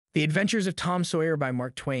The Adventures of Tom Sawyer by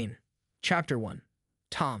Mark Twain. Chapter 1.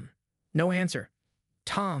 Tom. No answer.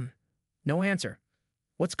 Tom. No answer.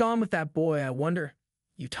 What's gone with that boy, I wonder?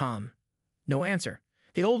 You, Tom. No answer.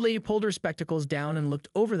 The old lady pulled her spectacles down and looked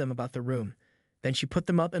over them about the room. Then she put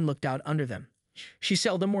them up and looked out under them. She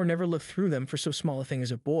seldom or never looked through them for so small a thing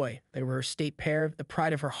as a boy. They were her state pair, the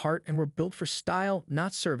pride of her heart, and were built for style,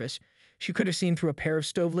 not service. She could have seen through a pair of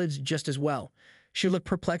stove lids just as well. She looked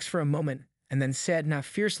perplexed for a moment, and then said, not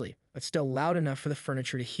fiercely, but still loud enough for the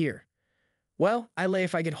furniture to hear, "Well, I lay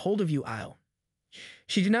if I get hold of you, I'll."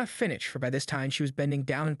 She did not finish, for by this time she was bending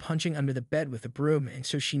down and punching under the bed with a broom, and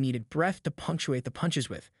so she needed breath to punctuate the punches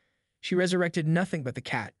with. She resurrected nothing but the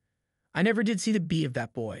cat. I never did see the bee of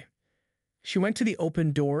that boy. She went to the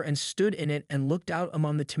open door and stood in it and looked out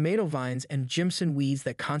among the tomato vines and jimson weeds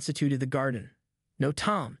that constituted the garden. No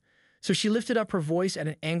Tom. So she lifted up her voice at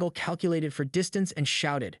an angle calculated for distance and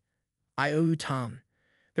shouted, "I owe you, Tom."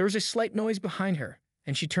 There was a slight noise behind her,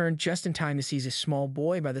 and she turned just in time to seize a small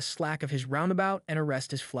boy by the slack of his roundabout and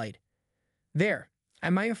arrest his flight. "There, I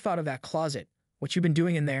might have thought of that closet. What you been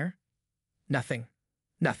doing in there?" "Nothing.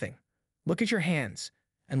 Nothing. Look at your hands,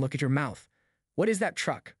 and look at your mouth. What is that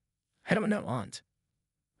truck?" "I don't know, Aunt."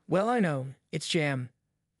 "Well, I know. It's jam.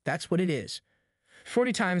 That's what it is.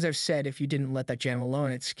 40 times I've said if you didn't let that jam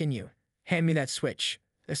alone, it'd skin you. Hand me that switch."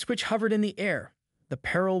 The switch hovered in the air. The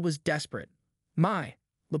peril was desperate. "My,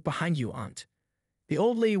 look behind you, Aunt." The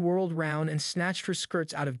old lady whirled round and snatched her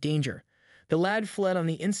skirts out of danger. The lad fled on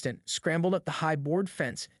the instant, scrambled up the high board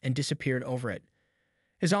fence, and disappeared over it.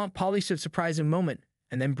 His Aunt Polly stood surprised a moment,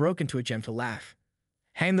 and then broke into a gentle laugh.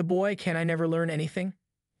 "Hang the boy, can't I never learn anything?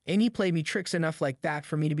 Ain't he played me tricks enough like that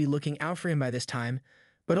for me to be looking out for him by this time?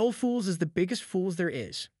 But old fools is the biggest fools there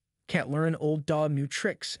is. Can't learn old dog new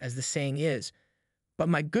tricks, as the saying is. But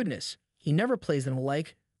my goodness, he never plays them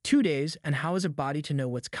alike. 2 days, and how is a body to know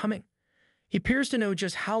what's coming? He appears to know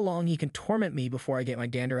just how long he can torment me before I get my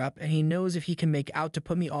dander up, and he knows if he can make out to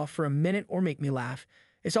put me off for a minute or make me laugh.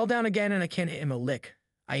 It's all down again, and I can't hit him a lick.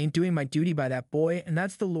 I ain't doing my duty by that boy, and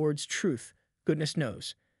that's the Lord's truth, goodness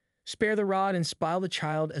knows. Spare the rod and spile the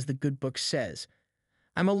child, as the good book says.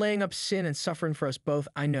 I'm a laying up sin and suffering for us both,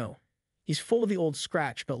 I know. He's full of the old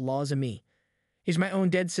scratch, but laws o' me. He's my own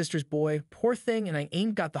dead sister's boy, poor thing, and I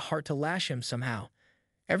ain't got the heart to lash him somehow.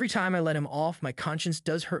 Every time I let him off, my conscience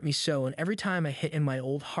does hurt me so, and every time I hit in my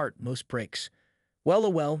old heart most breaks.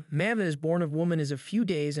 Well, man that is born of woman is of few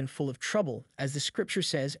days and full of trouble, as the scripture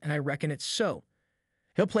says, and I reckon it's so.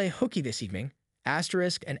 He'll play hooky this evening,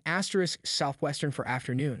 asterisk and asterisk southwestern for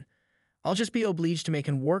afternoon. I'll just be obliged to make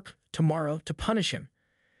him work tomorrow to punish him.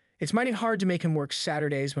 It's mighty hard to make him work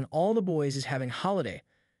Saturdays when all the boys is having holiday,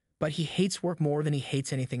 but he hates work more than he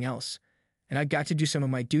hates anything else, and I've got to do some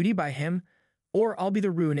of my duty by him, or I'll be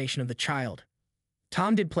the ruination of the child.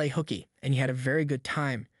 Tom did play hooky, and he had a very good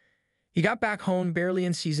time. He got back home barely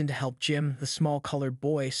in season to help Jim, the small colored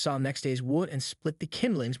boy, saw next day's wood and split the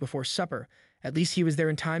kindlings before supper. At least he was there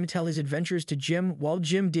in time to tell his adventures to Jim, while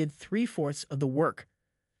Jim did 3/4 of the work.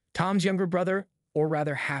 Tom's younger brother, or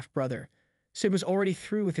rather half-brother, Sid was already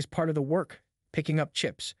through with his part of the work, picking up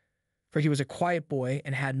chips, for he was a quiet boy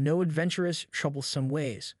and had no adventurous, troublesome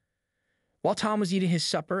ways. While Tom was eating his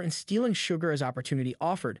supper and stealing sugar as opportunity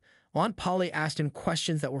offered, Aunt Polly asked him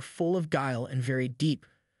questions that were full of guile and very deep,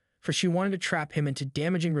 for she wanted to trap him into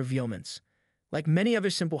damaging revealments. Like many other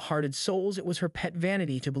simple-hearted souls, it was her pet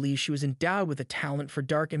vanity to believe she was endowed with a talent for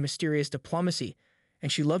dark and mysterious diplomacy,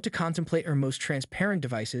 and she loved to contemplate her most transparent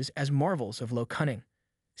devices as marvels of low cunning.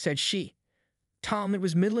 Said she, "Tom, it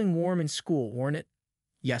was middling warm in school, warn't it?"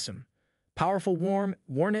 "Yes'm." "Powerful warm,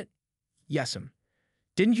 warn't it?" "Yes'm."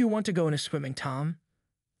 "Didn't you want to go in a swimming, Tom?"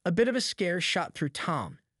 A bit of a scare shot through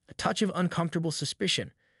Tom, a touch of uncomfortable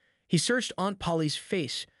suspicion. He searched Aunt Polly's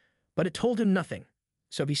face, but it told him nothing,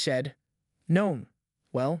 so he said, "No,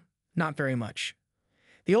 well, not very much."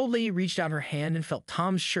 The old lady reached out her hand and felt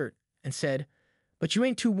Tom's shirt and said, "But you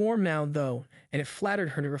ain't too warm now, though," and it flattered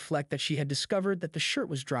her to reflect that she had discovered that the shirt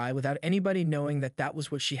was dry without anybody knowing that that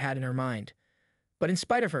was what she had in her mind. But in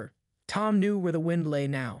spite of her, Tom knew where the wind lay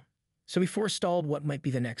now, so he forestalled what might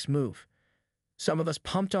be the next move. "Some of us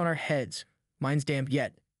pumped on our heads. Mine's damp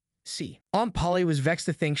yet. See." Aunt Polly was vexed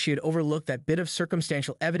to think she had overlooked that bit of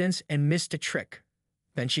circumstantial evidence and missed a trick.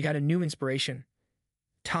 Then she got a new inspiration.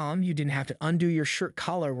 "Tom, you didn't have to undo your shirt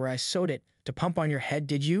collar where I sewed it to pump on your head,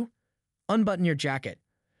 did you? Unbutton your jacket."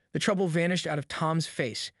 The trouble vanished out of Tom's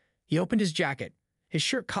face. He opened his jacket. His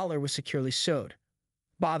shirt collar was securely sewed.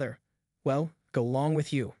 "Bother. Well, go along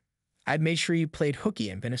with you. I'd made sure you played hooky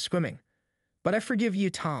and been a swimming. But I forgive you,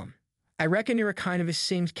 Tom. I reckon you're a kind of a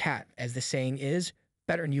singed cat, as the saying is,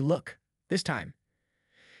 better'n you look, this time."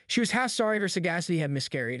 She was half sorry her sagacity had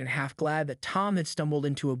miscarried and half glad that Tom had stumbled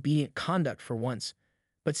into obedient conduct for once.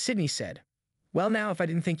 But Sydney said, "Well now, if I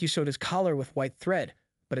didn't think you sewed his collar with white thread,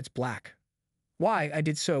 but it's black." "Why, I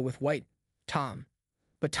did so with white, Tom."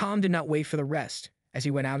 But Tom did not wait for the rest. As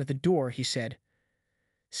he went out at the door, he said,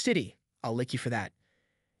 "Siddy, I'll lick you for that."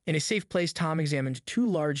 In a safe place, Tom examined 2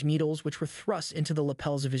 large needles which were thrust into the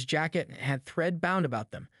lapels of his jacket and had thread bound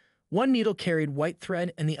about them. One needle carried white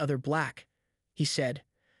thread and the other black. He said,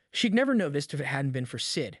 she'd never noticed if it hadn't been for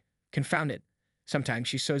Sid. Confound it. Sometimes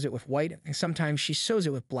she sews it with white, and sometimes she sews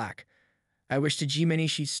it with black. I wish to G-many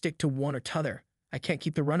she'd stick to one or t'other. I can't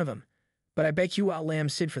keep the run of 'em. But I beg you I'll lamb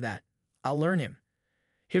Sid for that. I'll learn him.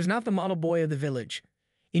 He was not the model boy of the village.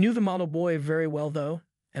 He knew the model boy very well, though,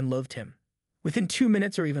 and loathed him. Within 2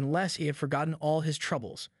 minutes or even less, he had forgotten all his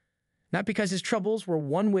troubles. Not because his troubles were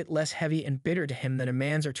one whit less heavy and bitter to him than a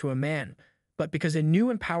man's are to a man, but because a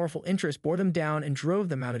new and powerful interest bore them down and drove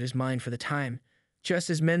them out of his mind for the time, just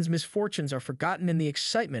as men's misfortunes are forgotten in the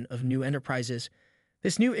excitement of new enterprises.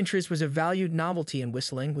 This new interest was a valued novelty in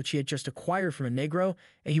whistling, which he had just acquired from a negro,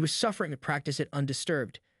 and he was suffering to practice it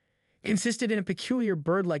undisturbed. It consisted in a peculiar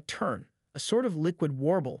bird-like turn, a sort of liquid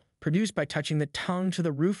warble, produced by touching the tongue to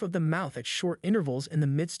the roof of the mouth at short intervals in the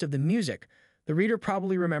midst of the music. The reader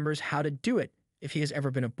probably remembers how to do it, if he has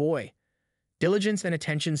ever been a boy. Diligence and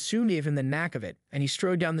attention soon gave him the knack of it, and he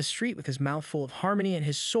strode down the street with his mouth full of harmony and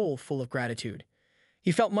his soul full of gratitude.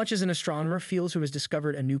 He felt much as an astronomer feels who has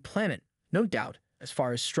discovered a new planet. No doubt, as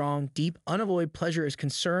far as strong, deep, unalloyed pleasure is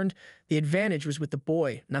concerned, the advantage was with the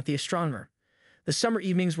boy, not the astronomer. The summer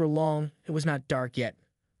evenings were long. It was not dark yet.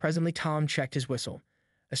 Presently Tom checked his whistle.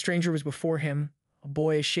 A stranger was before him, a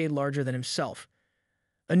boy a shade larger than himself.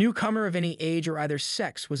 A newcomer of any age or either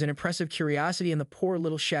sex was an impressive curiosity in the poor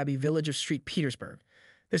little shabby village of Street Petersburg.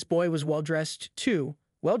 This boy was well-dressed, too,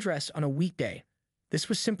 well-dressed on a weekday. This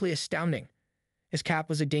was simply astounding. His cap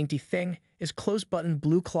was a dainty thing, his close-buttoned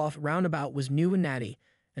blue cloth roundabout was new and natty,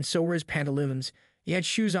 and so were his pantaloons. He had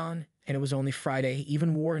shoes on, and it was only Friday. He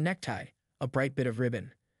even wore a necktie, a bright bit of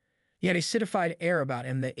ribbon. He had a citified air about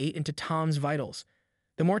him that ate into Tom's vitals.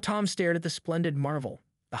 The more Tom stared at the splendid marvel,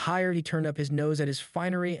 the higher he turned up his nose at his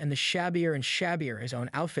finery, and the shabbier and shabbier his own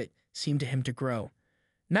outfit seemed to him to grow.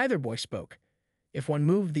 Neither boy spoke. If one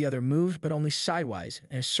moved, the other moved, but only sidewise,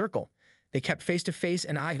 in a circle. They kept face to face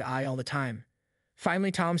and eye to eye all the time.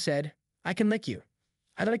 Finally, Tom said, "I can lick you.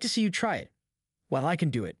 I'd like to see you try it." "Well, I can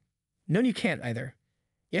do it." "No, you can't either."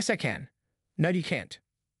 "Yes, I can." "No, you can't."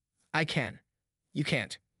 "I can." "You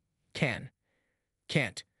can't." "Can."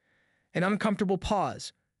 "Can't." An uncomfortable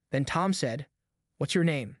pause. Then Tom said, "What's your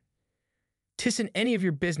name?" "'Tisn't any of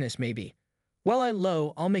your business, maybe." "Well,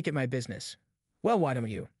 I'll make it my business." "Well, why don't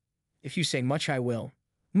you?" "If you say much, I will."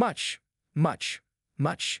 "Much, much,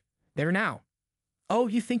 much. There now." "Oh,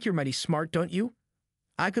 you think you're mighty smart, don't you?"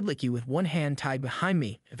 "I could lick you with one hand tied behind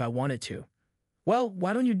me if I wanted to." "Well,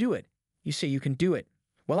 why don't you do it? You say you can do it."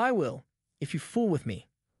 "Well, I will, if you fool with me."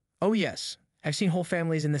 "Oh, yes, I've seen whole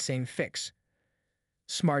families in the same fix."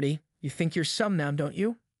 "Smarty, you think you're some now, don't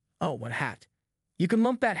you?" "Oh, what hat." "You can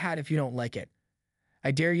lump that hat if you don't like it."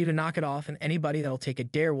 "I dare you to knock it off, and anybody that'll take a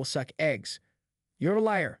dare will suck eggs." "You're a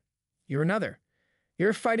liar." "You're another."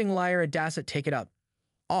 "You're a fighting liar, a dasset, take it up."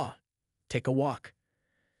 "Aw, take a walk."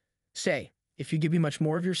 "Say, if you give me much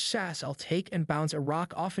more of your sass, I'll take and bounce a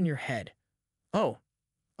rock off in your head." "Oh,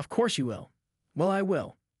 of course you will." "Well, I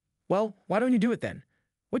will." "Well, why don't you do it then?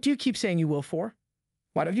 What do you keep saying you will for?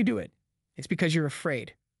 Why don't you do it?" "It's because you're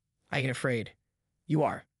afraid." "I ain't afraid." "You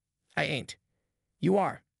are." "I ain't." "You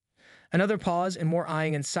are." Another pause and more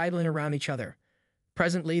eyeing and sidling around each other.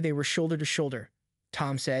 Presently they were shoulder to shoulder.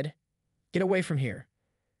 Tom said, "Get away from here."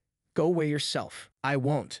 "Go away yourself." "I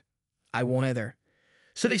won't." "I won't either."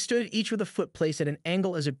 So they stood each with a foot placed at an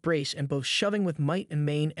angle as a brace, and both shoving with might and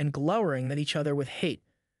main and glowering at each other with hate.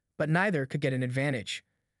 But neither could get an advantage.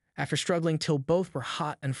 After struggling till both were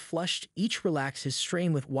hot and flushed, each relaxed his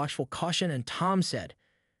strain with watchful caution, and Tom said,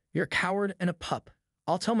 "You're a coward and a pup.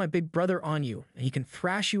 I'll tell my big brother on you, and he can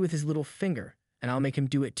thrash you with his little finger, and I'll make him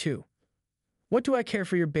do it too." "What do I care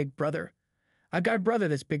for your big brother? I've got a brother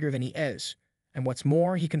that's bigger than he is, and what's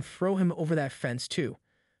more, he can throw him over that fence too.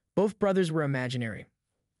 Both brothers were imaginary."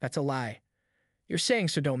 "That's a lie." "You're saying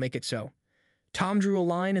so, don't make it so." Tom drew a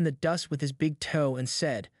line in the dust with his big toe and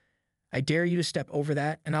said, "I dare you to step over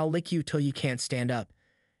that, and I'll lick you till you can't stand up.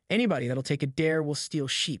 Anybody that'll take a dare will steal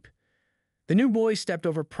sheep." The new boy stepped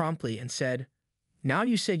over promptly and said, "Now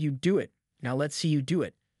you said you'd do it. Now let's see you do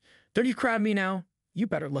it. Don't you crowd me now? You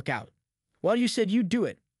better look out." "Well, you said you'd do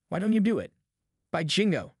it. Why don't you do it?" "By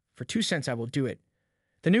jingo, for 2 cents I will do it."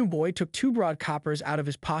 The new boy took 2 broad coppers out of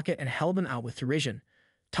his pocket and held them out with derision.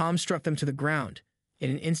 Tom struck them to the ground. In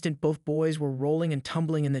an instant, both boys were rolling and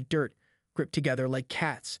tumbling in the dirt, gripped together like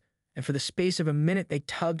cats, and for the space of a minute they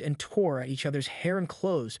tugged and tore at each other's hair and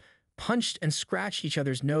clothes, punched and scratched each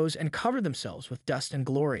other's nose, and covered themselves with dust and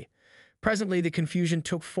glory. Presently the confusion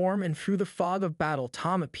took form, and through the fog of battle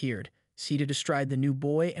Tom appeared, seated astride the new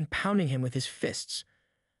boy and pounding him with his fists.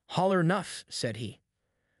 "Holler nuff," said he.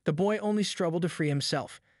 The boy only struggled to free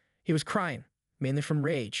himself. He was crying, mainly from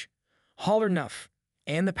rage. "Holler nuff,"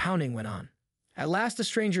 and the pounding went on. At last the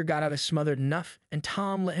stranger got out a smothered nuff, and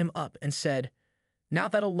Tom let him up and said, "Now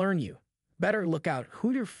that'll learn you. Better look out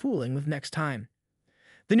who you're fooling with next time."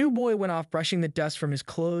 The new boy went off brushing the dust from his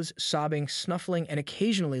clothes, sobbing, snuffling, and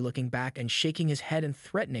occasionally looking back and shaking his head and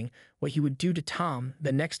threatening what he would do to Tom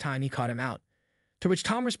the next time he caught him out. To which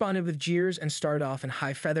Tom responded with jeers and started off in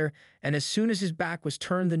high feather, and as soon as his back was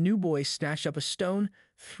turned, the new boy snatched up a stone,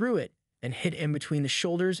 threw it, and hit him between the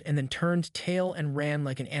shoulders, and then turned tail and ran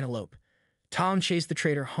like an antelope. Tom chased the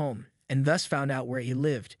traitor home, and thus found out where he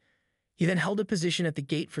lived. He then held a position at the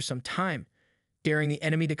gate for some time, daring the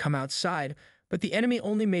enemy to come outside, but the enemy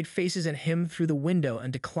only made faces at him through the window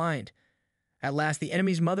and declined. At last the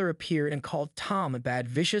enemy's mother appeared and called Tom a bad,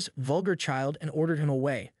 vicious, vulgar child and ordered him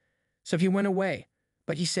away. So he went away,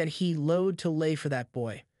 but he said he loathed to lay for that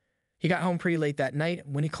boy. He got home pretty late that night.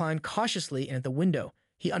 When he climbed cautiously in at the window,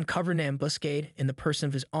 he uncovered an ambuscade in the person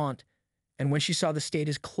of his aunt, and when she saw the state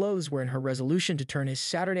his clothes were in, her resolution to turn his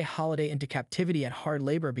Saturday holiday into captivity at hard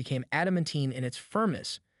labor became adamantine in its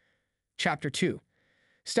firmness. Chapter 2.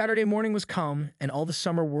 Saturday morning was calm, and all the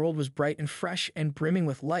summer world was bright and fresh and brimming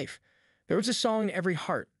with life. There was a song in every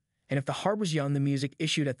heart, and if the heart was young, the music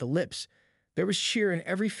issued at the lips. There was cheer in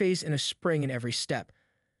every face and a spring in every step.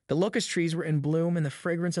 The locust trees were in bloom, and the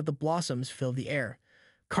fragrance of the blossoms filled the air.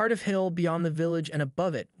 Cardiff Hill, beyond the village and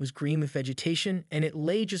above it, was green with vegetation, and it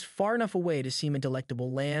lay just far enough away to seem a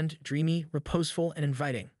delectable land, dreamy, reposeful, and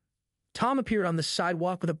inviting. Tom appeared on the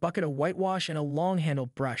sidewalk with a bucket of whitewash and a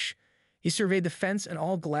long-handled brush. He surveyed the fence, and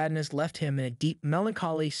all gladness left him, and a deep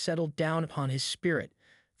melancholy settled down upon his spirit.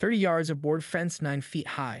 30 yards of board fence 9 feet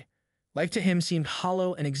high. Life to him seemed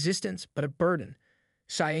hollow, and existence but a burden.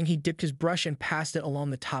 Sighing, he dipped his brush and passed it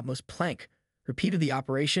along the topmost plank. Repeated the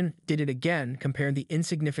operation, did it again, compared the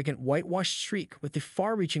insignificant whitewashed streak with the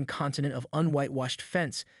far-reaching continent of unwhitewashed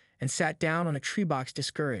fence, and sat down on a tree box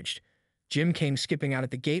discouraged. Jim came skipping out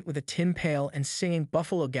at the gate with a tin pail and singing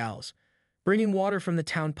Buffalo Gals. Bringing water from the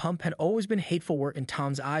town pump had always been hateful work in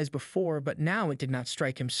Tom's eyes before, but now it did not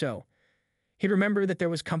strike him so. He remembered that there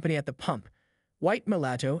was company at the pump. White,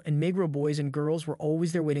 mulatto, and Negro boys and girls were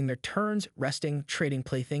always there waiting their turns, resting, trading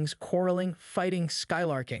playthings, quarreling, fighting,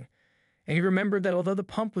 skylarking. And he remembered that although the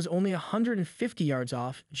pump was only 150 yards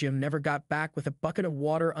off, Jim never got back with a bucket of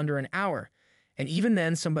water under an hour, and even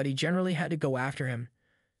then somebody generally had to go after him.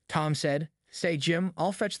 Tom said, "Say, Jim,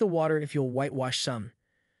 I'll fetch the water if you'll whitewash some."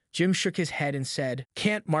 Jim shook his head and said,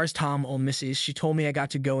 "Can't, Mars Tom, ol' missus. She told me I got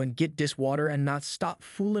to go and get dis water and not stop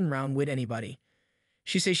foolin' round wid anybody.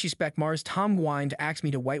 She say she spec Mars Tom gwine to ax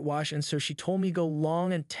me to whitewash, and so she told me go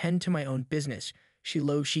long and tend to my own business. She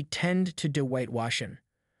lo she tend to de whitewashin'."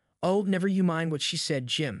 "Oh, never you mind what she said,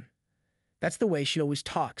 Jim. That's the way she always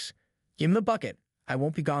talks. Give him the bucket. I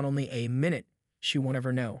won't be gone only a minute. She won't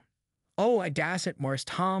ever know." "Oh, I dasn't, Mars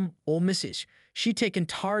Tom, ol' missus. She taken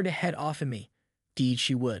tar to head off of me. 'Deed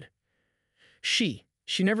she would. She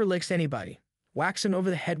never licks anybody. Waxin' over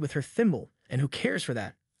the head with her thimble, and who cares for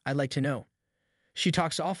that? I'd like to know. She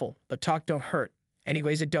talks awful, but talk don't hurt.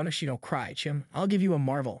 Anyways, it don't if she don't cry, Jim. I'll give you a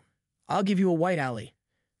marvel. I'll give you a white alley."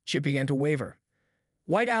 Chip began to waver.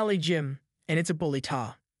 "White alley, Jim, and it's a bully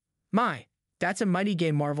ta. My, that's a mighty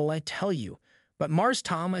gay marvel, I tell you. But Mars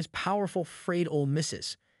Tom is powerful fraid ol'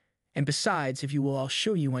 missus. And besides, if you will, I'll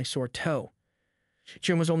show you my sore toe."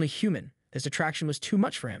 Jim was only human. This attraction was too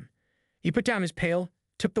much for him. He put down his pail,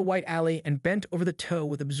 took the white alley, and bent over the toe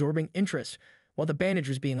with absorbing interest while the bandage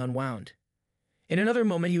was being unwound. In another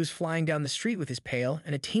moment, he was flying down the street with his pail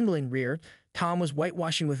and a tingling rear. Tom was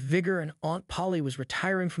whitewashing with vigor, and Aunt Polly was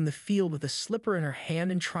retiring from the field with a slipper in her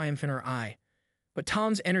hand and triumph in her eye. But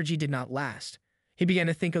Tom's energy did not last. He began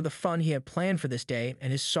to think of the fun he had planned for this day,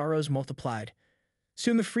 and his sorrows multiplied.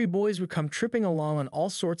 Soon the free boys would come tripping along on all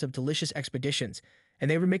sorts of delicious expeditions, and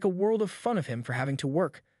they would make a world of fun of him for having to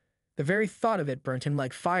work. The very thought of it burnt him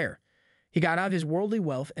like fire. He got out his worldly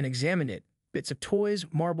wealth and examined it, bits of toys,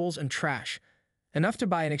 marbles, and trash. Enough to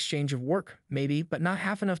buy an exchange of work, maybe, but not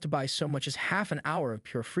half enough to buy so much as half an hour of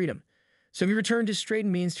pure freedom. So he returned his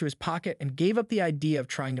straitened means to his pocket and gave up the idea of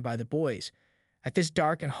trying to buy the boys. At this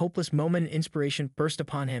dark and hopeless moment, an inspiration burst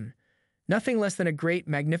upon him. Nothing less than a great,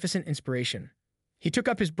 magnificent inspiration. He took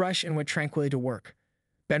up his brush and went tranquilly to work.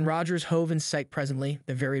 Ben Rogers hove in sight presently,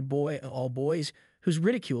 the very boy of all boys, whose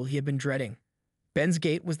ridicule he had been dreading. Ben's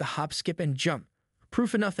gait was the hop, skip, and jump,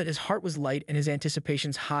 proof enough that his heart was light and his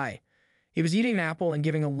anticipations high. He was eating an apple and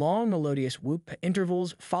giving a long, melodious whoop at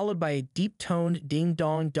intervals, followed by a deep-toned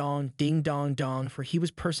ding-dong-dong, ding-dong-dong, for he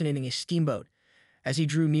was personating a steamboat. As he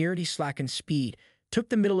drew near, he slackened speed, took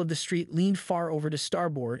the middle of the street, leaned far over to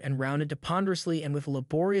starboard, and rounded to ponderously and with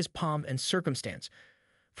laborious pomp and circumstance,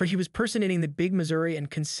 for he was personating the big Missouri and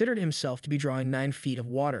considered himself to be drawing 9 feet of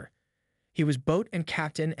water. He was boat and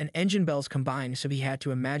captain and engine bells combined, so he had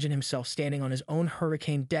to imagine himself standing on his own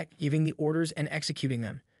hurricane deck, giving the orders and executing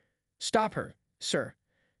them. "Stop her, sir."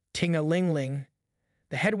 Ting-a-ling-ling.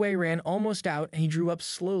 The headway ran almost out, and he drew up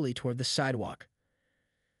slowly toward the sidewalk.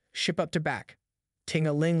 "Ship up to back."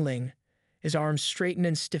 Ting-a-ling-ling. His arms straightened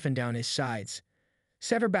and stiffened down his sides.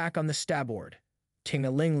 "Sever back on the starboard."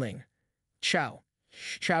 Ting-a-ling-ling. "Chow.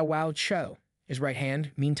 Chow-wow-chow." His right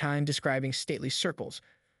hand, meantime, describing stately circles,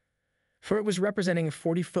 for it was representing a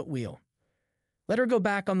 40-foot wheel. "Let her go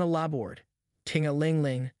back on the larboard."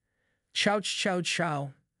 Ting-a-ling-ling.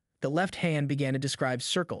 "Chow-chow-chow." The left hand began to describe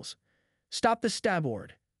circles. "Stop the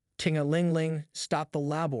starboard." Ting-a-ling-ling. "Stop the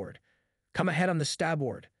larboard." "Come ahead on the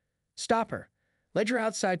starboard." "Stop her." "Let your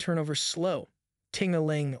outside turn over slow."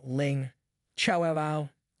 Ting-a-ling-ling.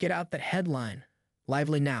 "Chow-wow-wow." "Get out that headline."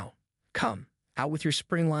 "Lively now." "Come. Out with your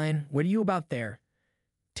spring line. What are you about there?"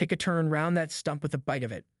 "Take a turn round that stump with a bite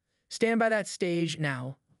of it." "Stand by that stage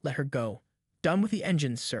now." "Let her go." "Done with the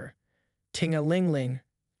engines, sir." Ting-a-ling-ling.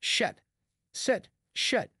 "Shut. Sit.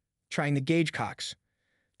 Shut." Trying the gauge cocks.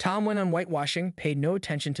 Tom went on whitewashing, paid no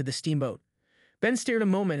attention to the steamboat. Ben stared a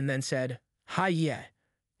moment and then said, "Hi, yeah.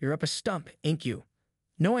 You're up a stump, ain't you?"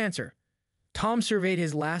 No answer. Tom surveyed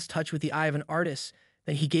his last touch with the eye of an artist,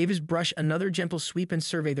 then he gave his brush another gentle sweep and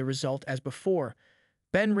surveyed the result as before.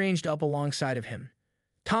 Ben ranged up alongside of him.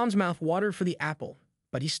 Tom's mouth watered for the apple,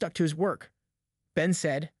 but he stuck to his work. Ben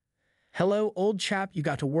said, "Hello, old chap, you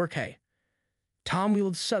got to work, hey?" Tom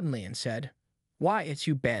wheeled suddenly and said, "Why, it's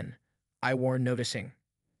you, Ben." I warned, noticing.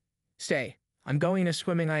 "Say, I'm going a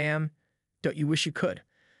swimming, I am. Don't you wish you could?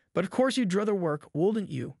 But of course you'd druther work, wouldn't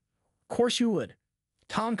you? Course you would."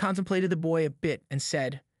 Tom contemplated the boy a bit and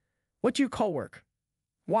said, "What do you call work?"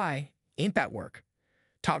 "Why, ain't that work?"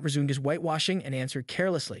 Tom resumed his whitewashing and answered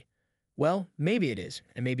carelessly, "Well, maybe it is,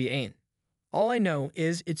 and maybe it ain't. All I know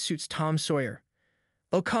is it suits Tom Sawyer."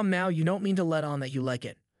 "Oh, come now, you don't mean to let on that you like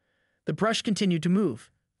it." The brush continued to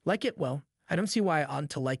move. "Like it? Well, I don't see why I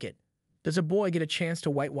oughtn't to like it. Does a boy get a chance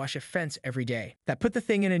to whitewash a fence every day? That put the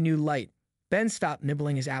thing in a new light." Ben stopped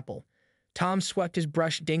nibbling his apple. Tom swept his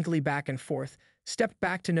brush daintily back and forth, stepped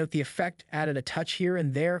back to note the effect, added a touch here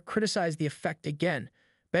and there, criticized the effect again.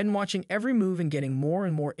 Ben watching every move and getting more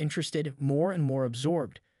and more interested, more and more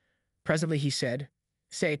absorbed. Presently he said,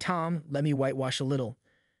 "Say, Tom, let me whitewash a little."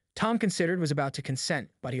 Tom considered, was about to consent,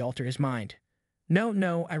 but he altered his mind.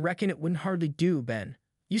 No, I reckon it wouldn't hardly do, Ben.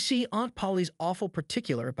 You see, Aunt Polly's awful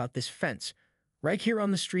particular about this fence. Right here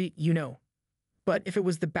on the street, you know. But if it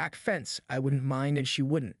was the back fence, I wouldn't mind and she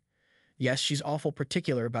wouldn't. Yes, she's awful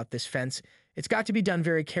particular about this fence. It's got to be done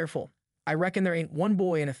very careful. I reckon there ain't one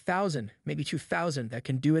boy in 1,000, maybe 2,000, that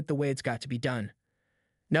can do it the way it's got to be done.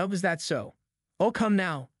 No, is that so? Oh, come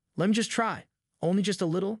now. Let me just try. Only just a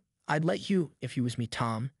little. I'd let you, if you was me,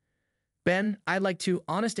 Tom. Ben, I'd like to,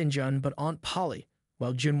 honest and Jun, but Aunt Polly.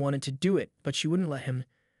 Well, Jun wanted to do it, but she wouldn't let him.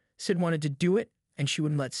 Sid wanted to do it, and she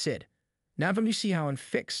wouldn't let Sid. Now don't you see how I'm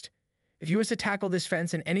fixed? If you was to tackle this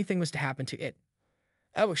fence and anything was to happen to it.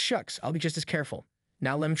 Oh, shucks, I'll be just as careful.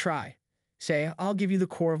 Now let him try. Say, I'll give you the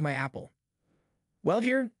core of my apple. Well,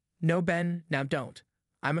 here? No, Ben, now don't.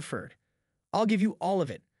 I'm afeard. I'll give you all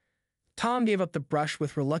of it. Tom gave up the brush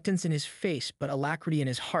with reluctance in his face, but alacrity in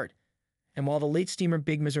his heart. And while the late steamer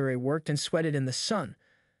Big Missouri worked and sweated in the sun,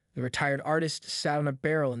 the retired artist sat on a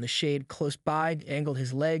barrel in the shade close by, angled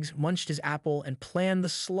his legs, munched his apple, and planned the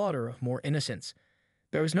slaughter of more innocents.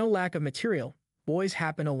 There was no lack of material. Boys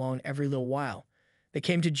happened along every little while. They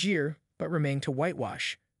came to jeer, but remained to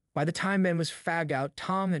whitewash. By the time Ben was fagged out,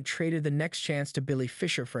 Tom had traded the next chance to Billy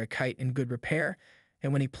Fisher for a kite in good repair,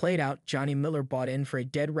 and when he played out, Johnny Miller bought in for a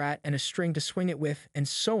dead rat and a string to swing it with, and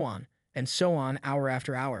so on, hour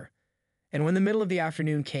after hour. And when the middle of the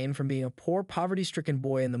afternoon came, from being a poor, poverty-stricken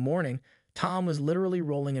boy in the morning, Tom was literally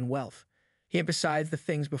rolling in wealth. He had, besides the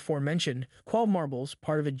things before mentioned, 12 marbles,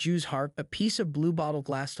 part of a Jew's harp, a piece of blue bottle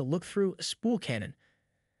glass to look through, a spool cannon,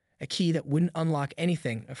 a key that wouldn't unlock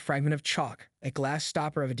anything, a fragment of chalk, a glass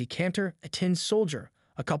stopper of a decanter, a tin soldier,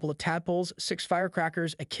 a couple of tadpoles, 6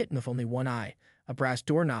 firecrackers, a kitten with only one eye, a brass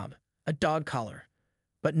doorknob, a dog collar.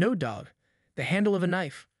 But no dog, the handle of a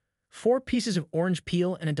knife. 4 pieces of orange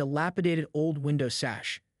peel, and a dilapidated old window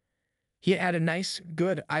sash. He had had a nice,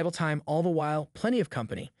 good, idle time all the while, plenty of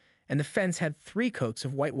company, and the fence had 3 coats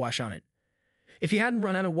of whitewash on it. If he hadn't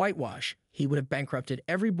run out of whitewash, he would have bankrupted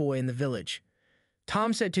every boy in the village.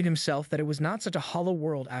 Tom said to himself that it was not such a hollow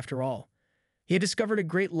world after all. He had discovered a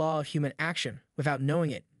great law of human action without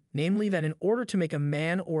knowing it, namely that in order to make a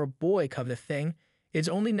man or a boy covet a thing, it is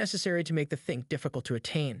only necessary to make the thing difficult to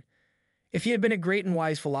attain. If he had been a great and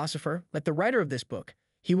wise philosopher, like the writer of this book,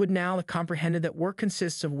 he would now have comprehended that work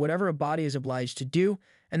consists of whatever a body is obliged to do,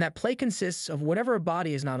 and that play consists of whatever a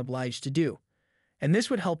body is not obliged to do. And this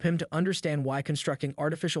would help him to understand why constructing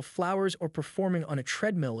artificial flowers or performing on a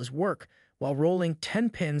treadmill is work, while rolling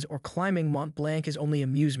 10 pins or climbing Mont Blanc is only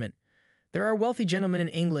amusement. There are wealthy gentlemen in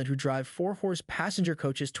England who drive 4-horse passenger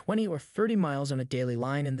coaches 20 or 30 miles on a daily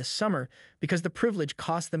line in the summer because the privilege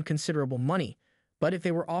costs them considerable money, but if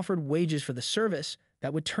they were offered wages for the service,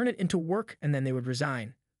 that would turn it into work and then they would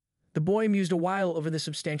resign. The boy mused a while over the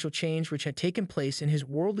substantial change which had taken place in his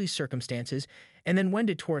worldly circumstances and then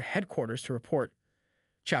wended toward headquarters to report.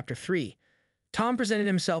 Chapter 3. Tom presented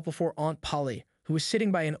himself before Aunt Polly, who was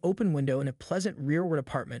sitting by an open window in a pleasant rearward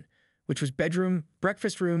apartment, which was bedroom,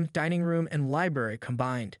 breakfast room, dining room, and library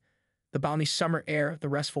combined. The balmy summer air, the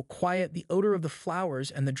restful quiet, the odor of the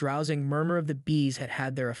flowers, and the drowsing murmur of the bees had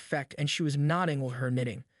had their effect, and she was nodding over her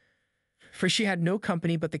knitting. For she had no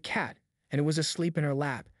company but the cat, and it was asleep in her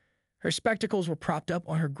lap. Her spectacles were propped up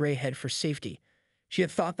on her gray head for safety. She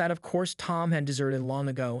had thought that, of course, Tom had deserted long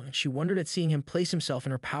ago, and she wondered at seeing him place himself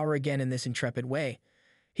in her power again in this intrepid way.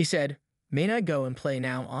 He said, "Mayn't I go and play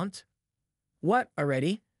now, Aunt?" "What,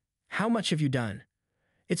 already? How much have you done?"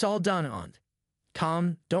 "It's all done, Aunt."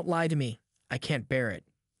 "Tom, don't lie to me. I can't bear it."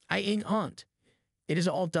 "I ain't, Aunt. It is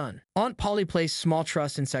all done." Aunt Polly placed small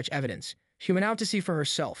trust in such evidence. She went out to see for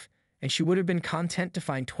herself, and she would have been content to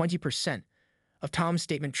find 20% of Tom's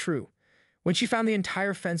statement true. When she found the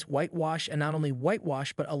entire fence whitewashed, and not only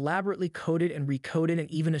whitewashed, but elaborately coated and recoated, and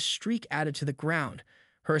even a streak added to the ground,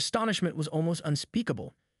 her astonishment was almost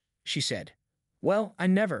unspeakable. She said, "Well, I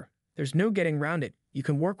never. There's no getting round it. You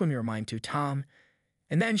can work when you're a mind to, Tom."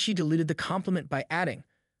 And then she diluted the compliment by adding,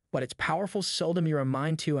 "But it's powerful seldom you're a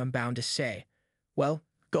mind to, I'm bound to say. Well,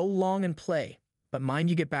 go long and play, but mind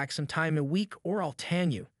you get back some time in a week or I'll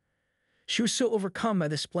tan you." She was so overcome by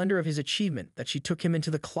the splendor of his achievement that she took him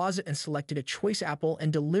into the closet and selected a choice apple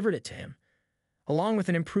and delivered it to him, along with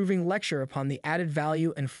an improving lecture upon the added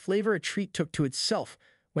value and flavor a treat took to itself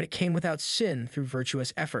when it came without sin through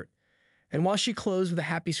virtuous effort. And while she closed with a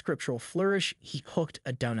happy scriptural flourish, he hooked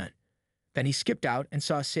a donut. Then he skipped out and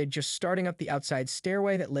saw Sid just starting up the outside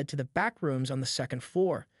stairway that led to the back rooms on the 2nd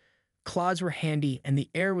floor. Clods were handy, and the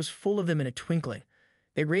air was full of them in a twinkling.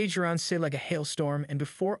 They raged around Sid like a hailstorm, and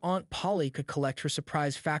before Aunt Polly could collect her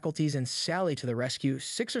surprised faculties and sally to the rescue,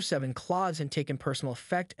 6 or 7 clods had taken personal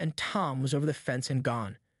effect, and Tom was over the fence and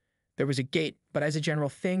gone. There was a gate, but as a general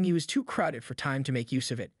thing, he was too crowded for time to make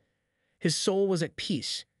use of it. His soul was at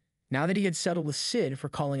peace, now that he had settled with Sid for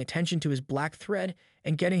calling attention to his black thread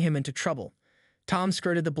and getting him into trouble. Tom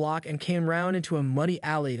skirted the block and came round into a muddy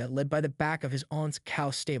alley that led by the back of his aunt's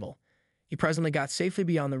cow stable. He presently got safely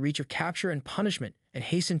beyond the reach of capture and punishment and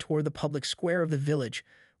hastened toward the public square of the village,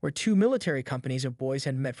 where 2 military companies of boys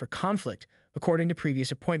had met for conflict, according to previous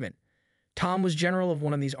appointment. Tom was general of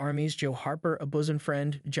one of these armies, Joe Harper, a bosom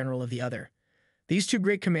friend, general of the other. These 2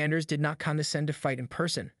 great commanders did not condescend to fight in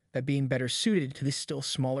person, that being better suited to the still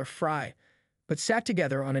smaller fry, but sat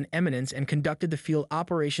together on an eminence and conducted the field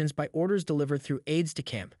operations by orders delivered through aides de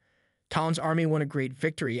camp. Tom's army won a great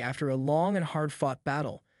victory after a long and hard-fought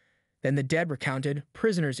battle. Then the dead were counted,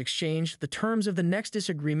 prisoners exchanged, the terms of the next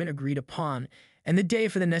disagreement agreed upon, and the day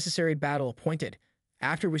for the necessary battle appointed,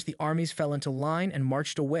 after which the armies fell into line and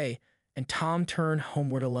marched away, and Tom turned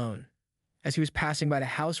homeward alone. As he was passing by the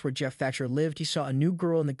house where Jeff Thatcher lived, he saw a new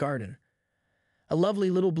girl in the garden. A lovely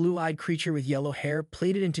little blue-eyed creature with yellow hair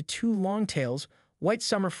plaited into 2 long tails, white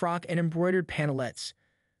summer frock, and embroidered pantalettes.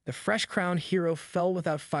 The fresh-crowned hero fell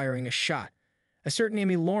without firing a shot. A certain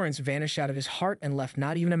Amy Lawrence vanished out of his heart and left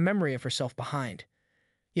not even a memory of herself behind.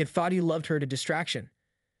 He had thought he loved her to distraction.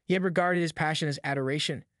 He had regarded his passion as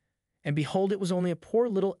adoration, and behold, it was only a poor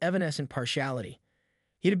little evanescent partiality.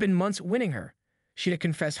 He had been months winning her. She had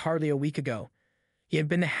confessed hardly a week ago. He had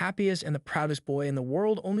been the happiest and the proudest boy in the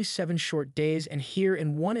world only 7 short days, and here,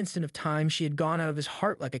 in one instant of time, she had gone out of his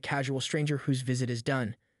heart like a casual stranger whose visit is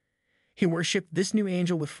done. He worshipped this new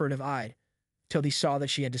angel with furtive eye, till he saw that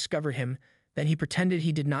she had discovered him. Then he pretended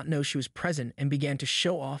he did not know she was present and began to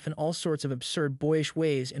show off in all sorts of absurd boyish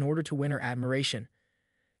ways in order to win her admiration.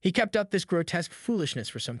 He kept up this grotesque foolishness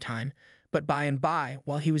for some time, But by and by,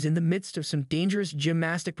 while he was in the midst of some dangerous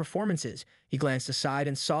gymnastic performances, he glanced aside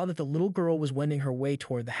and saw that the little girl was wending her way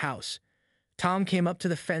toward the house. Tom came up to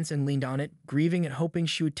the fence and leaned on it, grieving and hoping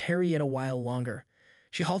she would tarry yet a while longer.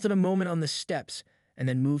 She halted a moment on the steps and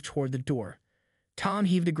then moved toward the door. Tom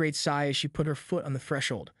heaved a great sigh as she put her foot on the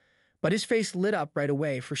threshold, but his face lit up right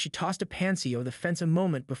away, for she tossed a pansy over the fence a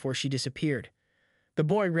moment before she disappeared. The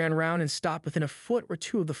boy ran round and stopped within a foot or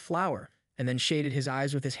two of the flower, and then shaded his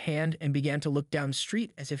eyes with his hand and began to look down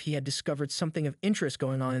street as if he had discovered something of interest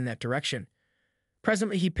going on in that direction.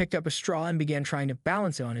 Presently he picked up a straw and began trying to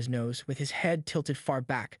balance it on his nose, with his head tilted far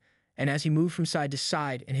back, and as he moved from side to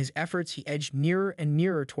side in his efforts he edged nearer and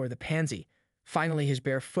nearer toward the pansy. Finally his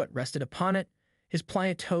bare foot rested upon it, his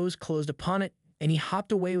pliant toes closed upon it, and he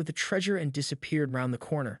hopped away with the treasure and disappeared round the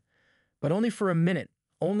corner. But only for a minute,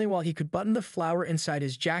 only while he could button the flower inside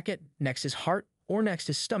his jacket, next his heart, or next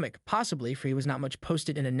his stomach, possibly, for he was not much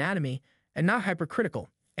posted in anatomy, and not hypercritical,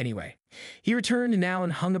 anyway. He returned now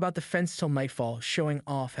and hung about the fence till nightfall, showing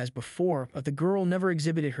off as before, but the girl never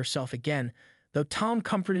exhibited herself again, though Tom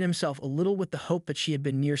comforted himself a little with the hope that she had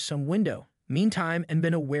been near some window, meantime, and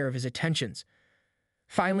been aware of his attentions.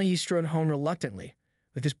 Finally he strode home reluctantly,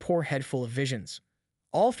 with his poor head full of visions.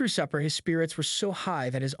 All through supper his spirits were so high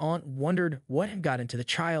that his aunt wondered what had got into the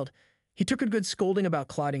child. He took a good scolding about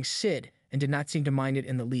clodding Sid, and did not seem to mind it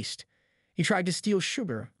in the least. He tried to steal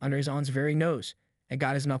sugar under his aunt's very nose, and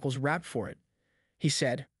got his knuckles rapped for it. He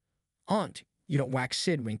said, "Aunt, you don't whack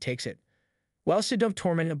Sid when he takes it." "Well, Sid, don't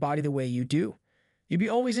torment a body the way you do. You'd be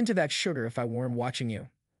always into that sugar if I weren't watching you."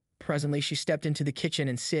 Presently she stepped into the kitchen,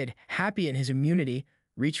 and Sid, happy in his immunity,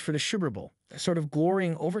 reached for the sugar bowl, a sort of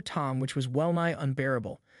glorying over Tom which was well-nigh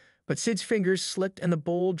unbearable. But Sid's fingers slipped and the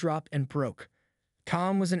bowl dropped and broke.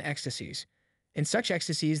 Tom was in ecstasies, in such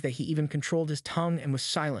ecstasies that he even controlled his tongue and was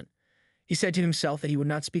silent. He said to himself that he would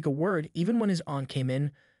not speak a word even when his aunt came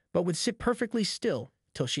in, but would sit perfectly still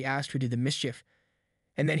till she asked who did the mischief,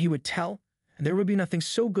 and then he would tell, and there would be nothing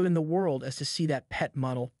so good in the world as to see that pet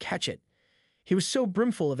model catch it. He was so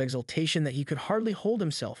brimful of exultation that he could hardly hold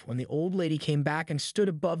himself when the old lady came back and stood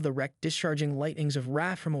above the wreck, discharging lightnings of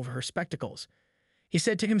wrath from over her spectacles. He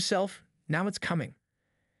said to himself, "Now it's coming."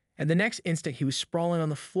 And the next instant he was sprawling on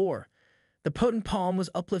the floor. The potent palm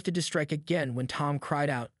was uplifted to strike again when Tom cried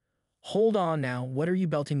out, "Hold on now, what are you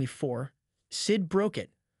belting me for?" Sid broke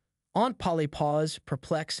it. Aunt Polly paused,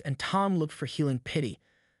 perplexed, and Tom looked for healing pity.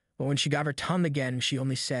 But when she got her tongue again, she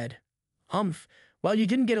only said, "Humph, well, you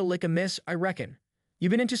didn't get a lick amiss, I reckon.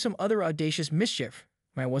 You've been into some other audacious mischief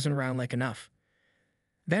when I wasn't around like enough."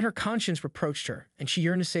 Then her conscience reproached her, and she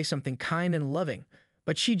yearned to say something kind and loving,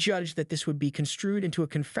 but she judged that this would be construed into a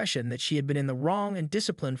confession that she had been in the wrong, and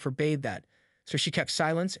discipline forbade that. So she kept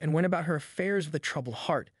silence and went about her affairs with a troubled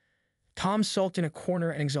heart. Tom sulked in a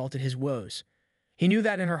corner and exalted his woes. He knew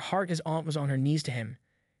that in her heart his aunt was on her knees to him,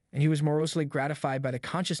 and he was morosely gratified by the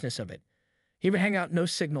consciousness of it. He would hang out no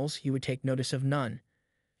signals, he would take notice of none.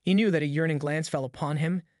 He knew that a yearning glance fell upon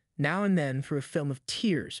him, now and then through a film of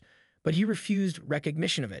tears, but he refused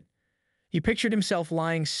recognition of it. He pictured himself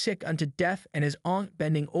lying sick unto death, and his aunt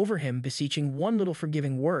bending over him, beseeching one little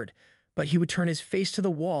forgiving word, but he would turn his face to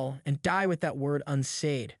the wall and die with that word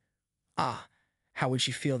unsayed. Ah, how would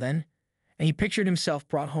she feel then? And he pictured himself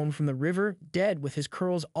brought home from the river, dead, with his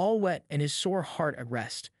curls all wet and his sore heart at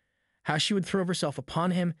rest. How she would throw herself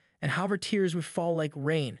upon him, and how her tears would fall like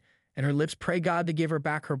rain, and her lips pray God to give her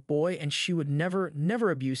back her boy, and she would never, never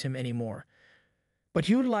abuse him any more. But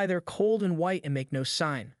he would lie there cold and white and make no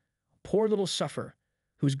sign, a poor little sufferer,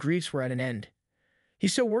 whose griefs were at an end. He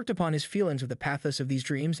so worked upon his feelings with the pathos of these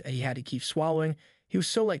dreams that he had to keep swallowing. He was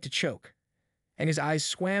so like to choke, and his eyes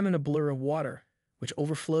swam in a blur of water, which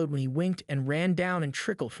overflowed when he winked and ran down and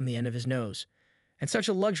trickled from the end of his nose. And such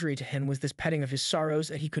a luxury to him was this petting of his sorrows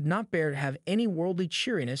that he could not bear to have any worldly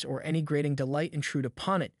cheeriness or any grating delight intrude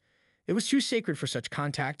upon it. It was too sacred for such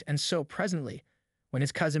contact, and so presently, when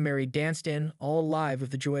his cousin Mary danced in, all alive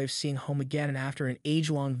with the joy of seeing home again, and after an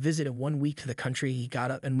age-long visit of 1 week to the country, he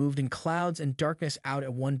got up and moved in clouds and darkness out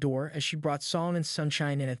at one door as she brought song and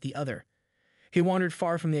sunshine in at the other. He wandered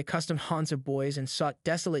far from the accustomed haunts of boys and sought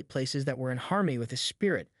desolate places that were in harmony with his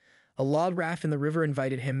spirit. A log raft in the river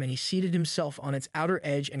invited him, and he seated himself on its outer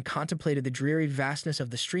edge and contemplated the dreary vastness of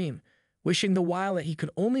the stream, wishing the while that he could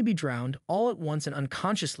only be drowned all at once and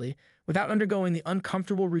unconsciously, without undergoing the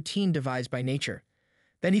uncomfortable routine devised by nature.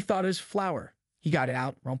 Then he thought of his flower. He got it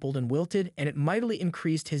out, rumpled and wilted, and it mightily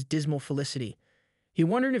increased his dismal felicity. He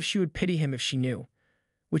wondered if she would pity him if she knew.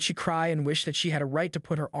 Would she cry and wish that she had a right to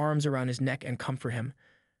put her arms around his neck and comfort him?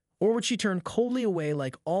 Or would she turn coldly away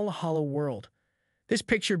like all a hollow world? This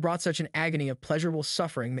picture brought such an agony of pleasurable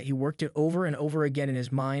suffering that he worked it over and over again in his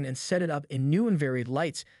mind and set it up in new and varied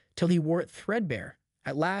lights till he wore it threadbare.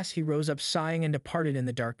 At last he rose up sighing and departed in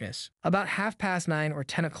the darkness. About 9:30 or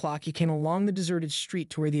 10 o'clock he came along the deserted street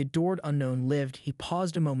to where the adored unknown lived. He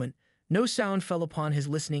paused a moment. No sound fell upon his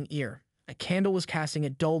listening ear. A candle was casting a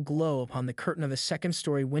dull glow upon the curtain of a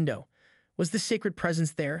second-story window. Was the sacred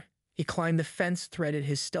presence there? He climbed the fence, threaded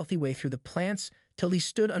his stealthy way through the plants, till he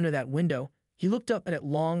stood under that window. He looked up at it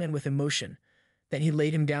long and with emotion. Then he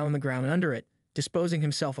laid him down on the ground under it, disposing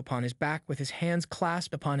himself upon his back with his hands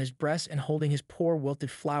clasped upon his breast and holding his poor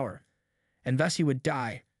wilted flower. And thus he would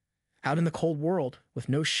die, out in the cold world, with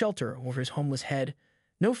no shelter over his homeless head,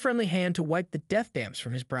 no friendly hand to wipe the death damps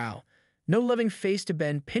from his brow, no loving face to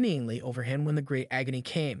bend pityingly over him when the great agony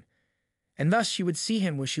came. And thus she would see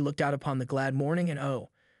him when she looked out upon the glad morning, and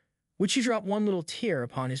oh, would she drop one little tear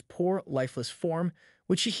upon his poor, lifeless form?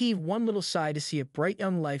 Would she heave one little sigh to see a bright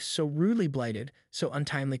young life so rudely blighted, so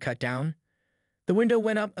untimely cut down? The window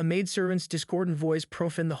went up, a maidservant's discordant voice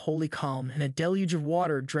profaned the holy calm, and a deluge of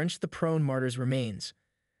water drenched the prone martyr's remains.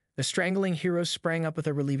 The strangling hero sprang up with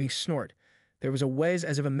a relieving snort. There was a whiz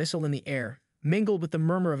as of a missile in the air, mingled with the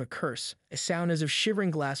murmur of a curse. A sound as of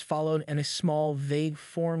shivering glass followed, and a small, vague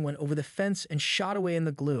form went over the fence and shot away in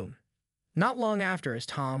the gloom. Not long after, as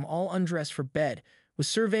Tom, all undressed for bed, was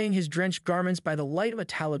surveying his drenched garments by the light of a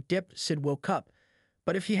tallow dip, Sid woke up.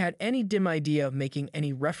 But if he had any dim idea of making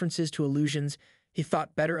any references to illusions, he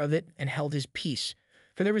thought better of it and held his peace,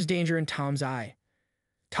 for there was danger in Tom's eye.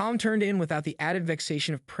 Tom turned in without the added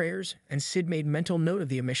vexation of prayers, and Sid made mental note of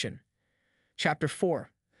the omission. Chapter 4.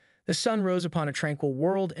 The sun rose upon a tranquil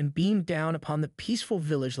world and beamed down upon the peaceful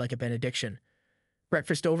village like a benediction.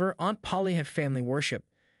 Breakfast over, Aunt Polly had family worship.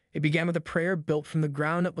 It began with a prayer built from the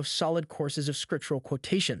ground up of solid courses of scriptural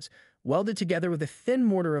quotations, welded together with a thin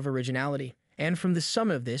mortar of originality, and from the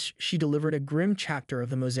summit of this she delivered a grim chapter of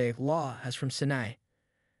the Mosaic Law as from Sinai.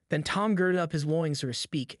 Then Tom girded up his loins, so to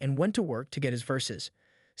speak, and went to work to get his verses.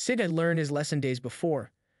 Sid had learned his lesson days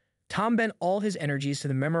before. Tom bent all his energies to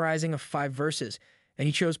the memorizing of 5 verses, and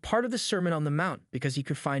he chose part of the Sermon on the Mount because he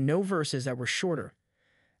could find no verses that were shorter.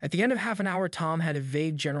 At the end of half an hour, Tom had a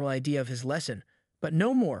vague general idea of his lesson, but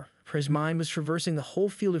no more, for his mind was traversing the whole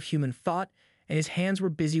field of human thought, and his hands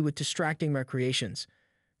were busy with distracting recreations.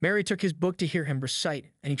 Mary took his book to hear him recite,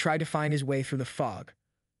 and he tried to find his way through the fog.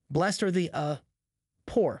 Blessed are the,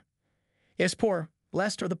 poor. Yes, poor.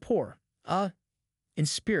 Blessed are the poor. In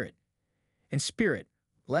spirit. In spirit.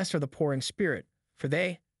 Blessed are the poor in spirit, for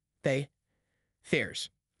theirs.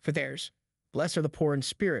 For theirs. Blessed are the poor in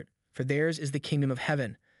spirit, for theirs is the kingdom of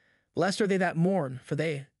heaven. Blessed are they that mourn, for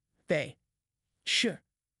they. For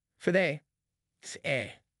they.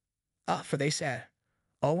 For they say.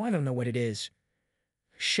 Oh, I don't know what it is.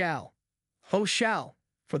 Shall. Oh, shall.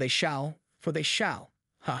 For they shall.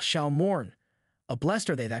 Shall mourn. Blessed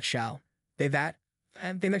are they that shall. They that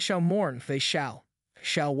shall mourn, for they shall.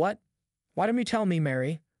 Shall what? Why don't you tell me,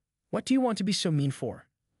 Mary? What do you want to be so mean for?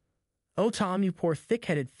 Oh, Tom, you poor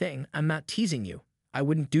thick-headed thing, I'm not teasing you. I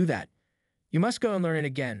wouldn't do that. You must go and learn it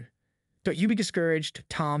again. Don't you be discouraged,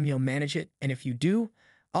 Tom, you'll manage it, and if you do,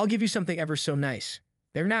 I'll give you something ever so nice.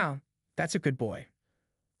 There now, that's a good boy.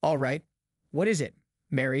 All right, what is it?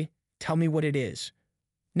 Mary, tell me what it is.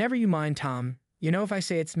 Never you mind, Tom. You know if I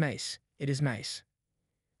say it's nice, it is nice.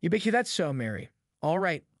 You bet you that's so, Mary. All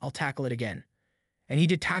right, I'll tackle it again. And he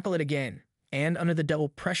did tackle it again, and under the double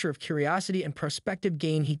pressure of curiosity and prospective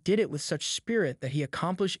gain, he did it with such spirit that he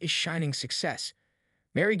accomplished a shining success.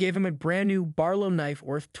 Mary gave him a brand-new Barlow knife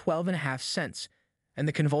worth 12.5 cents, and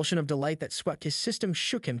the convulsion of delight that swept his system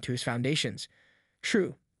shook him to his foundations.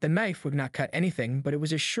 True, the knife would not cut anything, but it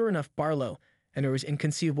was a sure enough Barlow, and there was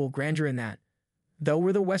inconceivable grandeur in that. Though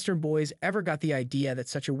where the Western boys ever got the idea that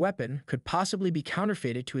such a weapon could possibly be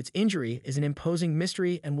counterfeited to its injury is an imposing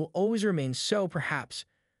mystery and will always remain so, perhaps.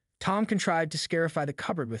 Tom contrived to scarify the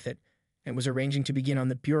cupboard with it, and was arranging to begin on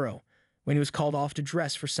the bureau, when he was called off to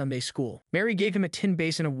dress for Sunday school. Mary gave him a tin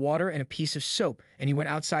basin of water and a piece of soap, and he went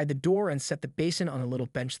outside the door and set the basin on a little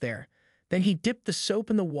bench there. Then he dipped the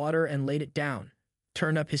soap in the water and laid it down,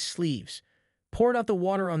 turned up his sleeves, poured out the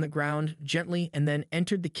water on the ground gently, and then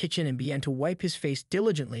entered the kitchen and began to wipe his face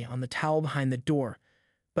diligently on the towel behind the door.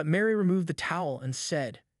 But Mary removed the towel and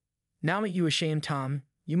said, "Now ain't you ashamed, Tom?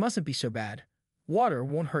 You mustn't be so bad. Water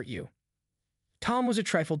won't hurt you." Tom was a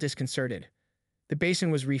trifle disconcerted. The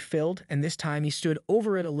basin was refilled, and this time he stood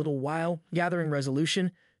over it a little while, gathering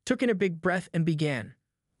resolution, took in a big breath, and began.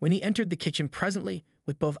 When he entered the kitchen presently,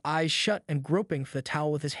 with both eyes shut and groping for the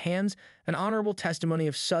towel with his hands, an honorable testimony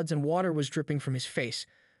of suds and water was dripping from his face.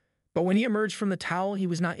 But when he emerged from the towel, he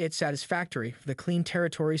was not yet satisfactory, for the clean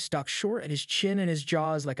territory stuck short at his chin and his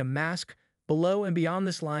jaws like a mask. Below and beyond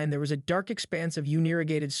this line, there was a dark expanse of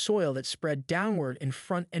unirrigated soil that spread downward in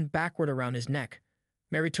front and backward around his neck.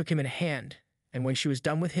 Mary took him in hand, and when she was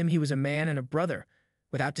done with him, he was a man and a brother,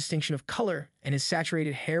 without distinction of color, and his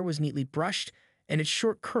saturated hair was neatly brushed, and its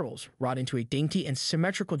short curls wrought into a dainty and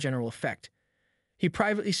symmetrical general effect. He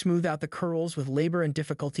privately smoothed out the curls with labor and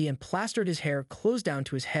difficulty and plastered his hair close down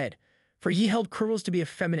to his head, for he held curls to be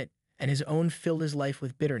effeminate, and his own filled his life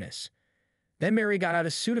with bitterness. Then Mary got out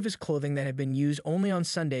a suit of his clothing that had been used only on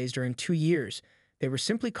Sundays during 2 years. They were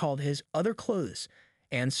simply called his other clothes,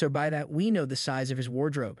 and so by that we know the size of his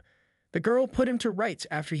wardrobe. The girl put him to rights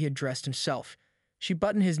after he had dressed himself. She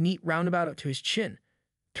buttoned his neat roundabout up to his chin,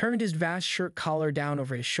 turned his vast shirt collar down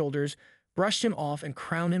over his shoulders, brushed him off, and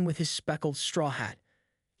crowned him with his speckled straw hat.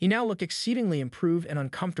 He now looked exceedingly improved and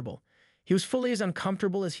uncomfortable. He was fully as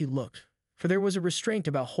uncomfortable as he looked, for there was a restraint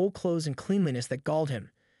about whole clothes and cleanliness that galled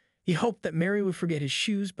him. He hoped that Mary would forget his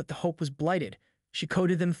shoes, but the hope was blighted. She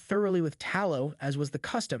coated them thoroughly with tallow, as was the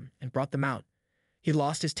custom, and brought them out. He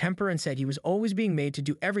lost his temper and said he was always being made to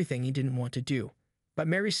do everything he didn't want to do. But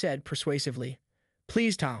Mary said persuasively,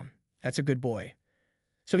 "Please, Tom, that's a good boy."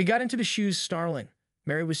 So he got into the shoes snarling.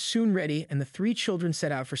 Mary was soon ready, and the 3 children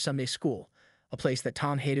set out for Sunday school, a place that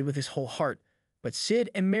Tom hated with his whole heart, but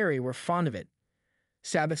Sid and Mary were fond of it.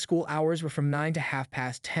 Sabbath school hours were from 9 to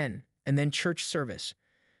 10:30, and then church service.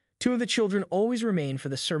 2 of the children always remained for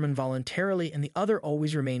the sermon voluntarily, and the other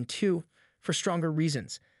always remained too, for stronger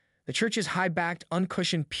reasons. The church's high-backed,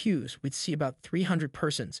 uncushioned pews would see about 300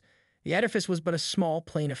 persons. The edifice was but a small,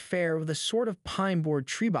 plain affair with a sort of pine-board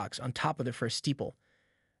tree box on top of it for a steeple.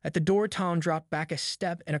 At the door, Tom dropped back a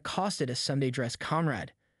step and accosted a Sunday-dressed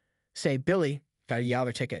comrade. "Say, Billy, got a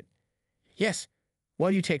yaller ticket?" "Yes.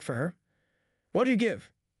 What'll you take for her?" "What'll you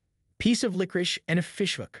give?" "Piece of licorice and a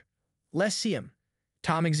fish hook." "Let's see 'em."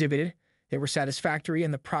 Tom exhibited. They were satisfactory,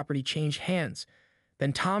 and the property changed hands.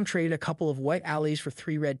 Then Tom traded a couple of white alleys for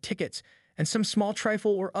 3 red tickets, and some small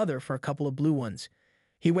trifle or other for a couple of blue ones.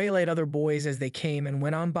 He waylaid other boys as they came and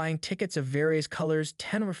went on buying tickets of various colors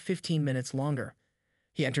 10 or 15 minutes longer.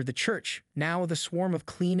 He entered the church, now with a swarm of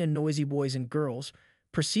clean and noisy boys and girls,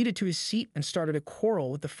 proceeded to his seat and started a quarrel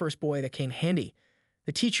with the first boy that came handy.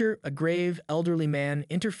 The teacher, a grave, elderly man,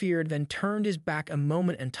 interfered, then turned his back a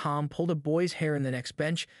moment, and Tom pulled a boy's hair in the next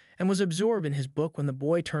bench and was absorbed in his book when the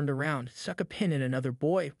boy turned around, stuck a pin in another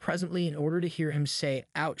boy, presently in order to hear him say,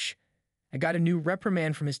 "Ouch," and got a new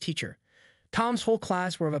reprimand from his teacher. Tom's whole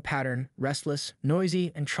class were of a pattern, restless,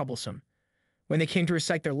 noisy, and troublesome. When they came to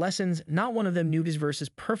recite their lessons, not one of them knew his verses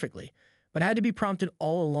perfectly, but had to be prompted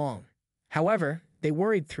all along. However, they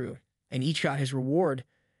worried through, and each got his reward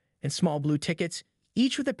in small blue tickets,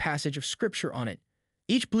 each with a passage of scripture on it.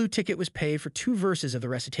 Each blue ticket was paid for 2 verses of the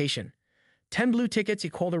recitation. 10 blue tickets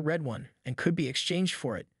equaled a red one and could be exchanged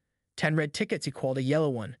for it. 10 red tickets equaled a yellow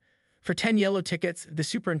one. For 10 yellow tickets, the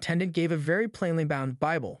superintendent gave a very plainly bound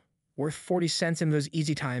Bible, worth 40 cents in those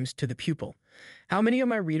easy times, to the pupil. How many of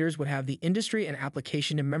my readers would have the industry and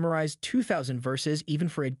application to memorize 2,000 verses even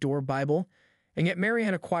for a door Bible? And yet Mary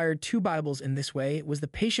had acquired 2 Bibles in this way. It was the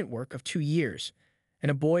patient work of 2 years. And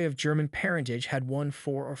a boy of German parentage had 1,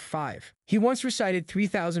 4, or 5. He once recited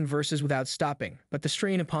 3,000 verses without stopping, but the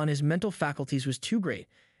strain upon his mental faculties was too great,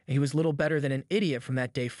 and he was little better than an idiot from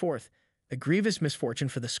that day forth. A grievous misfortune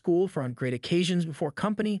for the school, for on great occasions before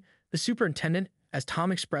company, the superintendent, as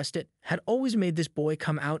Tom expressed it, had always made this boy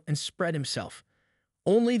come out and spread himself.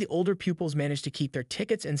 Only the older pupils managed to keep their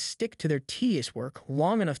tickets and stick to their tedious work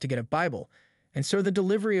long enough to get a Bible, and so the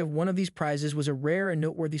delivery of one of these prizes was a rare and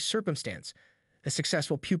noteworthy circumstance. The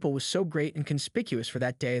successful pupil was so great and conspicuous for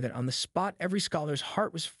that day that on the spot every scholar's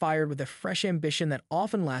heart was fired with a fresh ambition that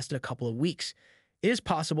often lasted a couple of weeks. It is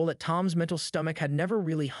possible that Tom's mental stomach had never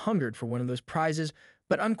really hungered for one of those prizes,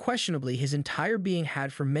 but unquestionably his entire being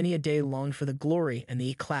had for many a day longed for the glory and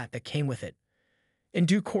the éclat that came with it. In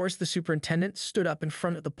due course, the superintendent stood up in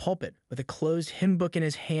front of the pulpit with a closed hymn book in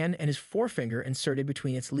his hand and his forefinger inserted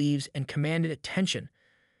between its leaves, and commanded attention.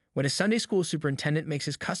 When a Sunday school superintendent makes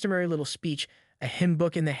his customary little speech, a hymn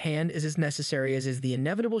book in the hand is as necessary as is the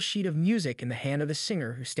inevitable sheet of music in the hand of the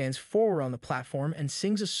singer who stands forward on the platform and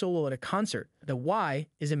sings a solo at a concert. The why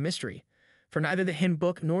is a mystery, for neither the hymn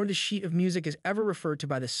book nor the sheet of music is ever referred to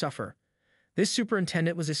by the sufferer. This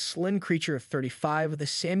superintendent was a slim creature of 35 with a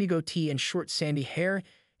sandy goatee and short sandy hair.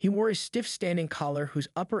 He wore a stiff standing collar whose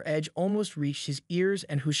upper edge almost reached his ears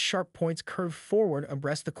and whose sharp points curved forward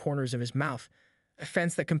abreast the corners of his mouth, a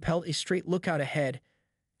fence that compelled a straight lookout ahead,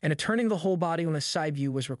 and a turning the whole body on a side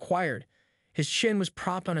view was required. His chin was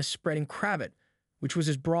propped on a spreading cravat, which was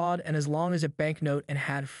as broad and as long as a banknote and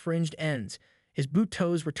had fringed ends. His boot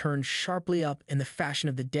toes were turned sharply up in the fashion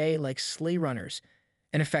of the day like sleigh runners,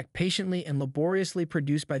 an effect patiently and laboriously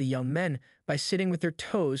produced by the young men by sitting with their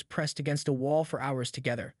toes pressed against a wall for hours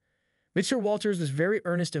together. Mr. Walters was very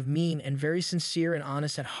earnest of mien and very sincere and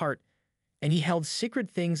honest at heart, and he held sacred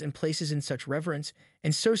things and places in such reverence,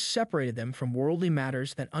 and so separated them from worldly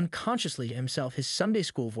matters that unconsciously to himself his Sunday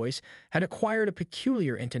school voice had acquired a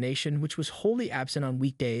peculiar intonation which was wholly absent on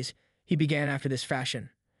weekdays. He began after this fashion.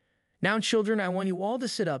 Now, children, I want you all to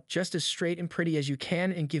sit up just as straight and pretty as you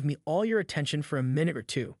can and give me all your attention for a minute or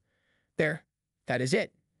two. There, that is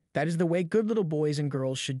it. That is the way good little boys and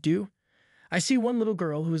girls should do. I see one little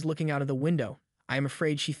girl who is looking out of the window. I am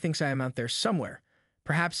afraid she thinks I am out there somewhere,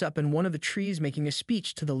 perhaps up in one of the trees making a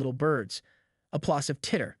speech to the little birds. Applausive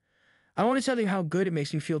titter. I want to tell you how good it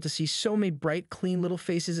makes me feel to see so many bright, clean little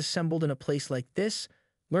faces assembled in a place like this,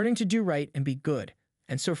 learning to do right and be good,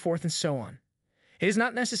 and so forth and so on. It is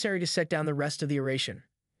not necessary to set down the rest of the oration.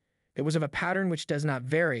 It was of a pattern which does not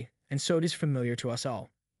vary, and so it is familiar to us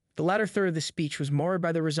all. The latter third of the speech was marred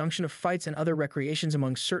by the resumption of fights and other recreations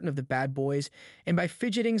among certain of the bad boys, and by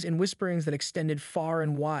fidgetings and whisperings that extended far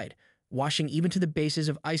and wide, washing even to the bases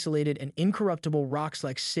of isolated and incorruptible rocks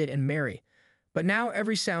like Sid and Mary. But now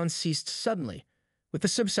every sound ceased suddenly, with the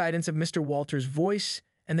subsidence of Mr. Walters' voice,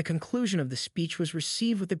 and the conclusion of the speech was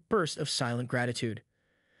received with a burst of silent gratitude.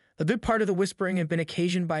 A good part of the whispering had been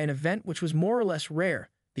occasioned by an event which was more or less rare,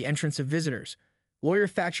 the entrance of visitors. Lawyer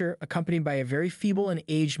Thatcher, accompanied by a very feeble and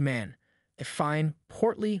aged man, a fine,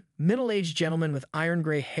 portly, middle-aged gentleman with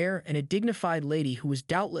iron-gray hair, and a dignified lady who was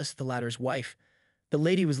doubtless the latter's wife. The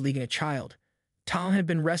lady was leading a child. Tom had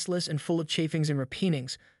been restless and full of chafings and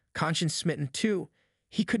repinings, conscience-smitten too.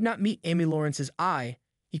 He could not meet Amy Lawrence's eye,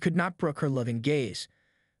 he could not brook her loving gaze.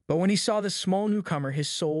 But when he saw this small newcomer, his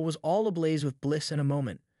soul was all ablaze with bliss in a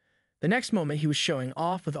moment. The next moment he was showing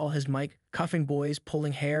off with all his might, cuffing boys,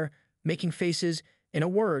 pulling hair, making faces, in a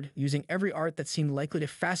word, using every art that seemed likely to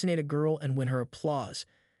fascinate a girl and win her applause.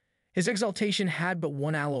 His exaltation had but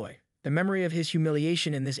one alloy, the memory of his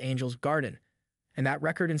humiliation in this angel's garden, and that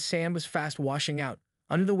record in sand was fast washing out,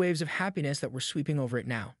 under the waves of happiness that were sweeping over it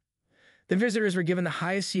now. The visitors were given the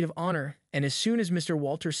highest seat of honor, and as soon as Mr.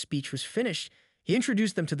 Walters' speech was finished, he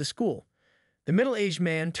introduced them to the school. The middle-aged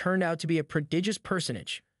man turned out to be a prodigious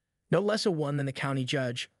personage, no less a one than the county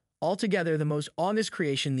judge, altogether the most august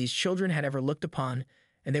creation these children had ever looked upon,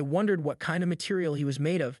 and they wondered what kind of material he was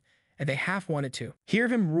made of, and they half wanted to hear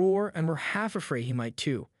him roar and were half afraid he might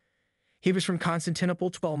too. He was from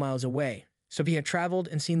Constantinople, 12 miles away, so he had traveled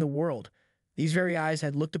and seen the world. These very eyes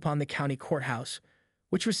had looked upon the county courthouse,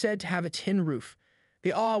 which was said to have a tin roof.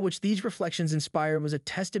 The awe which these reflections inspired was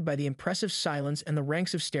attested by the impressive silence and the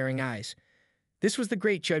ranks of staring eyes. This was the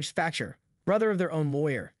great Judge Thatcher, brother of their own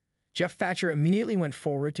lawyer. Jeff Thatcher immediately went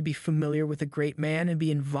forward to be familiar with the great man and be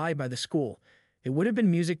invited by the school. It would have been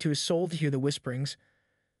music to his soul to hear the whisperings.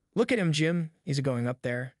 Look at him, Jim. He's a-going up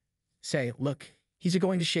there. Say, look, he's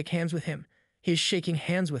a-going to shake hands with him. He is shaking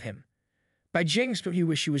hands with him. By jinks, but you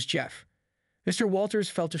wish you was Jeff. Mr. Walters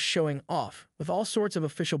fell to showing off, with all sorts of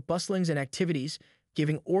official bustlings and activities,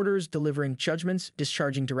 giving orders, delivering judgments,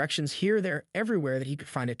 discharging directions here, there, everywhere that he could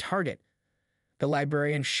find a target. The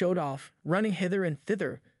librarian showed off, running hither and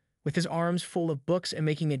thither, with his arms full of books and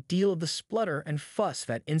making a deal of the splutter and fuss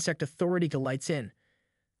that insect authority delights in.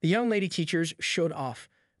 The young lady teachers showed off,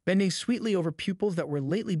 bending sweetly over pupils that were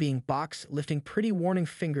lately being boxed, lifting pretty warning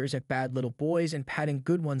fingers at bad little boys and patting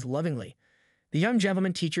good ones lovingly. The young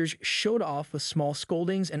gentlemen teachers showed off with small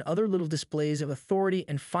scoldings and other little displays of authority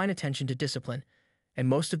and fine attention to discipline, and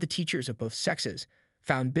most of the teachers of both sexes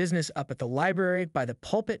found business up at the library by the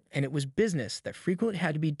pulpit, and it was business that frequently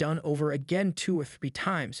had to be done over again 2 or 3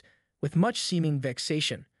 times, with much seeming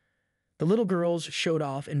vexation. The little girls showed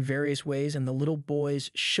off in various ways, and the little boys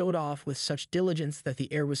showed off with such diligence that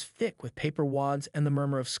the air was thick with paper wads and the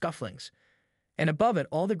murmur of scufflings. And above it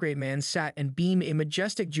all the great man sat and beamed a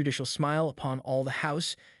majestic judicial smile upon all the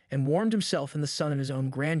house, and warmed himself in the sun of his own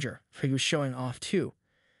grandeur, for he was showing off too.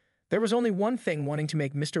 There was only one thing wanting to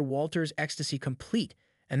make Mr. Walters' ecstasy complete,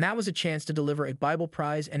 and that was a chance to deliver a Bible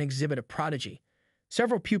prize and exhibit a prodigy.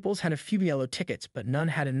 Several pupils had a few yellow tickets, but none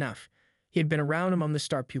had enough. He had been around among the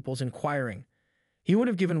star pupils inquiring. He would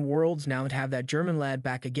have given worlds now to have that German lad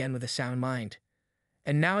back again with a sound mind.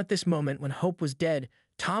 And now at this moment, when hope was dead,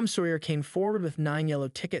 Tom Sawyer came forward with 9 yellow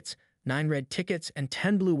tickets, 9 red tickets, and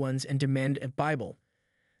 10 blue ones, and demanded a Bible.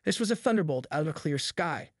 This was a thunderbolt out of a clear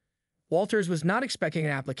sky. Walters was not expecting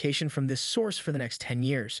an application from this source for the next 10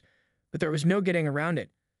 years, but there was no getting around it.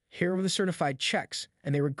 Here were the certified checks,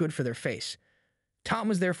 and they were good for their face. Tom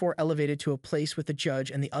was therefore elevated to a place with the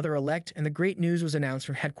judge and the other elect, and the great news was announced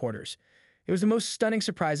from headquarters. It was the most stunning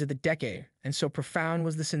surprise of the decade, and so profound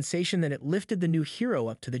was the sensation that it lifted the new hero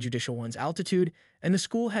up to the judicial one's altitude, and the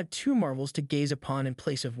school had two marvels to gaze upon in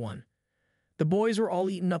place of one. The boys were all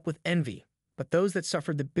eaten up with envy, but those that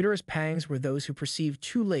suffered the bitterest pangs were those who perceived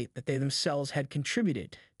too late that they themselves had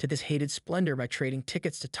contributed to this hated splendor by trading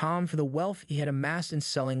tickets to Tom for the wealth he had amassed in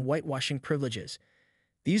selling whitewashing privileges.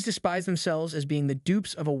 These despised themselves as being the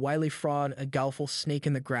dupes of a wily fraud, a guileful snake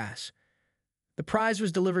in the grass. The prize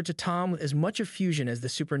was delivered to Tom with as much effusion as the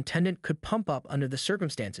superintendent could pump up under the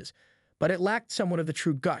circumstances, but it lacked somewhat of the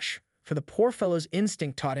true gush, for the poor fellow's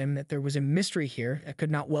instinct taught him that there was a mystery here that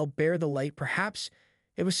could not well bear the light. Perhaps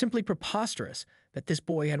it was simply preposterous that this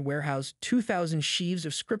boy had warehoused 2,000 sheaves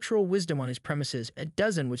of scriptural wisdom on his premises. A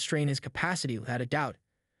dozen would strain his capacity without a doubt.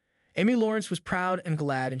 Amy Lawrence was proud and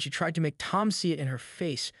glad, and she tried to make Tom see it in her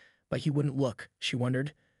face, but he wouldn't look, she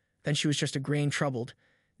wondered. Then she was just a grain troubled.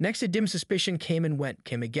 Next, a dim suspicion came and went,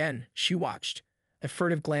 came again. She watched. A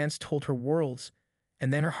furtive glance told her worlds,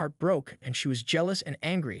 and then her heart broke, and she was jealous and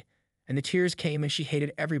angry, and the tears came, and she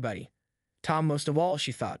hated everybody. Tom most of all,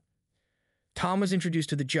 she thought. Tom was introduced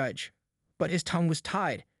to the judge, but his tongue was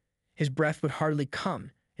tied. His breath would hardly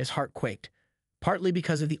come. His heart quaked, partly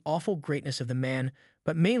because of the awful greatness of the man,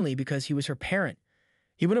 but mainly because he was her parent.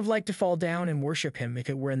 He would have liked to fall down and worship him if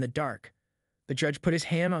it were in the dark. The judge put his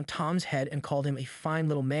hand on Tom's head and called him a fine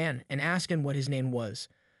little man and asked him what his name was.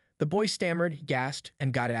 The boy stammered, gasped,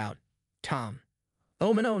 and got it out. Tom.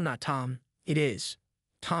 Oh, no, not Tom. It is.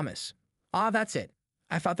 Thomas. Ah, that's it.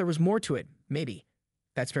 I thought there was more to it, maybe.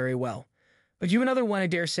 That's very well. But you've another one, I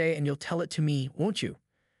dare say, and you'll tell it to me, won't you?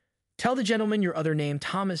 Tell the gentleman your other name,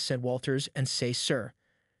 Thomas, said Walters, and say, sir.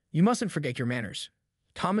 You mustn't forget your manners.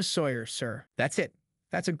 Thomas Sawyer, sir. That's it.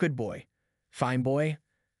 That's a good boy. Fine boy.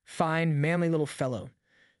 Fine, manly little fellow.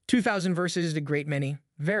 2,000 verses is a great many.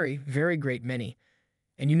 Very, very great many.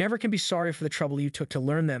 And you never can be sorry for the trouble you took to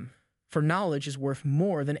learn them. For knowledge is worth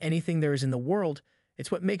more than anything there is in the world.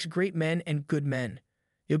 It's what makes great men and good men.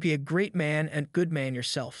 You'll be a great man and good man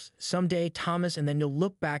yourself someday, Thomas, and then you'll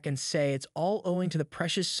look back and say it's all owing to the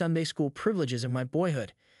precious Sunday school privileges of my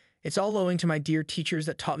boyhood. It's all owing to my dear teachers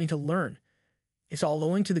that taught me to learn. It's all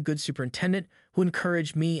owing to the good superintendent who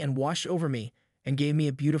encouraged me and watched over me and gave me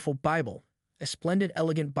a beautiful Bible, a splendid,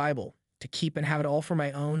 elegant Bible, to keep and have it all for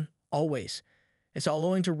my own, always. It's all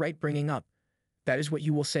owing to right bringing up. That is what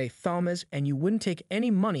you will say, Thomas, and you wouldn't take any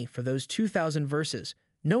money for those 2,000 verses.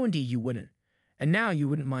 No, indeed, you wouldn't. And now you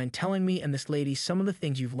wouldn't mind telling me and this lady some of the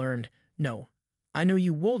things you've learned. No, I know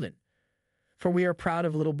you wouldn't. For we are proud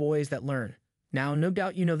of little boys that learn. Now, no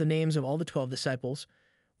doubt you know the names of all the 12 disciples.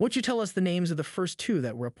 Won't you tell us the names of the first 2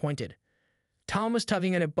 that were appointed? Tom was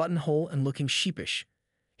tugging at a buttonhole and looking sheepish.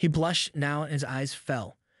 He blushed now and his eyes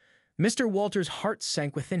fell. Mr. Walters' heart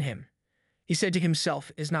sank within him. He said to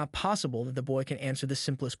himself, it is not possible that the boy can answer the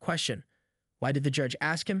simplest question. Why did the judge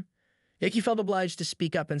ask him? Yet he felt obliged to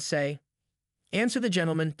speak up and say, answer the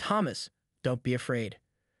gentleman, Thomas. Don't be afraid.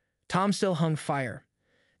 Tom still hung fire.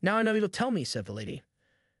 Now I know you'll tell me, said the lady.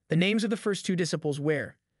 The names of the first 2 disciples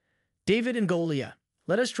were David and Goliath.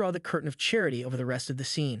 Let us draw the curtain of charity over the rest of the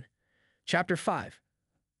scene. Chapter 5.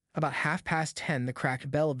 About 10:30, the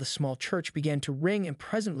cracked bell of the small church began to ring, and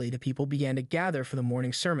presently the people began to gather for the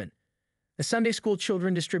morning sermon. The Sunday school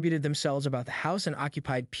children distributed themselves about the house and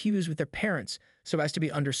occupied pews with their parents so as to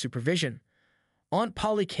be under supervision. Aunt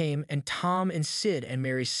Polly came, and Tom and Sid and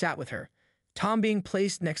Mary sat with her, Tom being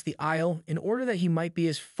placed next the aisle in order that he might be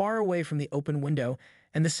as far away from the open window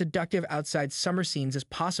and the seductive outside summer scenes as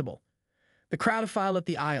possible. The crowd filed up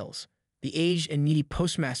the aisles, the aged and needy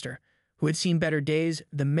postmaster, who had seen better days,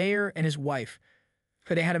 the mayor and his wife,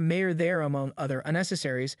 for they had a mayor there among other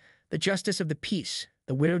unnecessaries, the justice of the peace,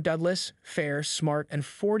 the widow Douglas, fair, smart, and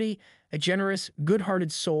 40, a generous,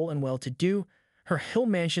 good-hearted soul and well-to-do, her hill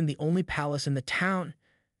mansion the only palace in the town,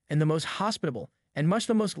 and the most hospitable, and much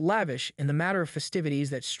the most lavish in the matter of festivities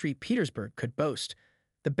that street Petersburg could boast,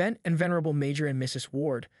 the bent and venerable Major and Mrs.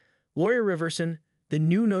 Ward, Lawyer Riverson, the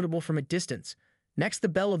new notable from a distance, next the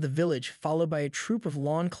belle of the village, followed by a troop of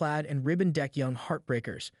lawn-clad and ribbon-decked young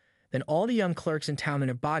heartbreakers, then all the young clerks in town in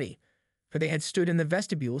a body, for they had stood in the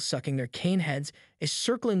vestibule sucking their cane heads, a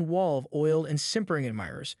circling wall of oiled and simpering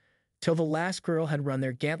admirers, till the last girl had run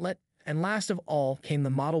their gauntlet, and last of all came the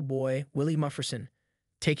model boy, Willie Mufferson,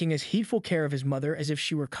 taking as heedful care of his mother as if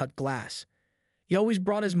she were cut glass. He always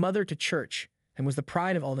brought his mother to church, and was the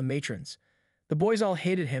pride of all the matrons. The boys all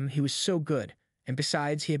hated him, he was so good, and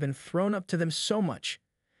besides, he had been thrown up to them so much.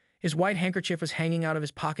 His white handkerchief was hanging out of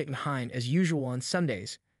his pocket behind, as usual on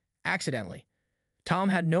Sundays, accidentally. Tom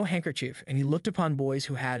had no handkerchief, and he looked upon boys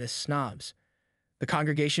who had as snobs. The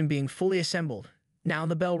congregation being fully assembled, now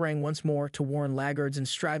the bell rang once more to warn laggards and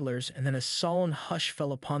stragglers, and then a sullen hush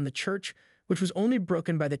fell upon the church, which was only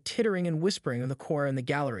broken by the tittering and whispering of the choir in the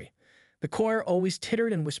gallery. The choir always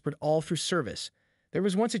tittered and whispered all through service. There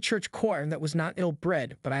was once a church choir that was not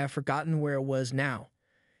ill-bred, but I have forgotten where it was now.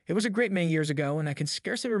 It was a great many years ago, and I can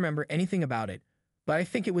scarcely remember anything about it, but I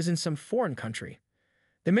think it was in some foreign country.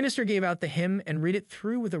 The minister gave out the hymn and read it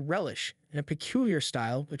through with a relish, in a peculiar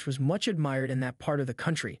style which was much admired in that part of the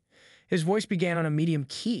country. His voice began on a medium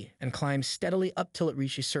key and climbed steadily up till it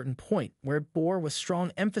reached a certain point, where it bore with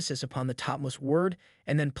strong emphasis upon the topmost word,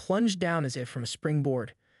 and then plunged down as if from a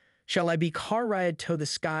springboard. Shall I be car-riad to the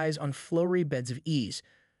skies on flowery beds of ease,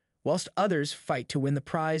 whilst others fight to win the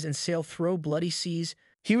prize and sail through bloody seas?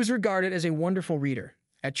 He was regarded as a wonderful reader.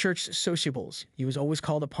 At church sociables, he was always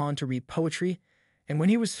called upon to read poetry, and when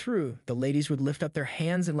he was through, the ladies would lift up their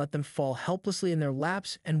hands and let them fall helplessly in their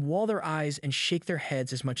laps and wall their eyes and shake their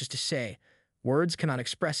heads as much as to say, "Words cannot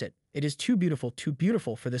express it. It is too beautiful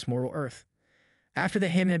for this mortal earth." After the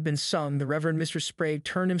hymn had been sung, the Reverend Mr. Sprague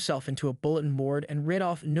turned himself into a bulletin board and read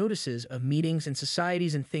off notices of meetings and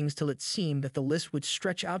societies and things till it seemed that the list would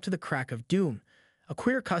stretch out to the crack of doom, a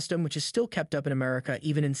queer custom which is still kept up in America,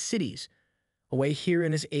 even in cities, away here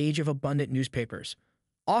in this age of abundant newspapers.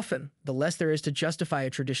 Often, the less there is to justify a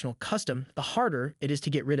traditional custom, the harder it is to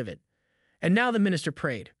get rid of it. And now the minister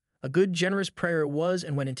prayed. A good, generous prayer it was,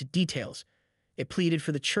 and went into details. It pleaded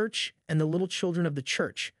for the church and the little children of the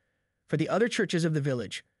church, for the other churches of the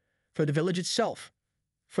village, for the village itself,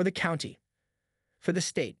 for the county, for the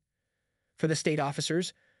state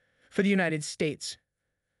officers, for the United States,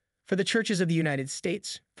 for the churches of the United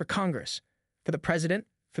States, for Congress, for the president,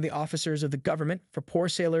 for the officers of the government, for poor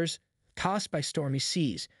sailors tossed by stormy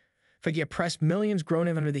seas, for the oppressed millions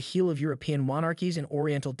groaning under the heel of European monarchies and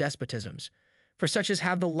Oriental despotisms, for such as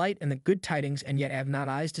have the light and the good tidings and yet have not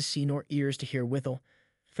eyes to see nor ears to hear withal,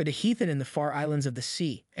 for the heathen in the far islands of the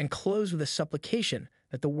sea, and closed with a supplication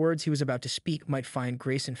that the words he was about to speak might find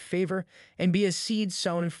grace and favor, and be as seed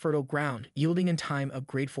sown in fertile ground, yielding in time a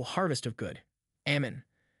grateful harvest of good. Amen.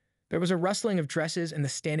 There was a rustling of dresses, and the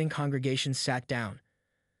standing congregation sat down.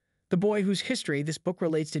 The boy whose history this book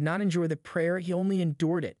relates did not endure the prayer, he only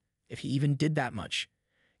endured it, if he even did that much.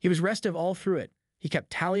 He was restive all through it. He kept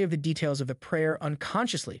tally of the details of the prayer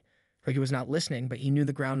unconsciously, for he was not listening, but he knew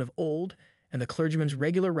the ground of old, and the clergyman's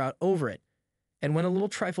regular route over it. And when a little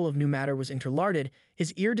trifle of new matter was interlarded,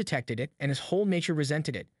 his ear detected it, and his whole nature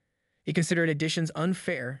resented it. He considered additions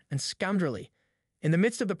unfair and scoundrelly. In the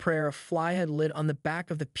midst of the prayer, a fly had lit on the back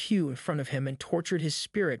of the pew in front of him and tortured his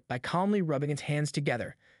spirit by calmly rubbing its hands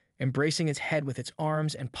together, embracing its head with its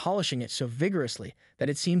arms and polishing it so vigorously that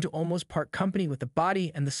it seemed to almost part company with the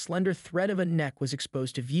body, and the slender thread of a neck was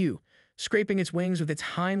exposed to view, scraping its wings with its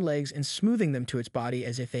hind legs and smoothing them to its body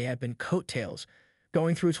as if they had been coat-tails,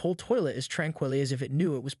 going through its whole toilet as tranquilly as if it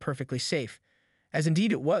knew it was perfectly safe, as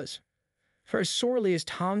indeed it was. For as sorely as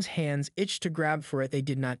Tom's hands itched to grab for it, they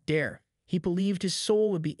did not dare. He believed his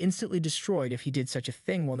soul would be instantly destroyed if he did such a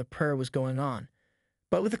thing while the prayer was going on.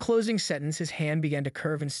 But with the closing sentence, his hand began to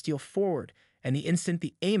curve and steal forward, and the instant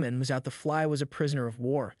the amen was out, the fly was a prisoner of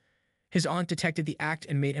war. His aunt detected the act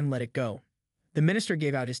and made him let it go. The minister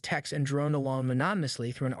gave out his text and droned along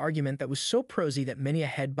monotonously through an argument that was so prosy that many a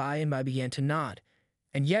head by and by began to nod.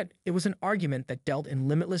 And yet it was an argument that dealt in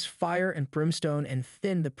limitless fire and brimstone and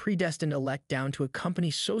thinned the predestined elect down to a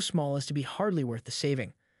company so small as to be hardly worth the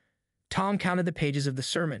saving. Tom counted the pages of the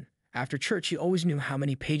sermon. After church he always knew how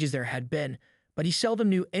many pages there had been, but he seldom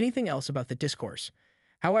knew anything else about the discourse.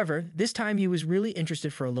 However, this time he was really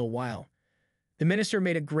interested for a little while. The minister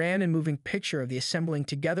made a grand and moving picture of the assembling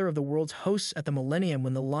together of the world's hosts at the millennium,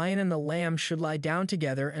 when the lion and the lamb should lie down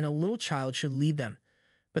together and a little child should lead them.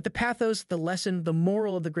 But the pathos, the lesson, the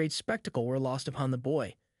moral of the great spectacle were lost upon the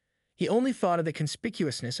boy. He only thought of the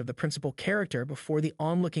conspicuousness of the principal character before the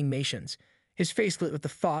onlooking nations. His face lit with the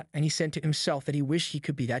thought, and he said to himself that he wished he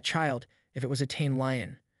could be that child, if it was a tame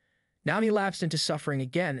lion. Now he lapsed into suffering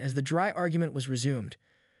again as the dry argument was resumed.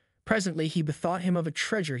 Presently he bethought him of a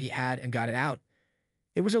treasure he had and got it out.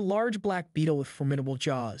 It was a large black beetle with formidable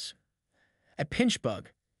jaws. A pinch bug,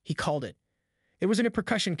 he called it. It was in a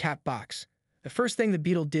percussion cap box. The first thing the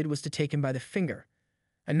beetle did was to take him by the finger.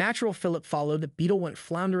 A natural fillip followed. The beetle went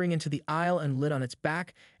floundering into the aisle and lit on its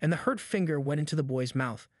back, and the hurt finger went into the boy's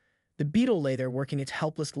mouth. The beetle lay there working its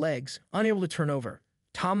helpless legs, unable to turn over.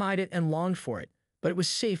 Tom eyed it and longed for it, but it was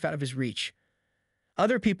safe out of his reach.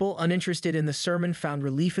 Other people, uninterested in the sermon, found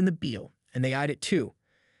relief in the beetle, and they eyed it too.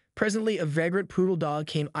 Presently, a vagrant poodle dog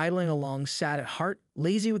came idling along, sad at heart,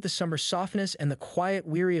 lazy with the summer softness and the quiet,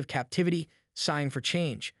 weary of captivity, sighing for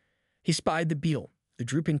change. He spied the beetle. The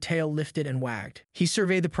drooping tail lifted and wagged. He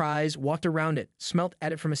surveyed the prize, walked around it, smelt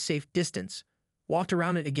at it from a safe distance, walked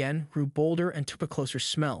around it again, grew bolder and took a closer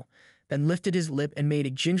smell, then lifted his lip and made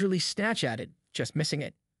a gingerly snatch at it, just missing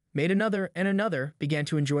it. Made another and another, began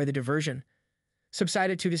to enjoy the diversion.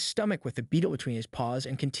 Subsided to his stomach with the beetle between his paws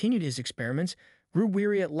and continued his experiments, grew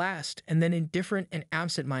weary at last, and then indifferent and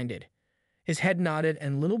absent-minded. His head nodded,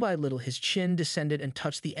 and little by little his chin descended and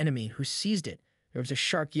touched the enemy, who seized it. There was a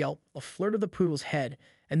sharp yelp, a flirt of the poodle's head,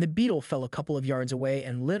 and the beetle fell a couple of yards away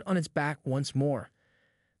and lit on its back once more.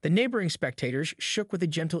 The neighboring spectators shook with a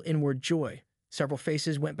gentle inward joy. Several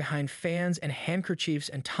faces went behind fans and handkerchiefs,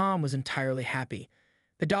 and Tom was entirely happy.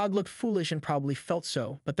 The dog looked foolish and probably felt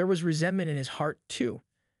so, but there was resentment in his heart, too,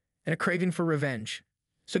 and a craving for revenge.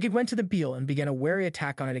 So he went to the beetle and began a wary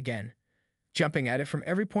attack on it again, jumping at it from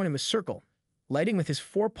every point of a circle, lighting with his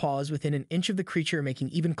forepaws within an inch of the creature, making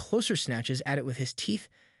even closer snatches at it with his teeth,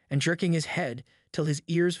 and jerking his head till his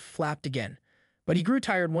ears flapped again. But he grew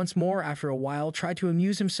tired once more after a while, tried to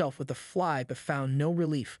amuse himself with the fly, but found no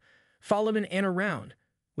relief, followed an ant around,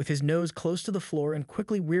 with his nose close to the floor, and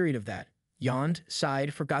quickly wearied of that, yawned,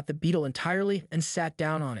 sighed, forgot the beetle entirely, and sat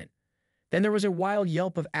down on it. Then there was a wild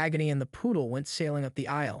yelp of agony, and the poodle went sailing up the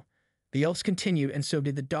aisle. The yelps continued, and so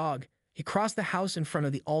did the dog. He crossed the house in front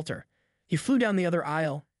of the altar. He flew down the other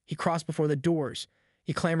aisle. He crossed before the doors.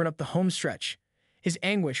 He clambered up the home stretch. His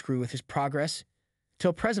anguish grew with his progress,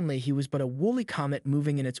 till presently he was but a woolly comet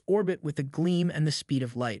moving in its orbit with the gleam and the speed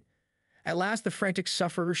of light. At last the frantic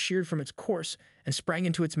sufferer sheered from its course and sprang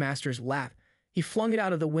into its master's lap. He flung it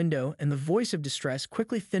out of the window, and the voice of distress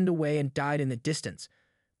quickly thinned away and died in the distance.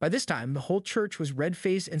 By this time the whole church was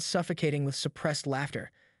red-faced and suffocating with suppressed laughter,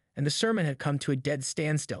 and the sermon had come to a dead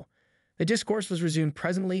standstill. The discourse was resumed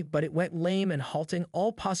presently, but it went lame and halting,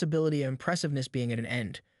 all possibility of impressiveness being at an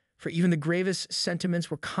end, for even the gravest sentiments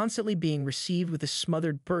were constantly being received with a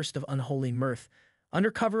smothered burst of unholy mirth, under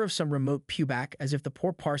cover of some remote pewback, as if the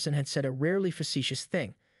poor parson had said a rarely facetious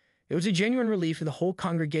thing. It was a genuine relief to the whole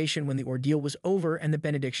congregation when the ordeal was over and the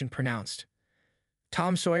benediction pronounced.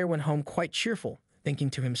 Tom Sawyer went home quite cheerful,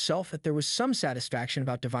 thinking to himself that there was some satisfaction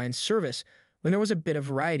about divine service when there was a bit of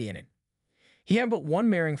variety in it. He had but one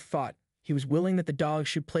marring thought. He was willing that the dog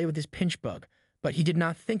should play with his pinch bug, but he did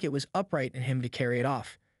not think it was upright in him to carry it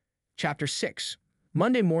off. Chapter 6.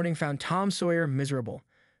 Monday morning found Tom Sawyer miserable.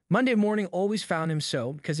 Monday morning always found him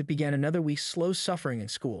so, because it began another week's slow suffering in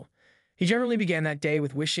school. He generally began that day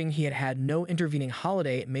with wishing he had had no intervening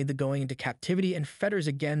holiday. It made the going into captivity and fetters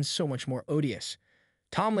again so much more odious.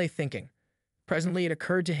 Tom lay thinking. Presently it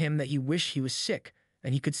occurred to him that he wished he was sick,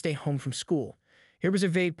 and he could stay home from school. Here was a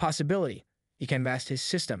vague possibility. He canvassed his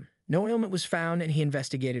system. No ailment was found, and he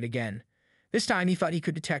investigated again. This time he thought he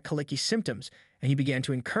could detect colicky symptoms, and he began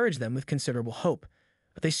to encourage them with considerable hope.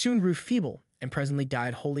 But they soon grew feeble, and presently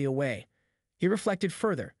died wholly away. He reflected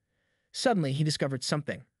further. Suddenly he discovered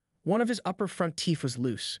something. One of his upper front teeth was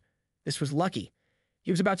loose. This was lucky.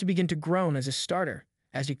 He was about to begin to groan as a starter,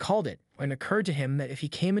 as he called it, when it occurred to him that if he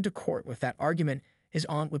came into court with that argument, his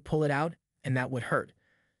aunt would pull it out, and that would hurt.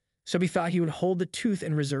 So he thought he would hold the tooth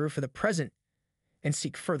in reserve for the present and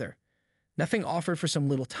seek further. Nothing offered for some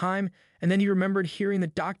little time, and then he remembered hearing the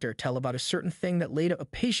doctor tell about a certain thing that laid up a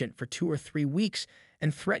patient for 2 or 3 weeks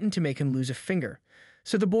and threatened to make him lose a finger.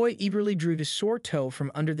 So the boy eagerly drew his sore toe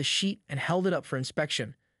from under the sheet and held it up for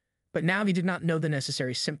inspection. But now he did not know the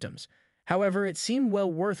necessary symptoms. However, it seemed well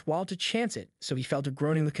worth while to chance it, so he fell to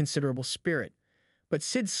groaning with considerable spirit. But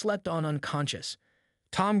Sid slept on unconscious.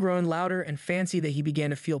 Tom groaned louder and fancied that he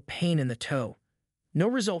began to feel pain in the toe. No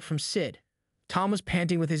result from Sid. Tom was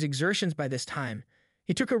panting with his exertions by this time.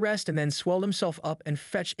 He took a rest and then swelled himself up and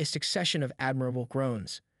fetched a succession of admirable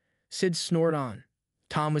groans. Sid snored on.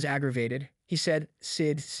 Tom was aggravated. He said,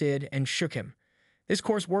 "Sid, Sid," and shook him. This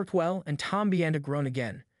course worked well, and Tom began to groan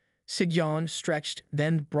again. Sid yawned, stretched,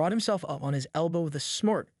 then brought himself up on his elbow with a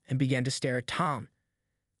snort and began to stare at Tom.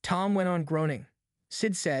 Tom went on groaning.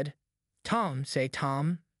 Sid said, "Tom, say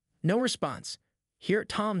Tom." No response. "Here,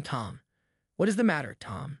 Tom, Tom. What is the matter,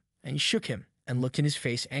 Tom?" And he shook him and looked in his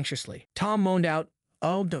face anxiously. Tom moaned out,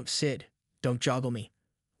 "Oh, don't, Sid. Don't joggle me."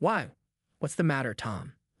 "Why? What's the matter,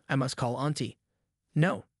 Tom?" "I must call Auntie."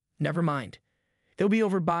 "No, never mind. They'll be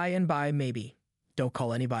over by and by, maybe. Don't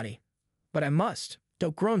call anybody." "But I must.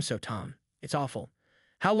 Don't groan so, Tom. It's awful.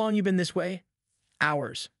 How long you been this way?"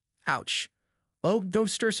 "Hours. Ouch." "Oh, don't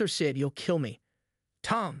stir so, Sid. You'll kill me."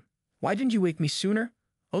 "Tom, why didn't you wake me sooner?"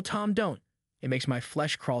 "Oh, Tom, don't. It makes my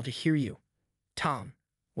flesh crawl to hear you." "Tom,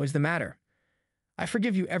 what is the matter?" I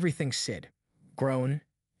forgive you everything, Sid. Groan.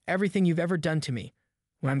 Everything you've ever done to me.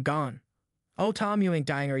 When I'm gone. Oh, Tom, you ain't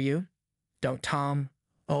dying, are you? Don't, Tom.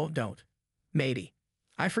 Oh, don't. Matey.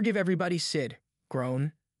 I forgive everybody, Sid.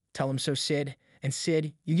 Groan. Tell him so, Sid. And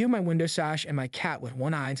Sid, you give my window sash and my cat with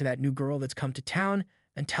one eye to that new girl that's come to town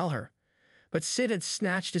and tell her. But Sid had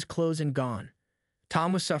snatched his clothes and gone.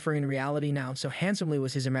 Tom was suffering in reality now, so handsomely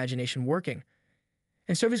was his imagination working.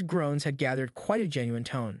 And so his groans had gathered quite a genuine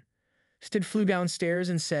tone. Sid flew downstairs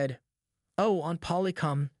and said, "Oh, Aunt Polly,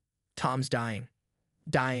 come. Tom's dying."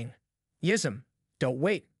 "Dying." "Yis'm. Don't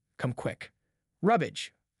wait. Come quick."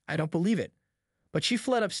 "Rubbage. I don't believe it." But she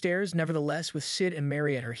fled upstairs, nevertheless, with Sid and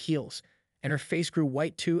Mary at her heels, and her face grew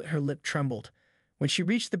white too, and her lip trembled. When she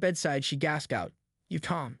reached the bedside, she gasped out, "You,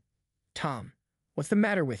 Tom. Tom, what's the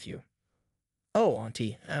matter with you?" "Oh,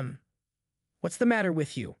 Auntie, what's the matter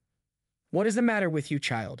with you?" "What is the matter with you,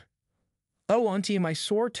 child?" "Oh, Auntie, my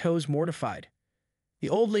sore toes mortified." The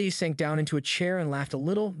old lady sank down into a chair and laughed a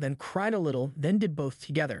little, then cried a little, then did both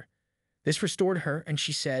together. This restored her, and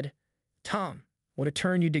she said, "Tom, what a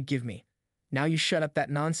turn you did give me. Now you shut up that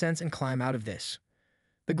nonsense and climb out of this."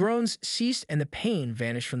 The groans ceased and the pain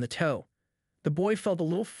vanished from the toe. The boy felt a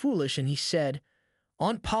little foolish, and he said,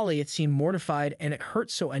 "Aunt Polly, it seemed mortified, and it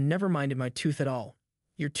hurt so I never minded my tooth at all."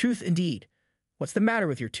 "Your tooth, indeed. What's the matter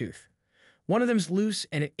with your tooth?" "One of them's loose,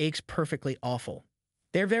 and it aches perfectly awful."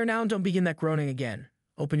 There now, don't begin that groaning again.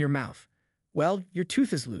 Open your mouth." "Well, your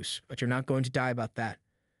tooth is loose, but you're not going to die about that.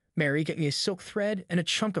 Mary, get me a silk thread and a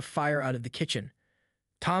chunk of fire out of the kitchen."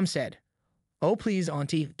 Tom said, "Oh, please,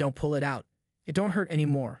 Auntie, don't pull it out. It don't hurt any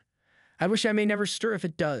more. I wish I may never stir if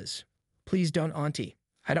it does. Please don't, Auntie.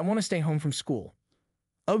 I don't want to stay home from school."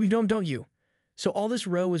 "Oh, you don't you? So all this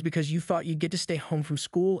row was because you thought you'd get to stay home from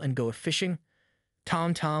school and go a-fishing?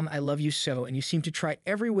 Tom, I love you so, and you seem to try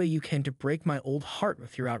every way you can to break my old heart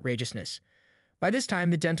with your outrageousness." By this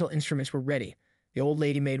time, the dental instruments were ready. The old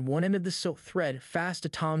lady made one end of the silk thread fast to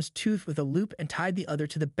Tom's tooth with a loop and tied the other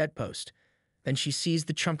to the bedpost. Then she seized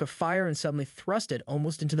the chunk of fire and suddenly thrust it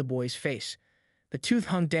almost into the boy's face. The tooth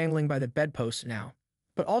hung dangling by the bedpost now.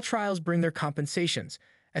 But all trials bring their compensations.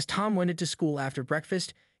 As Tom went into school after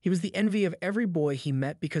breakfast, he was the envy of every boy he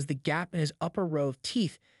met because the gap in his upper row of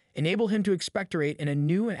teeth enabled him to expectorate in a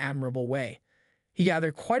new and admirable way. He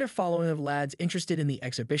gathered quite a following of lads interested in the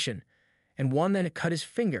exhibition, and one that had cut his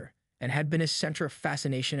finger and had been his center of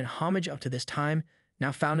fascination and homage up to this time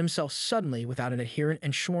now found himself suddenly without an adherent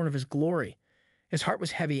and shorn of his glory. His heart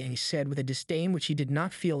was heavy, and he said with a disdain which he did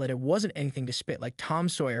not feel that it wasn't anything to spit like Tom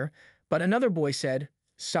Sawyer, but another boy said,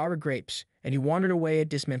 "Sour grapes," and he wandered away a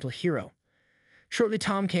dismantled hero. Shortly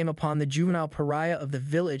Tom came upon the juvenile pariah of the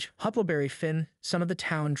village, Huckleberry Finn, son of the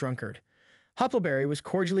town drunkard. Huckleberry was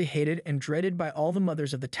cordially hated and dreaded by all the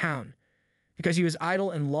mothers of the town, because he was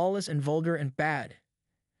idle and lawless and vulgar and bad,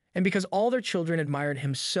 and because all their children admired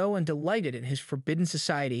him so and delighted in his forbidden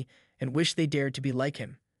society and wished they dared to be like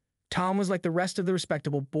him. Tom was like the rest of the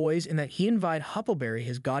respectable boys in that he envied Huckleberry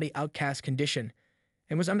his gaudy outcast condition,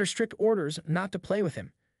 and was under strict orders not to play with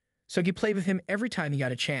him. So he played with him every time he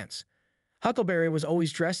got a chance. Huckleberry was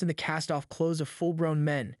always dressed in the cast-off clothes of full-grown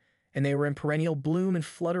men, and they were in perennial bloom and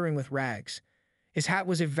fluttering with rags. His hat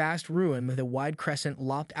was a vast ruin with a wide crescent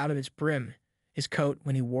lopped out of its brim. His coat,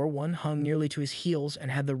 when he wore one, hung nearly to his heels and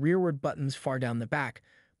had the rearward buttons far down the back,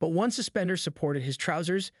 but one suspender supported his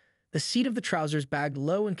trousers. The seat of the trousers bagged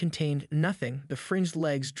low and contained nothing. The fringed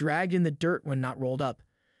legs dragged in the dirt when not rolled up.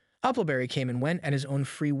 Huckleberry came and went at his own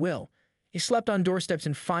free will. He slept on doorsteps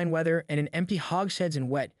in fine weather and in empty hogsheads in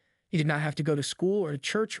wet. He did not have to go to school or to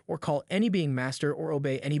church or call any being master or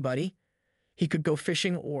obey anybody. He could go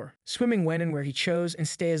fishing or swimming when and where he chose and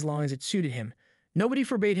stay as long as it suited him. Nobody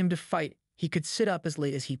forbade him to fight. He could sit up as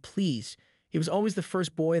late as he pleased. He was always the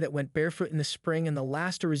first boy that went barefoot in the spring and the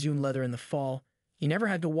last to resume leather in the fall. He never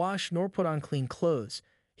had to wash nor put on clean clothes.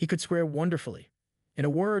 He could swear wonderfully. In a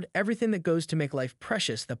word, everything that goes to make life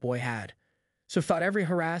precious that boy had. So thought every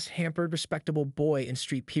harassed, hampered, respectable boy in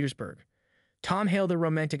street Petersburg. Tom hailed the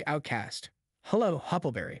romantic outcast. "Hello,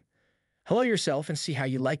 Huckleberry. Hello yourself and see how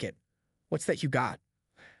you like it. What's that you got?"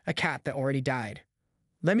 "A cat that already died."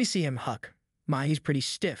 "Let me see him, Huck. My, he's pretty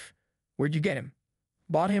stiff. Where'd you get him?"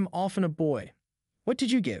 "Bought him off'n a boy." "What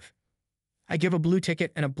did you give?" "I give a blue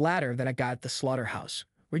ticket and a bladder that I got at the slaughterhouse."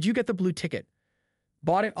 "Where'd you get the blue ticket?"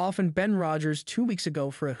 "Bought it off'n Ben Rogers 2 weeks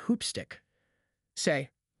ago for a hoop stick."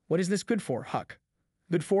 "Say, what is this good for, Huck?"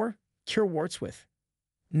 "Good for? Cure warts with."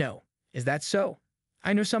 "No. Is that so?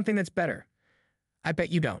 I know something that's better." "I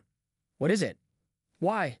bet you don't." "What is it?"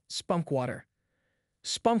 "Why, spunk water."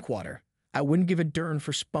 "Spunk water? I wouldn't give a dern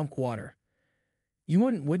for spunk water." "You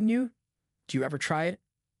wouldn't you? Do you ever try it?"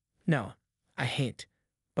 "No. I hain't.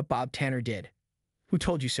 But Bob Tanner did. Who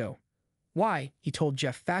told you so? Why, he told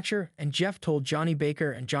Jeff Thatcher, and Jeff told Johnny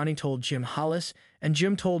Baker, and Johnny told Jim Hollis, and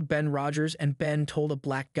Jim told Ben Rogers, and Ben told a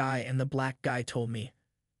black guy, and the black guy told me.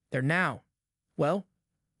 There now. Well,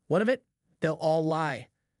 what of it? They'll all lie.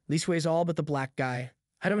 Leastways all but the black guy.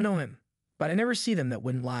 I don't know him, but I never see them that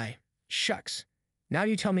wouldn't lie. Shucks. Now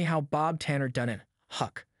you tell me how Bob Tanner done it.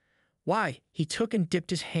 Huck. Why, he took and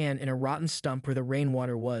dipped his hand in a rotten stump where the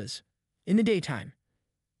rainwater was. In the daytime.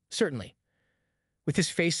 Certainly. With his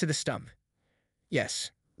face to the stump.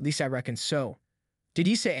 Yes, at least I reckon so. Did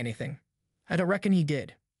he say anything? I don't reckon he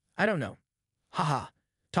did. I don't know. Ha ha.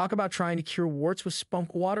 Talk about trying to cure warts with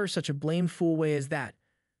spunk water such a blame fool way as that.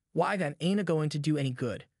 Why, that ain't a-going to do any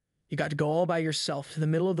good. You got to go all by yourself to the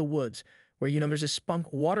middle of the woods where you know there's a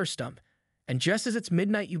spunk water stump, and just as it's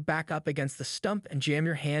midnight you back up against the stump and jam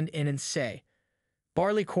your hand in and say,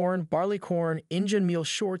 barley corn, Injun meal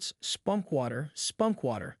shorts, spunk water,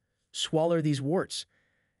 swaller these warts.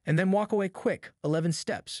 And then walk away quick, 11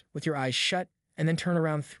 steps, with your eyes shut, and then turn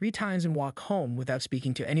around 3 times and walk home without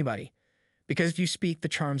speaking to anybody. Because if you speak, the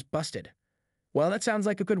charm's busted. Well, that sounds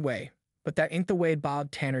like a good way, but that ain't the way Bob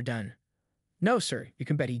Tanner done. No, sir, you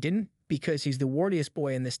can bet he didn't, because he's the wartiest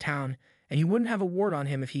boy in this town, and you wouldn't have a wart on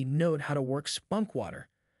him if he knowed how to work spunk water.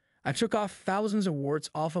 I took off thousands of warts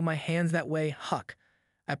off of my hands that way, Huck.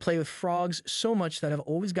 I play with frogs so much that I've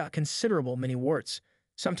always got considerable many warts.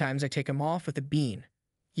 Sometimes I take 'em off with a bean.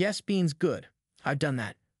 Yes, bean's good. I've done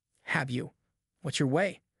that. Have you? What's your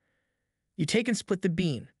way? You take and split the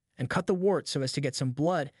bean, and cut the wart so as to get some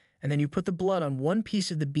blood, and then you put the blood on one piece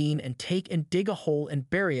of the bean and take and dig a hole and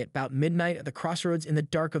bury it about midnight at the crossroads in the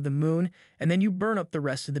dark of the moon, and then you burn up the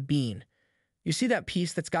rest of the bean. You see that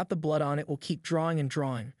piece that's got the blood on it will keep drawing and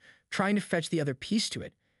drawing, trying to fetch the other piece to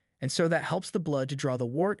it, and so that helps the blood to draw the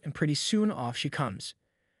wart, and pretty soon off she comes.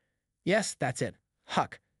 Yes, that's it.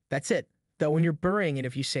 Huck, that's it. Though when you're burying it,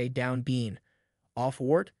 if you say down bean, off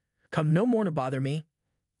wart, come no more to bother me,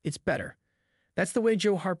 it's better. That's the way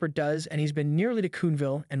Joe Harper does, and he's been nearly to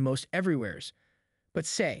Coonville and most everywheres. But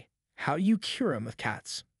say, how do you cure 'em with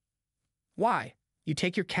cats? Why, you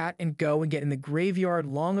take your cat and go and get in the graveyard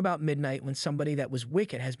long about midnight when somebody that was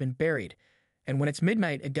wicked has been buried. And when it's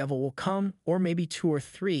midnight, a devil will come, or maybe 2 or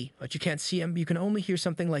 3, but you can't see 'em, you can only hear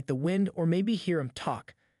something like the wind, or maybe hear 'em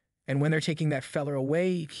talk. And when they're taking that feller away,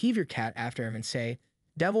 you heave your cat after him and say,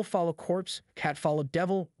 devil follow corpse, cat follow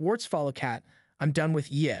devil, warts follow cat. I'm done with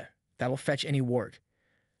yeah. That'll fetch any wart.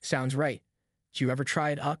 Sounds right. Did you ever try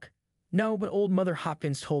it, Huck? No, but old Mother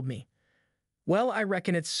Hopkins told me. Well, I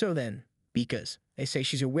reckon it's so then, because they say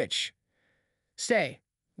she's a witch. Stay.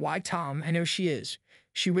 Why, Tom, I know she is.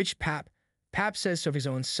 She witched Pap. Pap says so of his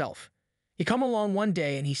own self. He come along one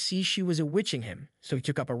day and he sees she was a witching him, so he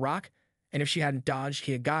took up a rock, and if she hadn't dodged,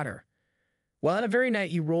 he had got her. Well, that very night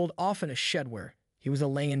he rolled off in a shed where he was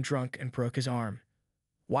a-layin' drunk and broke his arm.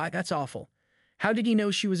 Why, that's awful. How did he know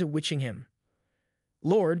she was a witching him?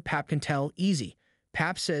 Lord, Pap can tell easy.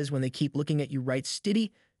 Pap says when they keep looking at you right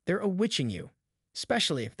stiddy, they're a-witching you,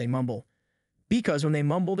 especially if they mumble. Because when they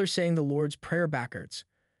mumble, they're saying the Lord's Prayer backwards.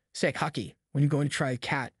 Say, Hucky, when you going to try a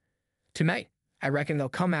cat? Tonight. I reckon they'll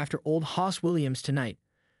come after old Hoss Williams tonight.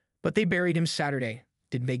 But they buried him Saturday.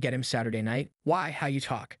 Didn't they get him Saturday night? Why, how you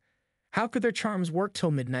talk? How could their charms work till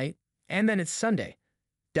midnight? And then it's Sunday.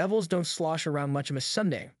 Devils don't slosh around much of a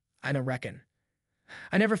Sunday, I don't reckon.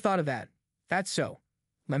 I never thought of that. That's so.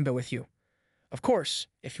 Lemba with you. Of course,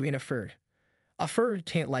 if you ain't afeard. Afeard,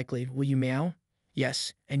 'tain't likely, will you meow?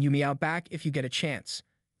 Yes, and you meow back if you get a chance.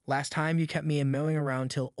 Last time you kept me a-mowing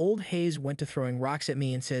around till old Hayes went to throwing rocks at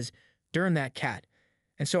me and says, "Durn that cat."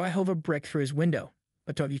 And so I hove a brick through his window.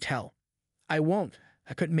 But don't you tell. I won't.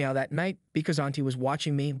 I couldn't meow that night because Auntie was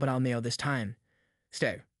watching me, but I'll meow this time.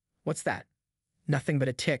 Stay. What's that? Nothing but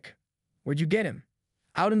a tick. Where'd you get him?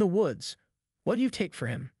 Out in the woods. What do you take for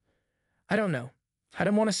him? I don't know. I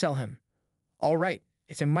don't want to sell him. All right.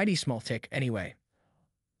 It's a mighty small tick, anyway.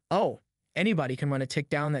 Oh, anybody can run a tick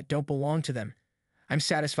down that don't belong to them. I'm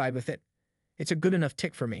satisfied with it. It's a good enough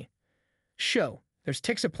tick for me. Sho, there's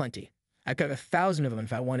ticks aplenty. I could have 1,000 of them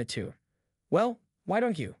if I wanted to. Well, why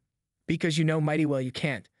don't you? Because you know mighty well you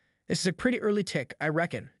can't. This is a pretty early tick, I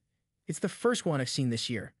reckon. It's the first one I've seen this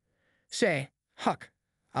year. Say, Huck,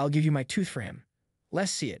 I'll give you my tooth for him.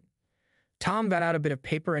 Let's see it. Tom got out a bit of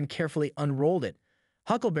paper and carefully unrolled it.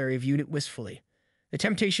 Huckleberry viewed it wistfully. The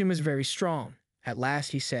temptation was very strong. At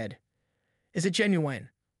last he said, "Is it genuine?"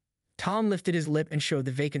 Tom lifted his lip and showed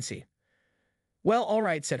the vacancy. "Well, all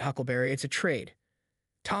right," said Huckleberry, "it's a trade."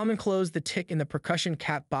 Tom enclosed the tick in the percussion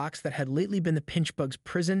cap box that had lately been the pinchbug's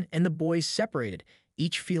prison, and the boys separated,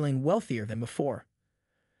 each feeling wealthier than before.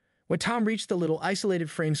 When Tom reached the little isolated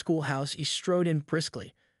frame schoolhouse, he strode in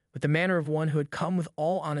briskly, with the manner of one who had come with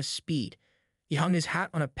all honest speed. He hung his hat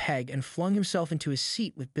on a peg and flung himself into his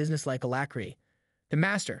seat with businesslike alacrity. The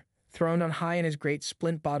master, throned on high in his great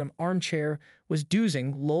splint-bottom armchair, was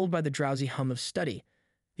dozing, lulled by the drowsy hum of study.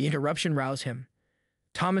 The interruption roused him.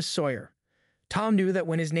 Thomas Sawyer. Tom knew that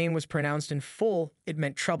when his name was pronounced in full, it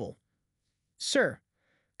meant trouble. "Sir,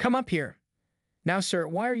 come up here." "Now, sir,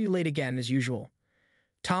 why are you late again, as usual?"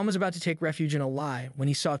 Tom was about to take refuge in a lie when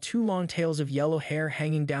he saw two long tails of yellow hair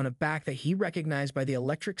hanging down a back that he recognized by the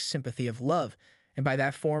electric sympathy of love, and by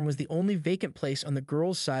that form was the only vacant place on the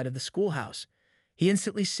girls' side of the schoolhouse. He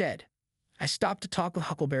instantly said, "I stopped to talk with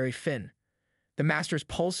Huckleberry Finn." The master's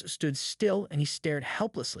pulse stood still, and he stared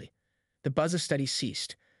helplessly. The buzz of study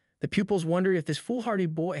ceased. The pupils wondered if this foolhardy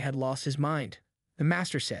boy had lost his mind. The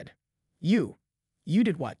master said, You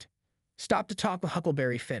did what?" "Stop to talk with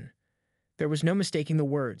Huckleberry Finn." There was no mistaking the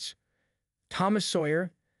words. "Thomas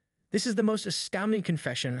Sawyer, this is the most astounding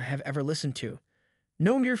confession I have ever listened to.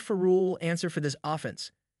 No mere ferule will answer for this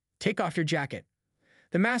offense. Take off your jacket."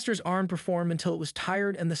 The master's arm performed until it was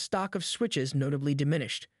tired and the stock of switches notably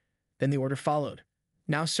diminished. Then the order followed.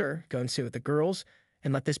 "Now, sir, go and sit with the girls,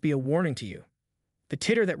 and let this be a warning to you." The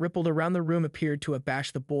titter that rippled around the room appeared to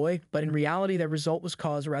abash the boy, but in reality that result was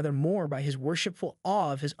caused rather more by his worshipful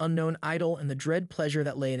awe of his unknown idol and the dread pleasure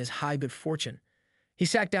that lay in his high good fortune. He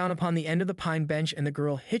sat down upon the end of the pine bench, and the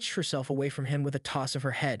girl hitched herself away from him with a toss of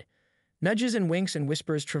her head. Nudges and winks and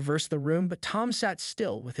whispers traversed the room, but Tom sat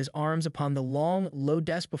still with his arms upon the long, low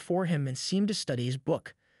desk before him and seemed to study his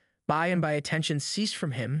book. By and by attention ceased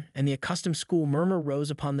from him, and the accustomed school murmur rose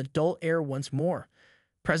upon the dull air once more.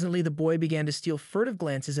 Presently the boy began to steal furtive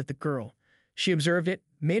glances at the girl. She observed it,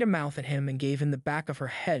 made a mouth at him, and gave him the back of her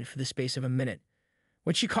head for the space of a minute.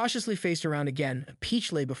 When she cautiously faced around again, a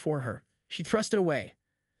peach lay before her. She thrust it away.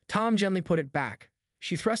 Tom gently put it back.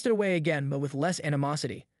 She thrust it away again, but with less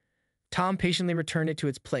animosity. Tom patiently returned it to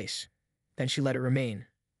its place. Then she let it remain.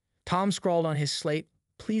 Tom scrawled on his slate,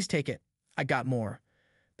 "Please take it. I got more."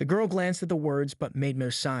 The girl glanced at the words, but made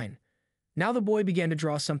no sign. Now the boy began to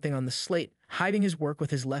draw something on the slate, hiding his work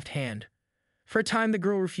with his left hand. For a time the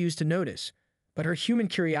girl refused to notice, but her human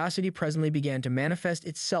curiosity presently began to manifest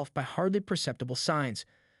itself by hardly perceptible signs.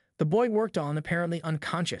 The boy worked on, apparently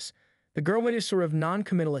unconscious. The girl made a sort of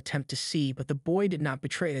non-committal attempt to see, but the boy did not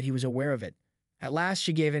betray that he was aware of it. At last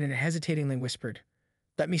she gave it and hesitatingly whispered,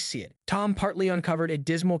 "Let me see it." Tom partly uncovered a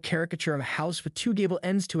dismal caricature of a house with two gable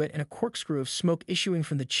ends to it and a corkscrew of smoke issuing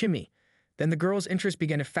from the chimney. Then the girl's interest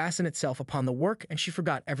began to fasten itself upon the work, and she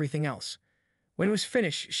forgot everything else. When it was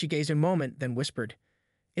finished, she gazed a moment, then whispered,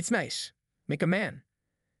 "It's nice. Make a man."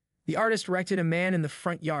 The artist erected a man in the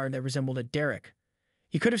front yard that resembled a derrick.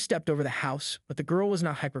 He could have stepped over the house, but the girl was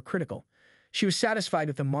not hypercritical. She was satisfied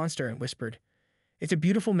with the monster and whispered, "It's a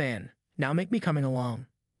beautiful man. Now make me coming along."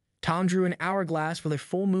 Tom drew an hourglass with a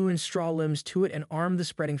full moon and straw limbs to it and armed the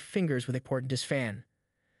spreading fingers with a portentous fan.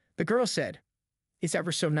 The girl said, "It's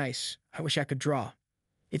ever so nice. I wish I could draw."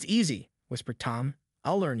 "It's easy," whispered Tom.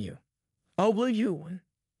 "I'll learn you." "Oh, will you?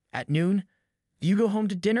 At noon? Do you go home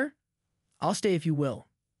to dinner?" "I'll stay if you will."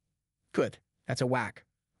 "Good. That's a whack.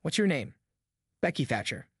 What's your name?" "Becky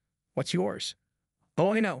Thatcher." "What's yours?"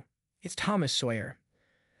 "Oh, I know. It's Thomas Sawyer.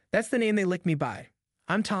 That's the name they lick me by.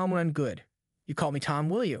 I'm Tom when I'm good. You call me Tom,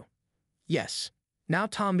 will you?" "Yes." Now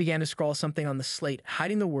Tom began to scrawl something on the slate,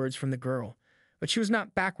 hiding the words from the girl. But she was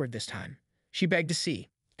not backward this time. She begged to see.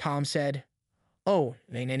 Tom said, "Oh,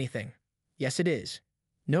 it ain't anything." "Yes, it is."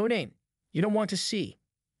 "No, it ain't. You don't want to see."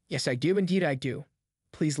 "Yes, I do. Indeed, I do.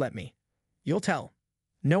 Please let me." "You'll tell."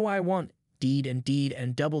 "No, I won't. Deed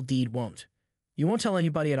and double deed won't." "You won't tell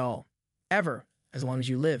anybody at all." "Ever, as long as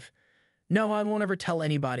you live." "No, I won't ever tell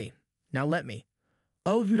anybody. Now let me."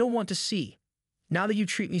 "Oh, you don't want to see." "Now that you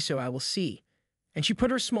treat me so, I will see." And she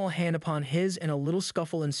put her small hand upon his, and a little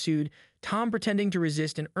scuffle ensued, Tom pretending to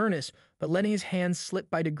resist in earnest, but letting his hand slip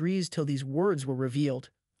by degrees till these words were revealed,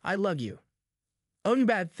 "I love you." "Oh, you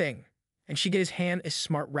bad thing." And she gave his hand a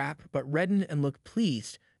smart rap, but reddened and looked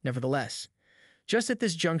pleased, nevertheless. Just at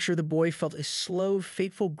this juncture the boy felt a slow,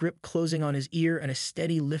 fateful grip closing on his ear and a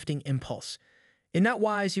steady lifting impulse. In that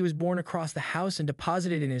wise he was borne across the house and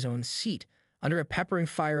deposited in his own seat, under a peppering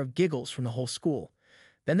fire of giggles from the whole school.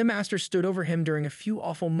 Then the master stood over him during a few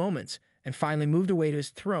awful moments, and finally moved away to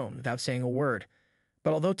his throne without saying a word.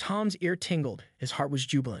 But although Tom's ear tingled, his heart was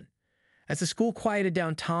jubilant. As the school quieted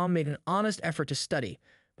down, Tom made an honest effort to study,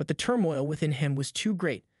 but the turmoil within him was too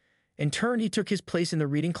great. In turn, he took his place in the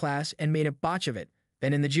reading class and made a botch of it,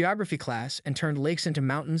 then in the geography class, and turned lakes into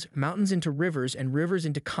mountains, mountains into rivers, and rivers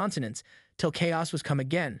into continents, till chaos was come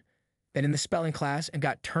again. then in the spelling class and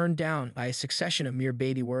got turned down by a succession of mere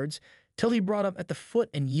baby words, till he brought up at the foot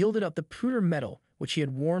and yielded up the pewter medal which he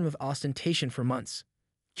had worn with ostentation for months.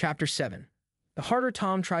 Chapter 7. The harder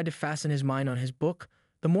Tom tried to fasten his mind on his book,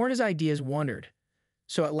 the more his ideas wandered.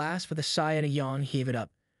 So at last, with a sigh and a yawn, he gave it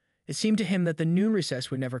up. It seemed to him that the noon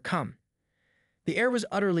recess would never come. The air was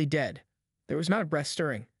utterly dead. There was not a breath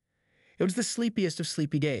stirring. It was the sleepiest of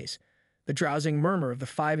sleepy days. The drowsing murmur of the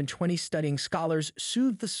 25 studying scholars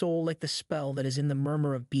soothed the soul like the spell that is in the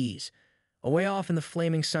murmur of bees. Away off in the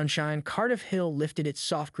flaming sunshine, Cardiff Hill lifted its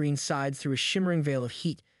soft green sides through a shimmering veil of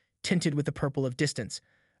heat, tinted with the purple of distance.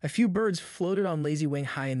 A few birds floated on lazy wing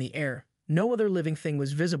high in the air. No other living thing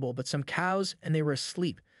was visible but some cows, and they were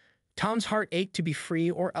asleep. Tom's heart ached to be free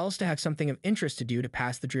or else to have something of interest to do to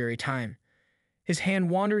pass the dreary time. His hand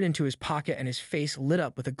wandered into his pocket and his face lit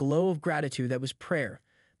up with a glow of gratitude that was prayer,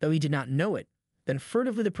 though he did not know it. Then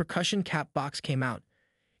furtively the percussion cap box came out.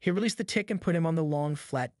 He released the tick and put him on the long,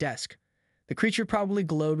 flat desk. The creature probably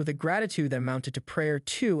glowed with a gratitude that amounted to prayer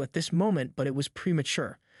too at this moment, but it was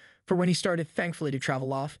premature. For when he started thankfully to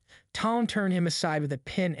travel off, Tom turned him aside with a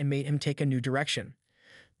pin and made him take a new direction.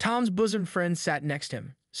 Tom's bosom friend sat next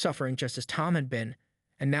him, suffering just as Tom had been,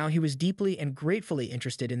 and now he was deeply and gratefully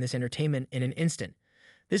interested in this entertainment in an instant.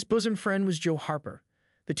 This bosom friend was Joe Harper.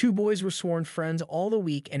 The two boys were sworn friends all the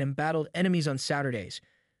week and embattled enemies on Saturdays.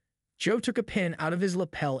 Joe took a pin out of his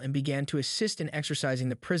lapel and began to assist in exercising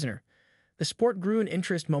the prisoner. The sport grew in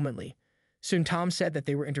interest momently. Soon Tom said that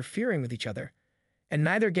they were interfering with each other, and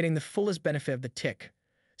neither getting the fullest benefit of the tick.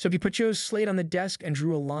 So he put Joe's slate on the desk and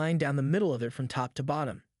drew a line down the middle of it from top to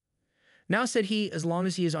bottom. Now, said he, as long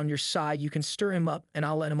as he is on your side, you can stir him up and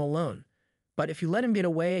I'll let him alone. But if you let him get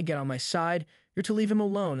away and get on my side, you're to leave him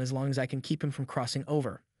alone as long as I can keep him from crossing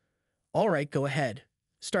over. All right, go ahead.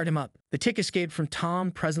 Start him up. The tick escaped from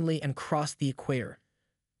Tom presently and crossed the equator.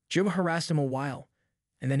 Joe harassed him a while,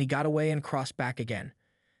 and then he got away and crossed back again.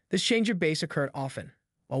 This change of base occurred often.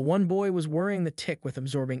 While one boy was worrying the tick with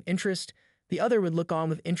absorbing interest, the other would look on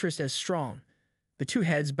with interest as strong. The two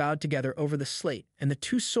heads bowed together over the slate, and the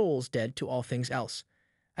two souls dead to all things else.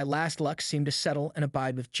 At last luck seemed to settle and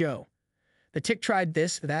abide with Joe. The tick tried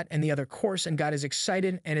this, that, and the other course and got as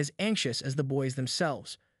excited and as anxious as the boys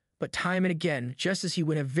themselves. But time and again, just as he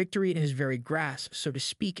would have victory in his very grasp, so to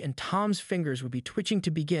speak, and Tom's fingers would be twitching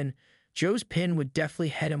to begin, Joe's pin would deftly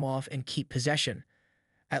head him off and keep possession.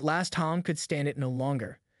 At last Tom could stand it no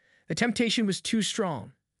longer. The temptation was too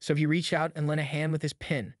strong, so he reached out and lent a hand with his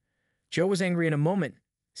pin. Joe was angry in a moment,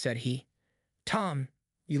 said he. Tom,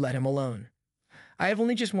 you let him alone. I have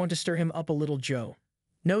only just wanted to stir him up a little, Joe.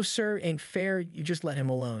 No, sir, ain't fair, you just let him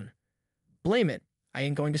alone. Blame it, I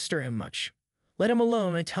ain't going to stir him much. Let him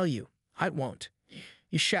alone, I tell you. I won't.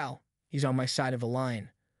 You shall. He's on my side of the line.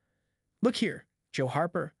 Look here, Joe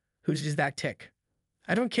Harper, whose is that tick?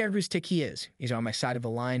 I don't care whose tick he is. He's on my side of the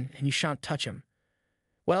line, and you shan't touch him.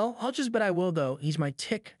 Well, I'll just bet I will, though. He's my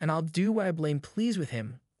tick, and I'll do what I blame please with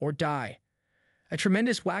him, or die. A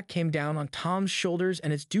tremendous whack came down on Tom's shoulders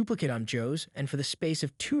and its duplicate on Joe's, and for the space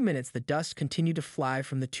of 2 minutes the dust continued to fly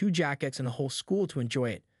from the two jackets and the whole school to enjoy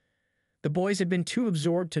it. The boys had been too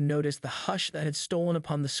absorbed to notice the hush that had stolen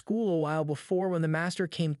upon the school a while before when the master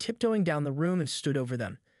came tiptoeing down the room and stood over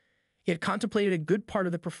them. He had contemplated a good part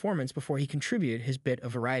of the performance before he contributed his bit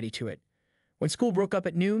of variety to it. When school broke up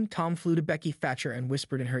at noon, Tom flew to Becky Thatcher and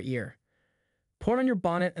whispered in her ear, "Put on your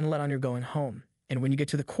bonnet and let on you're going home, and when you get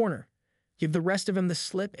to the corner, give the rest of 'em the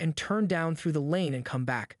slip and turn down through the lane and come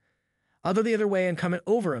back. I'll go the other way and come it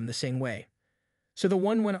over 'em the same way." So the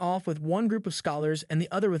one went off with one group of scholars and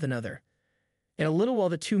the other with another. In a little while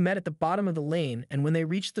the two met at the bottom of the lane, and when they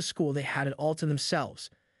reached the school they had it all to themselves.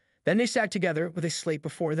 Then they sat together with a slate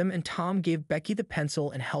before them, and Tom gave Becky the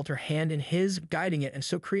pencil and held her hand in his, guiding it, and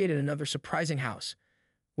so created another surprising house.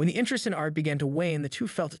 When the interest in art began to wane, the two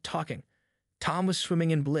fell to talking. Tom was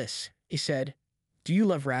swimming in bliss. He said, "Do you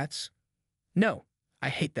love rats?" "No, I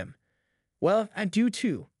hate them." "Well, I do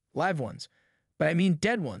too, live ones, but I mean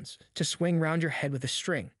dead ones, to swing round your head with a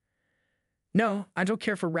string." "No, I don't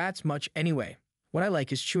care for rats much anyway. What I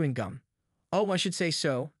like is chewing gum." "Oh, I should say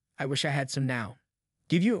so. I wish I had some now."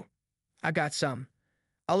 "Give you?" "I got some.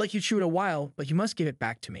 I'll let you chew it a while, but you must give it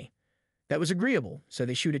back to me." That was agreeable, so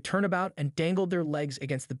they shooed a turnabout and dangled their legs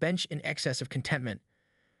against the bench in excess of contentment.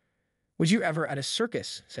 "Was you ever at a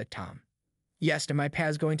circus?" said Tom. "Yes, and my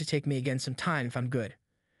pa's going to take me again some time if I'm good.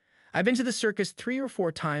 I've been to the circus 3 or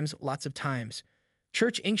 4 times, lots of times.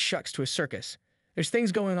 Church ain't shucks to a circus. There's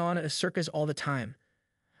things going on at a circus all the time.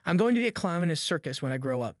 I'm going to be a clown in a circus when I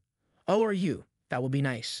grow up." "Oh, are you? That will be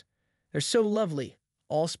nice. They're so lovely,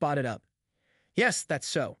 all spotted up." "Yes, that's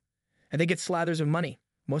so. And they get slathers of money.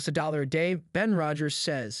 Most $1 a day, Ben Rogers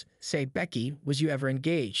says. Say, Becky, was you ever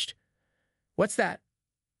engaged? What's that?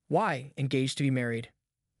 Why, engaged to be married?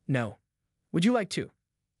 No. Would you like to?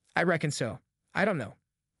 I reckon so. I don't know.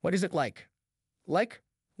 What is it like? Like?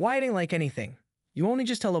 Why, it ain't like anything. You only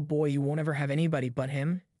just tell a boy you won't ever have anybody but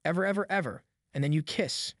him, ever, ever, ever, and then you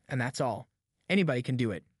kiss, and that's all. Anybody can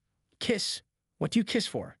do it. Kiss? What do you kiss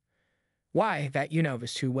for? Why, that you know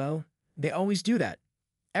us too well. They always do that.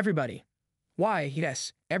 Everybody. Why,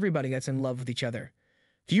 yes, everybody gets in love with each other.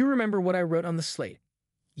 Do you remember what I wrote on the slate?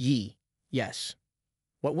 Ye. Yes.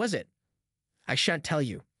 What was it? I shan't tell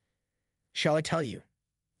you. Shall I tell you?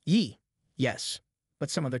 Ye. Yes. But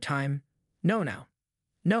some other time. No, now.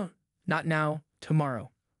 No, not now. Tomorrow.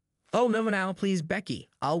 Oh, no, now, please, Becky.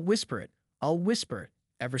 I'll whisper it. I'll whisper it.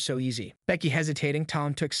 Ever so easy. Becky hesitating,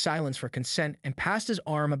 Tom took silence for consent and passed his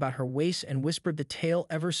arm about her waist and whispered the tale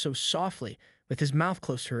ever so softly, with his mouth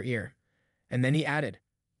close to her ear. And then he added,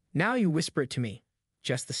 now you whisper it to me,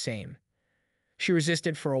 just the same. She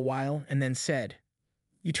resisted for a while and then said,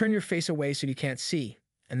 you turn your face away so you can't see,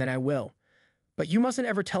 and then I will. But you mustn't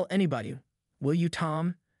ever tell anybody. Will you,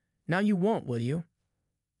 Tom? Now you won't, will you?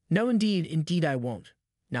 No, indeed I won't.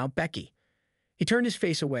 Now, Becky. He turned his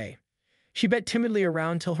face away. She bent timidly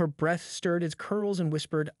around till her breath stirred its curls and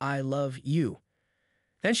whispered, I love you.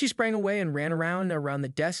 Then she sprang away and ran around the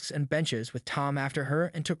desks and benches with Tom after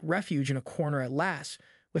her and took refuge in a corner at last,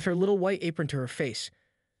 with her little white apron to her face.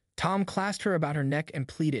 Tom clasped her about her neck and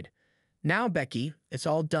pleaded, now, Becky, it's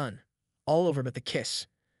all done. All over but the kiss.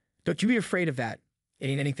 Don't you be afraid of that. It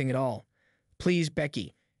ain't anything at all. Please,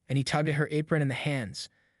 Becky. And he tugged at her apron and the hands.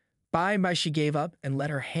 By and by she gave up and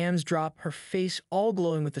let her hands drop, her face all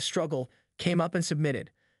glowing with the struggle, came up and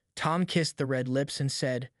submitted. Tom kissed the red lips and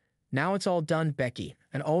said, now it's all done, Becky,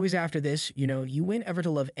 and always after this, you know, you ain't ever to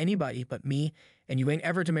love anybody but me, and you ain't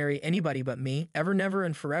ever to marry anybody but me, ever, never,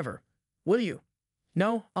 and forever. Will you?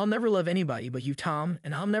 No, I'll never love anybody but you, Tom,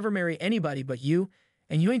 and I'll never marry anybody but you,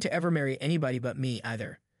 and you ain't to ever marry anybody but me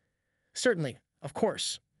either. Certainly, of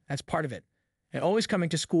course, that's part of it. And always coming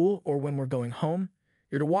to school or when we're going home,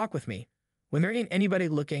 you're to walk with me. When there ain't anybody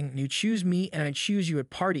looking, you choose me and I choose you at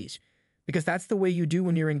parties, because that's the way you do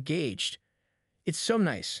when you're engaged. It's so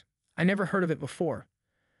nice. I never heard of it before.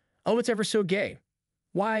 Oh, it's ever so gay.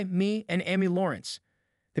 Why, me and Amy Lawrence.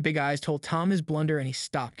 The big eyes told Tom his blunder and he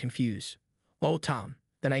stopped, confused. Oh, Tom,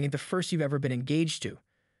 then I ain't the first you've ever been engaged to.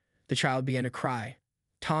 The child began to cry.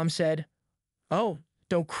 Tom said, oh,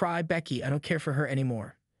 don't cry, Becky. I don't care for her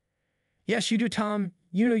anymore. Yes, you do, Tom.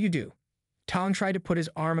 You know you do. Tom tried to put his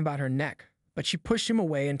arm about her neck, but she pushed him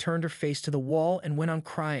away and turned her face to the wall and went on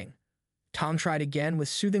crying. Tom tried again with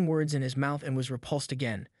soothing words in his mouth and was repulsed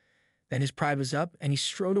again. Then his pride was up, and he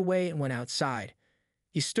strode away and went outside.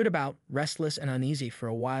 He stood about, restless and uneasy for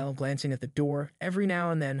a while, glancing at the door, every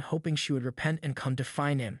now and then hoping she would repent and come to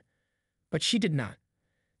find him. But she did not.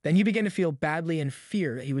 Then he began to feel badly and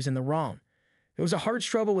fear that he was in the wrong. It was a hard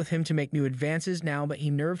struggle with him to make new advances now, but he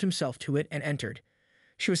nerved himself to it and entered.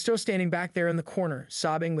 She was still standing back there in the corner,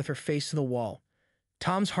 sobbing with her face to the wall.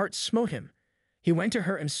 Tom's heart smote him. He went to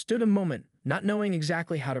her and stood a moment, not knowing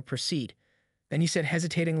exactly how to proceed. Then he said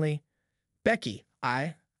hesitatingly, Becky,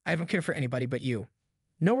 I don't care for anybody but you.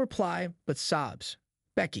 No reply, but sobs.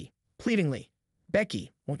 Becky, pleadingly.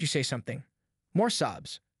 Becky, won't you say something? More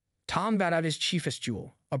sobs. Tom got out his chiefest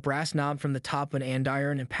jewel, a brass knob from the top of an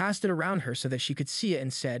andiron, and passed it around her so that she could see it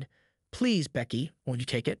and said, please, Becky, won't you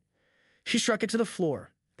take it? She struck it to the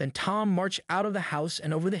floor. Then Tom marched out of the house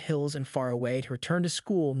and over the hills and far away to return to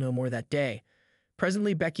school no more that day.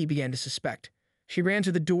 Presently, Becky began to suspect. She ran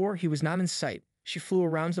to the door. He was not in sight. She flew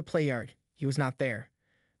around the play yard. He was not there.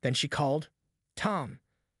 Then she called, Tom.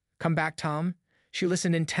 Come back, Tom. She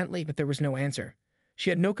listened intently, but there was no answer.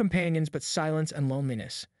 She had no companions but silence and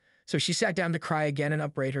loneliness. So she sat down to cry again and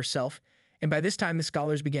upbraid herself, and by this time the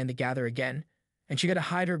scholars began to gather again, and she got to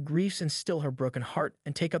hide her griefs and still her broken heart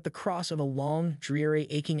and take up the cross of a long, dreary,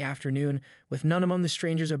 aching afternoon with none among the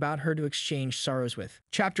strangers about her to exchange sorrows with.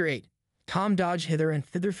 Chapter 8. Tom dodged hither and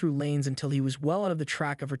thither through lanes until he was well out of the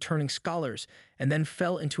track of returning scholars, and then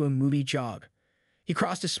fell into a moody jog. He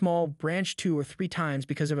crossed a small branch 2 or 3 times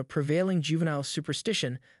because of a prevailing juvenile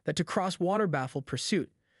superstition that to cross water baffled pursuit.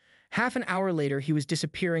 Half an hour later, he was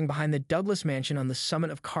disappearing behind the Douglas mansion on the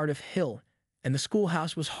summit of Cardiff Hill, and the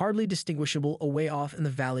schoolhouse was hardly distinguishable away off in the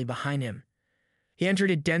valley behind him. He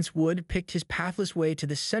entered a dense wood, picked his pathless way to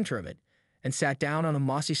the center of it, and sat down on a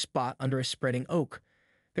mossy spot under a spreading oak.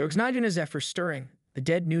 There was not even a zephyr stirring. The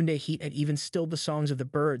dead noonday heat had even stilled the songs of the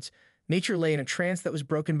birds. Nature lay in a trance that was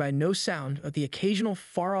broken by no sound but the occasional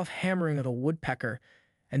far-off hammering of a woodpecker,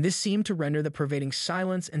 and this seemed to render the pervading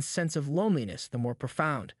silence and sense of loneliness the more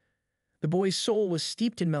profound. The boy's soul was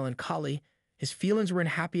steeped in melancholy. His feelings were in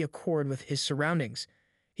happy accord with his surroundings.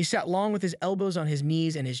 He sat long with his elbows on his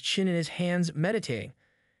knees and his chin in his hands, meditating.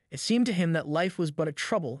 It seemed to him that life was but a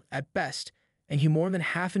trouble at best, and he more than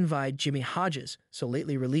half envied Jimmy Hodges, so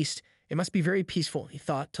lately released. It must be very peaceful, he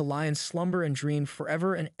thought, to lie in slumber and dream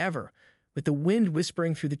forever and ever, with the wind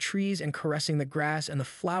whispering through the trees and caressing the grass and the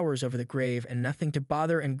flowers over the grave, and nothing to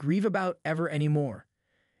bother and grieve about ever any more.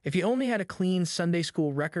 If he only had a clean Sunday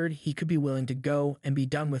school record, he could be willing to go and be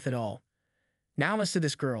done with it all. Now as to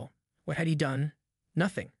this girl, what had he done?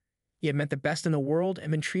 Nothing. He had met the best in the world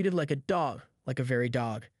and been treated like a dog, like a very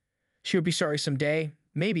dog. She would be sorry someday,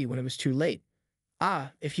 maybe when it was too late.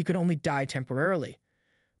 Ah, if he could only die temporarily.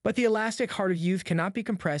 But the elastic-hearted youth cannot be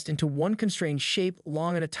compressed into one constrained shape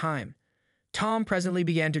long at a time. Tom presently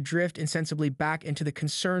began to drift insensibly back into the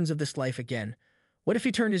concerns of this life again. What if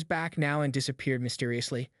he turned his back now and disappeared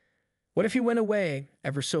mysteriously? What if he went away,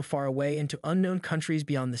 ever so far away, into unknown countries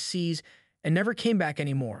beyond the seas, and never came back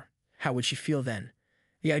any more? How would she feel then?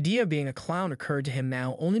 The idea of being a clown occurred to him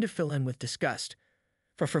now only to fill him with disgust.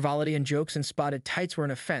 For frivolity and jokes and spotted tights were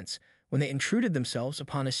an offense when they intruded themselves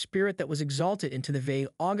upon a spirit that was exalted into the vague,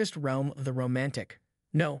 august realm of the romantic.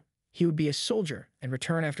 No, he would be a soldier and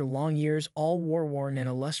return after long years all war-worn and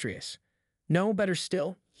illustrious. No, better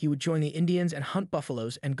still, he would join the Indians and hunt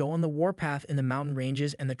buffaloes and go on the warpath in the mountain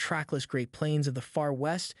ranges and the trackless great plains of the far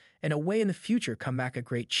west, and away in the future come back a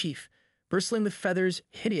great chief, bristling with feathers,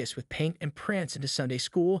 hideous with paint, and prance into Sunday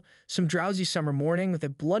school some drowsy summer morning with a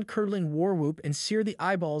blood-curdling war whoop and sear the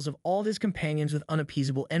eyeballs of all his companions with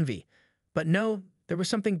unappeasable envy. But no, there was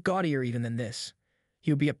something gaudier even than this.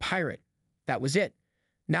 He would be a pirate. That was it.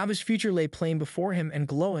 Now his future lay plain before him and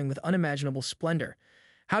glowing with unimaginable splendor.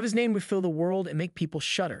 How his name would fill the world and make people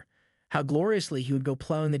shudder. How gloriously he would go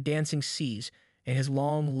plowing the dancing seas in his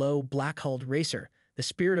long, low, black-hulled racer, the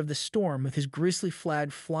spirit of the storm with his grisly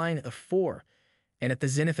flag flying at the fore. And at the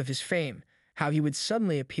zenith of his fame, how he would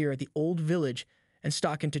suddenly appear at the old village and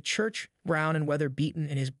stalk into church, brown and weather-beaten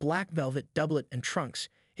in his black velvet doublet and trunks,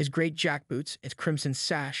 his great jackboots, its crimson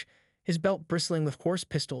sash, his belt bristling with horse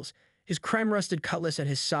pistols, his crime-rusted cutlass at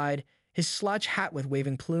his side, his slouch hat with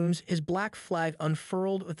waving plumes, his black flag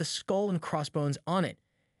unfurled with the skull and crossbones on it,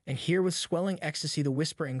 and hear with swelling ecstasy the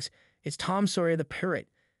whisperings, "It's Tom Sawyer the pirate,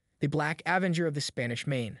 the black avenger of the Spanish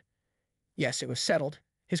Main." Yes, it was settled.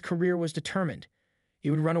 His career was determined. He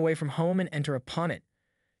would run away from home and enter upon it.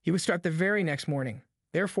 He would start the very next morning.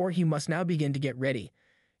 Therefore, he must now begin to get ready.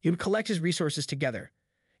 He would collect his resources together.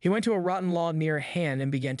 He went to a rotten log near at hand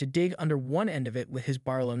and began to dig under one end of it with his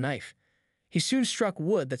Barlow knife. He soon struck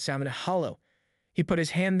wood that sounded hollow. He put his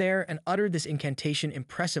hand there and uttered this incantation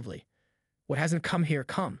impressively. "What hasn't come here,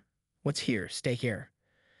 come. What's here, stay here."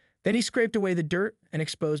 Then he scraped away the dirt and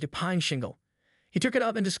exposed a pine shingle. He took it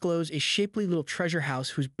up and disclosed a shapely little treasure house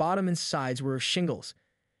whose bottom and sides were of shingles.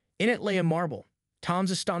 In it lay a marble.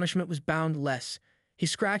 Tom's astonishment was boundless. He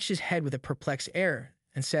scratched his head with a perplexed air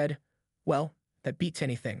and said, "Well, that beats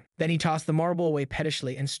anything." Then he tossed the marble away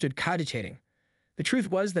pettishly and stood cogitating. The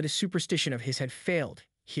truth was that a superstition of his had failed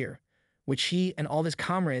here, which he and all his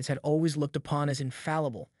comrades had always looked upon as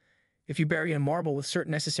infallible. If you buried a marble with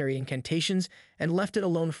certain necessary incantations and left it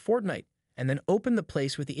alone a fortnight, and then opened the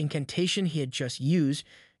place with the incantation he had just used,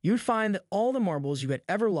 you would find that all the marbles you had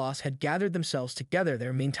ever lost had gathered themselves together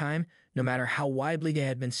there meantime, no matter how widely they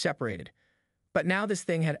had been separated. But now this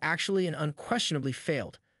thing had actually and unquestionably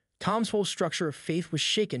failed. Tom's whole structure of faith was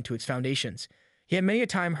shaken to its foundations. He had many a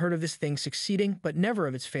time heard of this thing succeeding, but never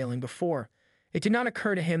of its failing before. It did not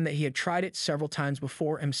occur to him that he had tried it several times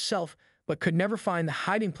before himself, but could never find the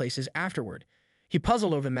hiding places afterward. He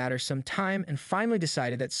puzzled over the matter some time and finally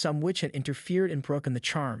decided that some witch had interfered and broken the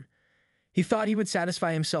charm. He thought he would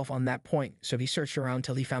satisfy himself on that point, so he searched around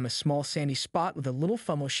till he found a small sandy spot with a little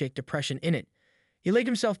funnel-shaped depression in it. He laid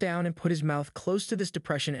himself down and put his mouth close to this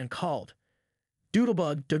depression and called,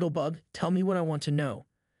 "Doodlebug, doodlebug, tell me what I want to know.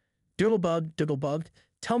 Doodlebug, doodlebug,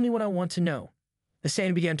 tell me what I want to know." The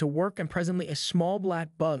sand began to work, and presently a small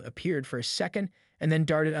black bug appeared for a second and then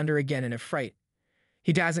darted under again in a fright.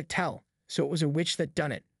 He dasn't tell, so it was a witch that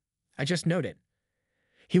done it. I just knowed it.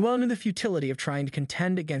 He well knew the futility of trying to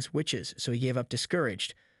contend against witches, so he gave up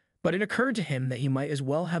discouraged. But it occurred to him that he might as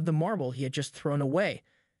well have the marble he had just thrown away,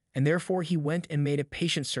 and therefore he went and made a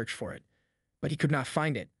patient search for it. But he could not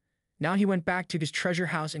find it. Now he went back to his treasure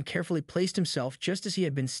house and carefully placed himself just as he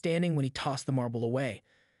had been standing when he tossed the marble away.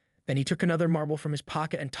 Then he took another marble from his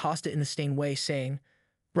pocket and tossed it in the same way, saying,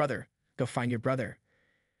 "Brother, go find your brother."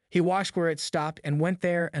 He watched where it stopped and went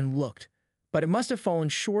there and looked, but it must have fallen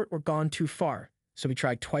short or gone too far, so he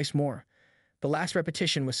tried twice more. The last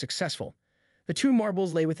repetition was successful. The two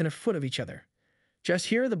marbles lay within a foot of each other. Just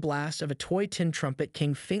here, the blast of a toy tin trumpet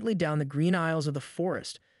came faintly down the green aisles of the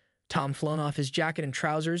forest. Tom flung off his jacket and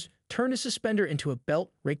trousers, turned his suspender into a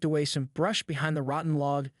belt, raked away some brush behind the rotten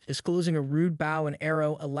log, disclosing a rude bow and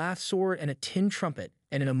arrow, a lath sword, and a tin trumpet,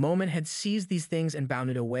 and in a moment had seized these things and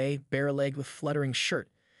bounded away, bare-legged with fluttering shirt.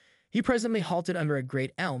 He presently halted under a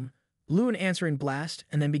great elm, blew an answering blast,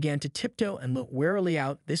 and then began to tiptoe and look warily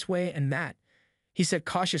out this way and that. He said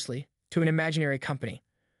cautiously to an imaginary company,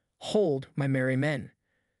 "Hold, my merry men.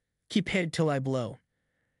 Keep hid till I blow."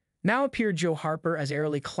 Now appeared Joe Harper as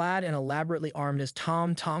airily clad and elaborately armed as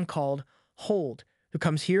Tom. Tom called, "Hold, who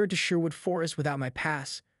comes here to Sherwood Forest without my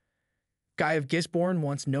pass? Guy of Gisborne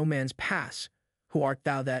wants no man's pass. Who art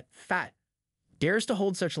thou that fat dares to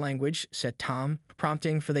hold such language?" said Tom,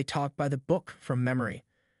 prompting, for they talked by the book from memory.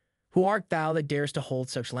 "Who art thou that dares to hold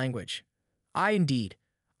such language?" "I indeed.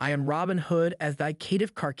 I am Robin Hood, as thy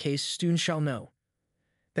caitiff carcase soon shall know."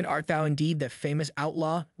 "Then art thou indeed that famous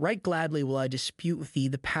outlaw? Right gladly will I dispute with thee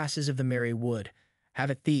the passes of the merry wood. Have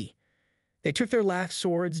at thee." They took their lath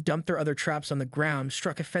swords, dumped their other traps on the ground,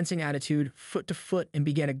 struck a fencing attitude, foot to foot, and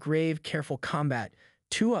began a grave, careful combat,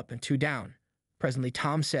 2 up and 2 down. Presently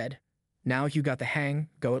Tom said, "Now you got the hang,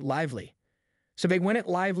 go it lively." So they went it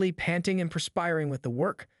lively, panting and perspiring with the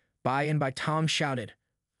work. By and by Tom shouted,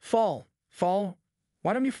 "Fall, fall.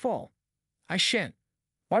 Why don't you fall?" "I shan't."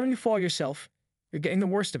 "Why don't you fall yourself? You're getting the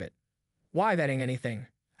worst of it." "Why, that ain't anything.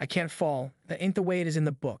 I can't fall. That ain't the way it is in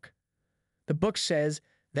the book." "The book says,"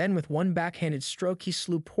 then with one backhanded stroke he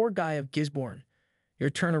slew poor Guy of Gisborne. "You're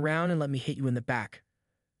turn around and let me hit you in the back."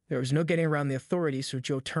 There was no getting around the authorities, so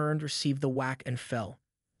Joe turned, received the whack, and fell.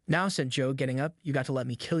 "Now," said Joe, getting up, "you got to let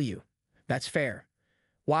me kill you. That's fair."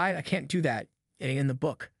 "Why, I can't do that. It ain't in the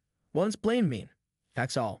book." "Well, it's blame mean.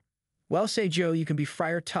 That's all." "Well," say Joe, "you can be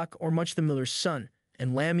Friar Tuck or Much the Miller's son,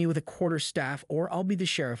 and lam me with a quarter-staff, or I'll be the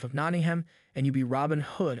sheriff of Nottingham, and you be Robin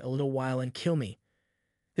Hood a little while and kill me."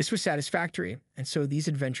 This was satisfactory, and so these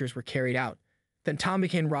adventures were carried out. Then Tom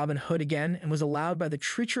became Robin Hood again, and was allowed by the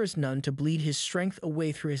treacherous nun to bleed his strength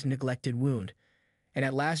away through his neglected wound. And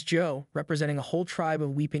at last Joe, representing a whole tribe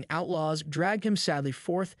of weeping outlaws, dragged him sadly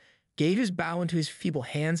forth, gave his bow into his feeble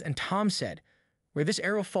hands, and Tom said, "Where this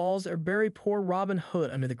arrow falls, there bury poor Robin Hood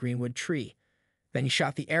under the greenwood tree." Then he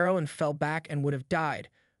shot the arrow and fell back and would have died,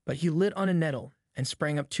 but he lit on a nettle and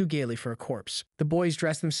sprang up too gaily for a corpse. The boys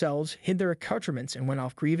dressed themselves, hid their accoutrements, and went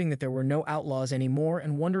off grieving that there were no outlaws any more,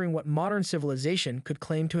 and wondering what modern civilization could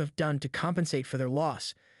claim to have done to compensate for their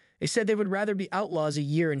loss. They said they would rather be outlaws a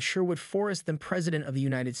year in Sherwood Forest than President of the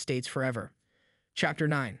United States forever. Chapter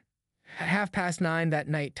 9. At 9:30 that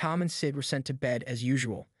night, Tom and Sid were sent to bed as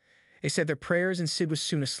usual. They said their prayers, and Sid was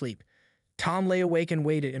soon asleep. Tom lay awake and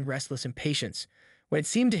waited in restless impatience. When it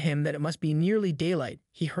seemed to him that it must be nearly daylight,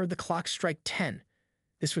 he heard the clock strike 10.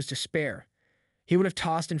 This was despair. He would have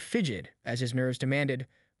tossed and fidgeted, as his nerves demanded,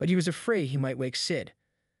 but he was afraid he might wake Sid.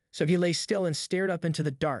 So he lay still and stared up into the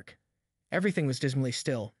dark. Everything was dismally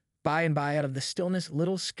still. By and by, out of the stillness,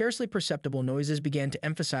 little, scarcely perceptible noises began to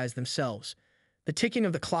emphasize themselves. The ticking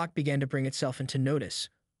of the clock began to bring itself into notice.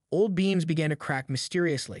 Old beams began to crack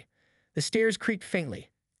mysteriously. The stairs creaked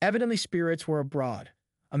faintly. Evidently spirits were abroad.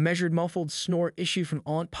 A measured, muffled snore issued from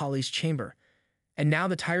Aunt Polly's chamber. And now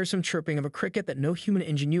the tiresome chirping of a cricket that no human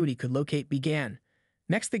ingenuity could locate began.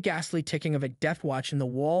 Next, the ghastly ticking of a death watch in the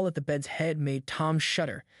wall at the bed's head made Tom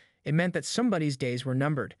shudder. It meant that somebody's days were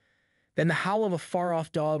numbered. Then the howl of a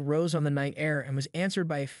far-off dog rose on the night air and was answered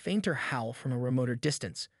by a fainter howl from a remoter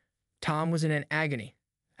distance. Tom was in an agony.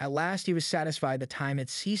 At last he was satisfied that time had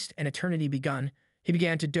ceased and eternity begun. He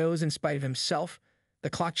began to doze in spite of himself. The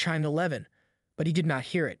clock chimed 11, but he did not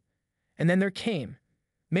hear it. And then there came,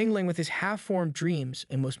 mingling with his half-formed dreams,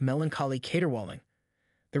 a most melancholy caterwauling.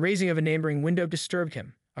 The raising of a neighboring window disturbed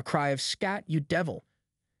him, a cry of "Scat, you devil!"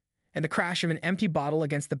 and the crash of an empty bottle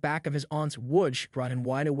against the back of his aunt's woods brought him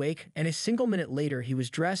wide awake, and a single minute later he was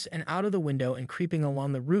dressed and out of the window and creeping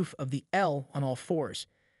along the roof of the L on all fours.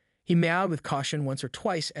 He meowed with caution once or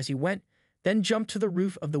twice as he went, then jumped to the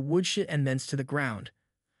roof of the woodshed and thence to the ground.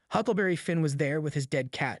 Huckleberry Finn was there with his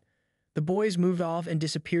dead cat. The boys moved off and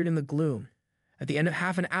disappeared in the gloom. At the end of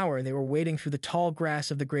half an hour they were wading through the tall grass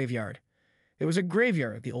of the graveyard. It was a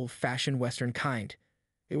graveyard of the old-fashioned western kind.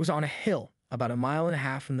 It was on a hill, about 1.5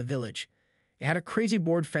 miles from the village. It had a crazy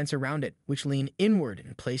board fence around it, which leaned inward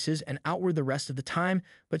in places and outward the rest of the time,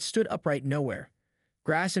 but stood upright nowhere.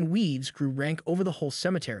 Grass and weeds grew rank over the whole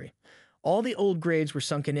cemetery. All the old graves were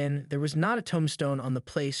sunken in. There was not a tombstone on the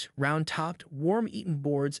place. Round-topped, worm-eaten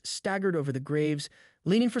boards staggered over the graves,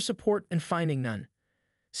 leaning for support and finding none.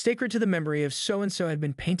 Sacred to the memory of so-and-so had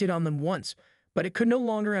been painted on them once, but it could no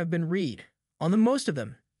longer have been read. On the most of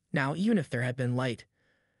them, now even if there had been light.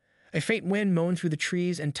 A faint wind moaned through the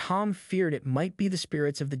trees, and Tom feared it might be the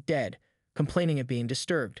spirits of the dead, complaining at being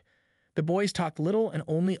disturbed. The boys talked little and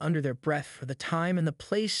only under their breath, for the time and the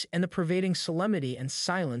place and the pervading solemnity and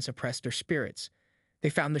silence oppressed their spirits. They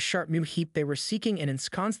found the sharp new heap they were seeking and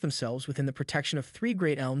ensconced themselves within the protection of 3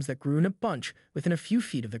 great elms that grew in a bunch within a few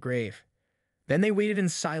feet of the grave. Then they waited in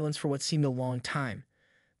silence for what seemed a long time.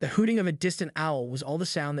 The hooting of a distant owl was all the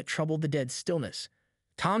sound that troubled the dead stillness.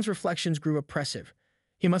 Tom's reflections grew oppressive.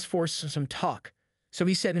 He must force some talk, so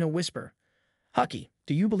he said in a whisper, "Hucky,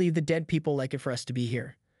 do you believe the dead people like it for us to be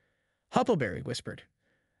here?" Huckleberry whispered,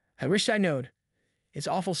 "I wish I knowed. It's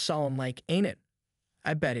awful solemn like, ain't it?"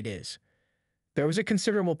 "I bet it is." There was a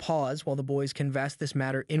considerable pause while the boys canvassed this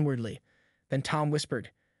matter inwardly. Then Tom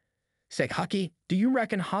whispered, "Say, Hucky, do you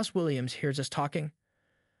reckon Hoss Williams hears us talking?"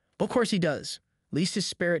 "Well, of course he does. Least his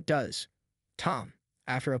spirit does." Tom,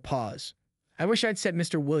 after a pause, "I wish I'd said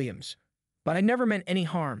Mr. Williams, but I never meant any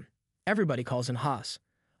harm. Everybody calls him Hoss.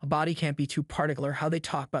 A body can't be too particular how they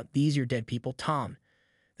talk about these your dead people, Tom."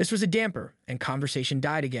 This was a damper, and conversation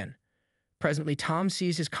died again. Presently Tom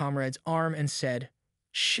seized his comrade's arm and said,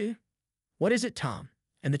 "Shh." "What is it, Tom?"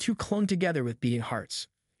 And the two clung together with beating hearts.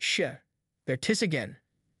 "Shh. There 'tis again.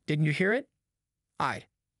 Didn't you hear it?" "Aye.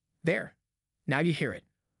 There. Now you hear it."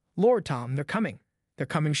 "Lord, Tom, they're coming. They're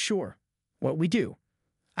coming sure. What we do?"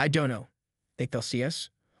 "I dunno. Think they'll see us?"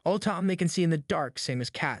 "Oh, Tom, they can see in the dark, same as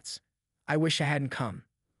cats." "I wish I hadn't come."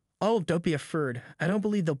 "Oh, don't be afeard. I don't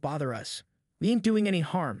believe they'll bother us. We ain't doing any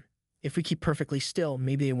harm. If we keep perfectly still,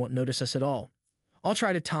 maybe they won't notice us at all." "I'll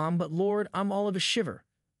try to, Tom, but Lord, I'm all of a shiver."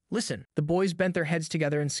 "Listen." The boys bent their heads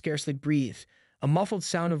together and scarcely breathed. A muffled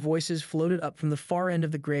sound of voices floated up from the far end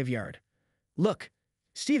of the graveyard. "Look.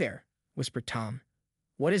 See there," whispered Tom.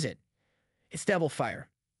 "What is it?" "It's devil fire."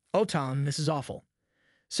 "Oh, Tom, this is awful."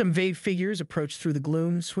 Some vague figures approached through the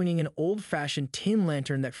gloom, swinging an old-fashioned tin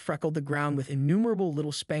lantern that freckled the ground with innumerable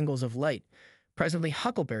little spangles of light. Presently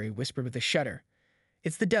Huckleberry whispered with a shudder,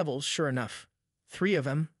 "It's the devils, sure enough. 3 of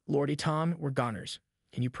 'em, Lordy Tom, were goners.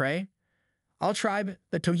 Can you pray?" "I'll try,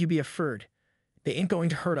 but don't you be afeard. They ain't going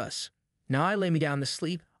to hurt us. Now I lay me down to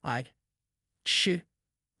sleep, Shh.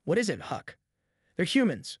 What is it, Huck?" "They're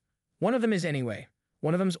humans. One of them is anyway.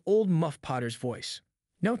 One of them's old Muff Potter's voice."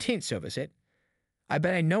 "No, 'tain't so, is it?" "I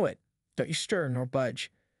bet I know it. Don't you stir nor budge.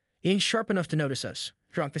 He ain't sharp enough to notice us.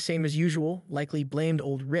 Drunk the same as usual, likely blamed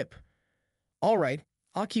old Rip." "All right,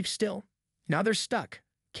 I'll keep still. Now they're stuck.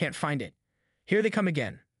 Can't find it. Here they come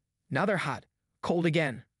again. Now they're hot. Cold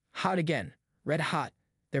again. Hot again. Red hot.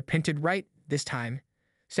 They're pinted right, this time.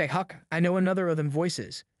 Say, Huck, I know another of them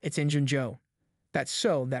voices. It's Injun Joe." "That's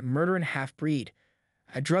so, that murderin' half-breed.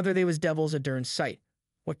 I'd druther they was devils a dern sight.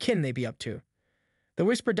 What kin they be up to?" The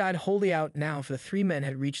whisper died wholly out now, for the 3 men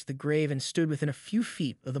had reached the grave and stood within a few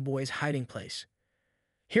feet of the boy's hiding place.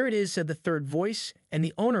 "Here it is," said the third voice, and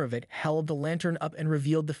the owner of it held the lantern up and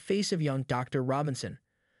revealed the face of young Dr. Robinson.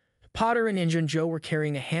 Potter and Injun Joe were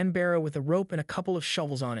carrying a hand-barrow with a rope and a couple of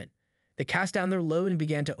shovels on it. They cast down their load and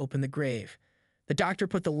began to open the grave. The doctor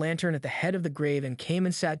put the lantern at the head of the grave and came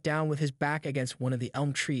and sat down with his back against one of the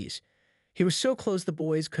elm trees. He was so close the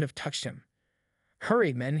boys could have touched him.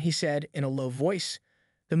 "Hurry, men," he said in a low voice.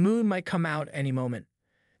 "The moon might come out any moment."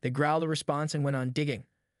 They growled a response and went on digging.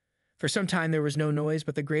 For some time there was no noise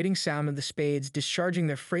but the grating sound of the spades discharging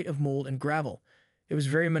their freight of mold and gravel. It was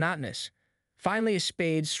very monotonous. Finally a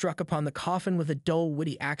spade struck upon the coffin with a dull,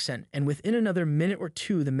 witty accent, and within another minute or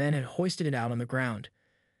two the men had hoisted it out on the ground.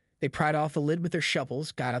 They pried off the lid with their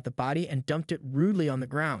shovels, got out the body, and dumped it rudely on the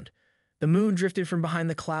ground. The moon drifted from behind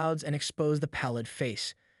the clouds and exposed the pallid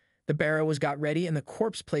face. The barrow was got ready and the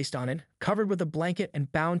corpse placed on it, covered with a blanket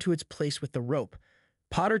and bound to its place with the rope.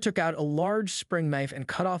 Potter took out a large spring knife and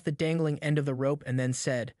cut off the dangling end of the rope and then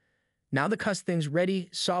said, "Now the cuss thing's ready,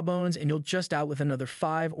 Sawbones, and you'll just out with another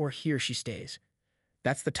 5 or here she stays."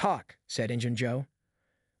 "That's the talk," said Injun Joe.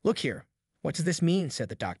 "Look here, what does this mean?" said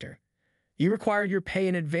the doctor. "You required your pay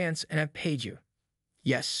in advance and I've paid you."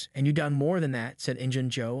 "Yes, and you done more than that," said Injun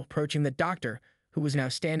Joe, approaching the doctor, who was now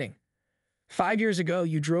standing. 5 years ago,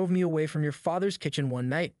 you drove me away from your father's kitchen one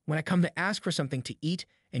night when I come to ask for something to eat,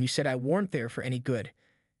 and you said I weren't there for any good.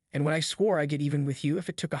 And when I swore I'd get even with you if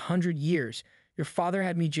it took 100 years, your father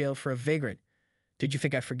had me jailed for a vagrant. Did you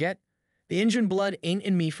think I'd forget? The Injun blood ain't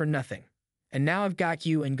in me for nothing. And now I've got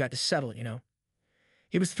you and got to settle, you know."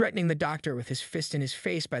 He was threatening the doctor with his fist in his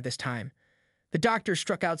face by this time. The doctor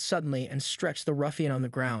struck out suddenly and stretched the ruffian on the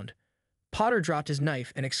ground. Potter dropped his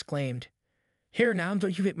knife and exclaimed, "Here now,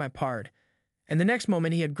 don't you hit my pard." And the next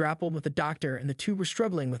moment he had grappled with the doctor, and the two were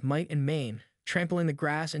struggling with might and main, trampling the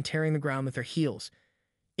grass and tearing the ground with their heels.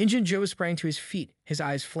 Injun Joe sprang to his feet, his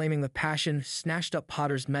eyes flaming with passion, snatched up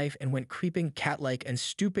Potter's knife and went creeping cat-like and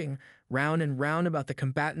stooping round and round about the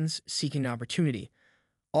combatants, seeking an opportunity.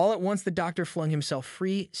 All at once the doctor flung himself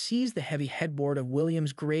free, seized the heavy headboard of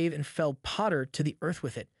William's grave and felled Potter to the earth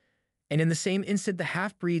with it. And in the same instant the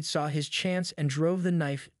half-breed saw his chance and drove the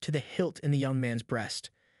knife to the hilt in the young man's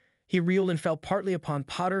breast. He reeled and fell partly upon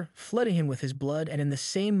Potter, flooding him with his blood, and in the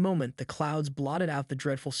same moment the clouds blotted out the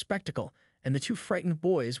dreadful spectacle, and the two frightened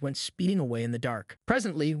boys went speeding away in the dark.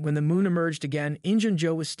 Presently, when the moon emerged again, Injun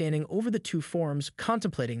Joe was standing over the two forms,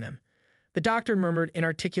 contemplating them. The doctor murmured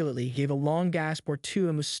inarticulately, gave a long gasp or two,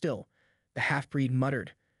 and was still. The half-breed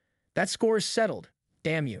muttered, "That score is settled.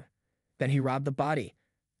 Damn you." Then he robbed the body,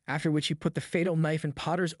 after which he put the fatal knife in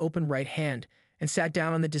Potter's open right hand and sat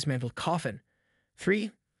down on the dismantled coffin.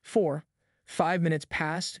 3, 4, 5 minutes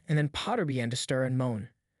passed, and then Potter began to stir and moan.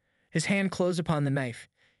 His hand closed upon the knife.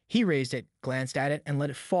 He raised it, glanced at it, and let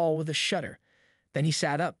it fall with a shudder. Then he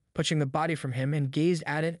sat up, pushing the body from him, and gazed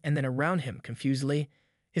at it and then around him, confusedly.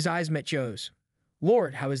 His eyes met Joe's.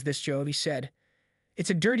 "Lord, how is this, Joe?" he said. "It's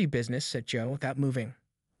a dirty business," said Joe, without moving.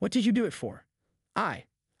 "What did you do it for?" I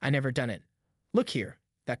never done it. Look here,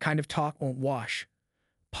 that kind of talk won't wash."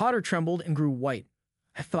 Potter trembled and grew white.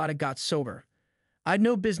 "I thought I got sober. I'd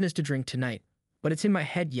no business to drink tonight, but it's in my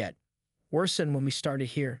head yet. Worse than when we started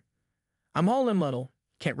here. I'm all in muddle.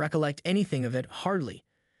 Can't recollect anything of it, hardly.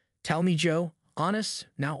 Tell me, Joe, honest,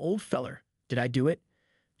 now old feller, did I do it?"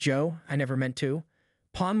 "Joe, I never meant to.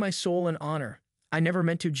 'Pon my soul and honor, I never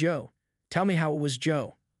meant to, Joe. Tell me how it was,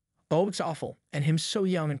 Joe." "Oh, it's awful, and him so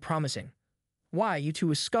young and promising." "Why, you two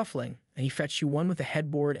was scuffling, and he fetched you one with a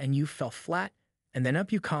headboard, and you fell flat, and then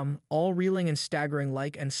up you come, all reeling and staggering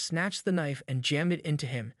like, and snatched the knife and jammed it into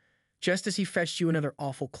him, just as he fetched you another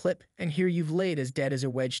awful clip, and here you've laid as dead as a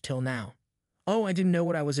wedge till now." "Oh, I didn't know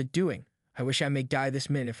what I was a-doing. I wish I may die this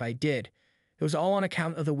minute if I did. It was all on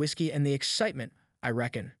account of the whiskey and the excitement, I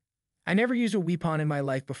reckon. I never used a weapon in my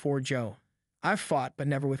life before, Joe. I've fought, but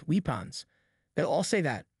never with weapons. They'll all say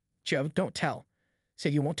that. Joe, don't tell. Say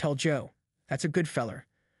you won't tell Joe. That's a good feller.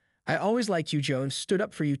 I always liked you, Joe, and stood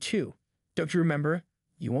up for you, too. Don't you remember?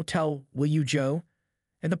 You won't tell, will you, Joe?"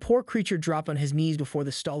 And the poor creature dropped on his knees before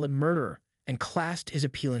the stolid murderer and clasped his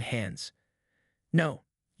appealing hands. "No.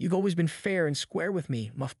 You've always been fair and square with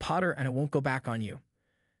me, Muff Potter, and I won't go back on you."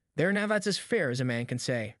 "There now, that's as fair as a man can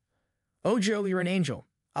say." "Oh, Joe, you're an angel.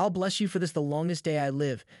 I'll bless you for this the longest day I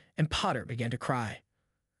live," and Potter began to cry.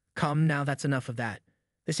 "Come, now, that's enough of that.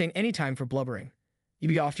 This ain't any time for blubbering. You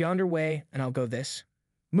be off yonder way, and I'll go this.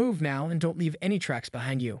 Move now, and don't leave any tracks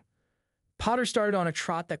behind you." Potter started on a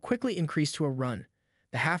trot that quickly increased to a run.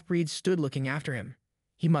 The half-breed stood looking after him.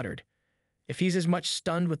 He muttered, "If he's as much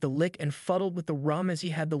stunned with the lick and fuddled with the rum as he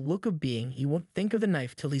had the look of being, he won't think of the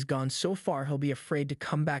knife till he's gone so far he'll be afraid to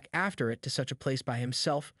come back after it to such a place by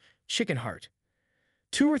himself. Chicken heart."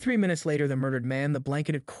 2 or 3 minutes later, the murdered man, the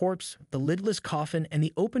blanketed corpse, the lidless coffin, and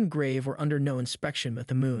the open grave were under no inspection but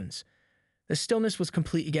the moon's. The stillness was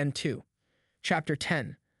complete again, too. Chapter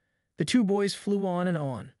 10. The two boys flew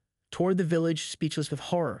on, toward the village, speechless with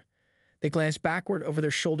horror. They glanced backward over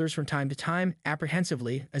their shoulders from time to time,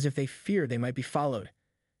 apprehensively, as if they feared they might be followed.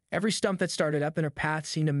 Every stump that started up in their path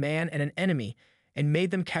seemed a man and an enemy, and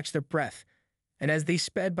made them catch their breath. And as they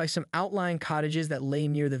sped by some outlying cottages that lay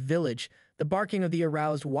near the village, the barking of the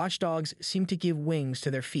aroused watchdogs seemed to give wings to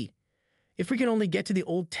their feet. "If we could only get to the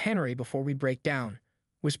old tannery before we break down,"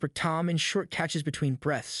 whispered Tom in short catches between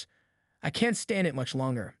breaths. "I can't stand it much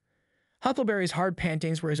longer." Huckleberry's hard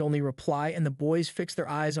pantings were his only reply, and the boys fixed their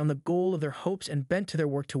eyes on the goal of their hopes and bent to their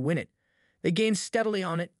work to win it. They gained steadily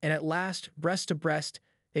on it, and at last, breast to breast,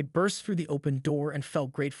 they burst through the open door and fell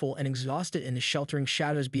grateful and exhausted in the sheltering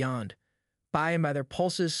shadows beyond. By and by their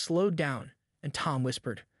pulses slowed down, and Tom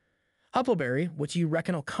whispered, "Huckleberry, what do you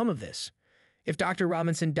reckon'll come of this? If Dr.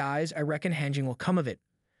 Robinson dies, I reckon hanging will come of it."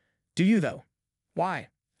 "Do you, though?" "Why?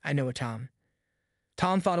 I know it, Tom."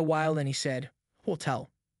 Tom thought a while, then he said, "Who'll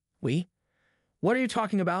tell?" "We?" "What are you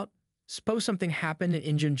talking about? Suppose something happened and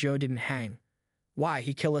Injun Joe didn't hang. Why,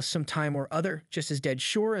 he'd kill us some time or other, just as dead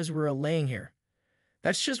sure as we're a-laying here."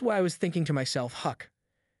 "That's just what I was thinking to myself, Huck.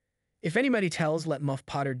 If anybody tells, let Muff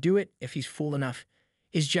Potter do it, if he's fool enough.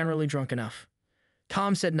 He's generally drunk enough."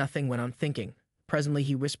 Tom said nothing, went on thinking. Presently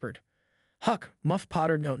he whispered, "Huck, Muff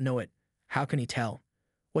Potter don't know it. How can he tell?"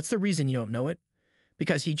 "What's the reason you don't know it?"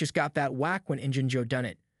 "Because he just got that whack when Injun Joe done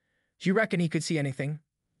it." "Do you reckon he could see anything?"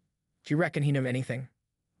 "Do you reckon he knew anything?"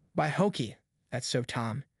 "By hokey, that's so,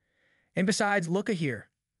 Tom. And besides, look a here.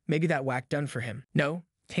 Maybe that whack done for him." "No,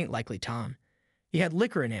 'tain't likely, Tom. He had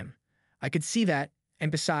liquor in him. I could see that,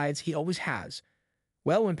 and besides, he always has.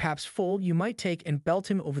 Well, when Pap's full, you might take and belt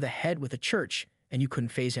him over the head with a church, and you couldn't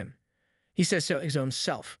faze him. He says so his own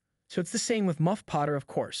self. So it's the same with Muff Potter, of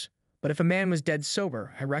course. But if a man was dead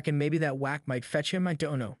sober, I reckon maybe that whack might fetch him, I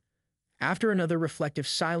don't know. After another reflective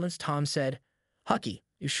silence, Tom said, Hucky,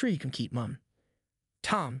 you sure you can keep mum?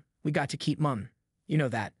 Tom, we got to keep mum. You know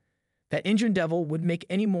that. That Injun devil wouldn't make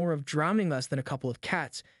any more of drowning us than a couple of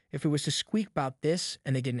cats if it was to squeak about this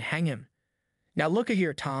and they didn't hang him. Now look-a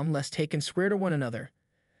here, Tom, let's take and swear to one another.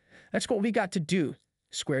 That's what we got to do,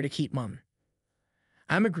 swear to keep mum.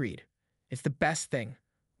 I'm agreed. It's the best thing.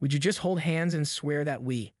 Would you just hold hands and swear that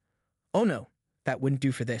we... Oh no, that wouldn't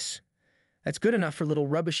do for this. That's good enough for little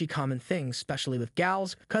rubbishy common things, especially with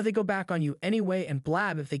gals, 'cause they go back on you anyway and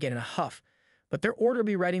blab if they get in a huff. But they're order to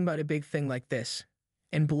be writing about a big thing like this.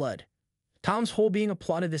 And blood. Tom's whole being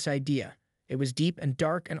applauded this idea. It was deep and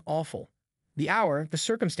dark and awful. The hour, the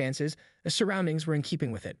circumstances, the surroundings were in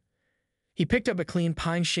keeping with it. He picked up a clean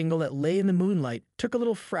pine shingle that lay in the moonlight, took a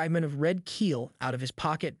little fragment of red keel out of his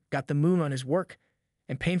pocket, got the moon on his work,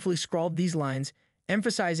 and painfully scrawled these lines,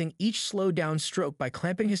 emphasizing each slow-down stroke by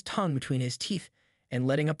clamping his tongue between his teeth and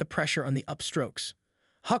letting up the pressure on the upstrokes.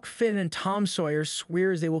 Huck Finn and Tom Sawyer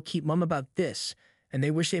swears they will keep mum about this, and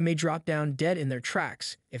they wish they may drop down dead in their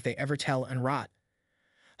tracks if they ever tell and rot.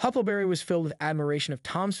 Huckleberry was filled with admiration of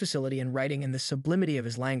Tom's facility in writing and the sublimity of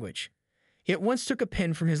his language. He at once took a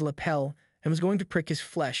pin from his lapel and was going to prick his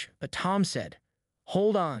flesh, but Tom said,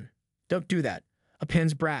 Hold on. Don't do that. A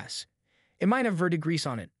pin's brass. It might have verdigris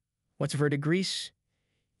on it. What's verdigris?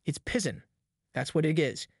 It's pizen. That's what it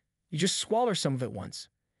is. You just swallow some of it once.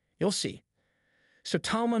 You'll see. So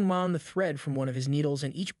Tom unwound the thread from one of his needles,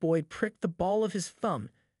 and each boy pricked the ball of his thumb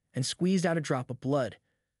and squeezed out a drop of blood.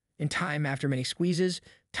 In time, after many squeezes,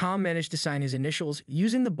 Tom managed to sign his initials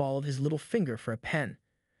using the ball of his little finger for a pen.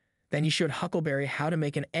 Then he showed Huckleberry how to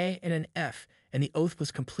make an A and an F, and the oath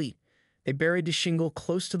was complete. They buried the shingle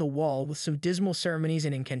close to the wall with some dismal ceremonies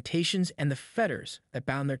and incantations, and the fetters that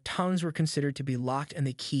bound their tongues were considered to be locked and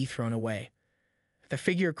the key thrown away. The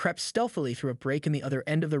figure crept stealthily through a break in the other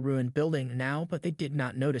end of the ruined building now, but they did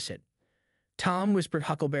not notice it. Tom, whispered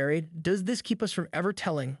Huckleberry, does this keep us from ever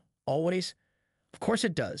telling, always? Of course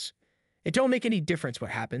it does. It don't make any difference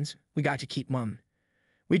what happens. We got to keep mum.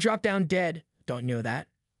 We drop down dead, don't you know that?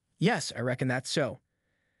 Yes, I reckon that's so.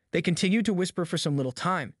 They continued to whisper for some little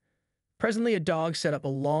time. Presently a dog set up a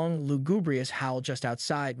long, lugubrious howl just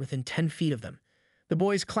outside, within 10 feet of them. The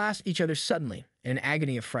boys clasped each other suddenly, in an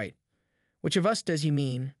agony of fright. Which of us does he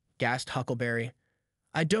mean? Gasped Huckleberry.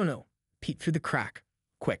 I don't know. Peep through the crack.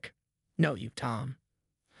 Quick. No, you, Tom.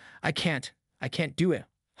 I can't do it,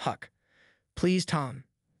 Huck. Please, Tom.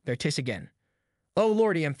 There 'tis again. Oh,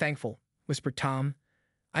 Lordy, I'm thankful, whispered Tom.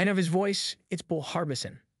 I know his voice. It's Bull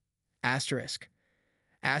Harbison. Asterisk.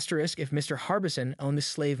 Asterisk, if Mr. Harbison owned a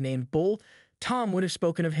slave named Bull, Tom would have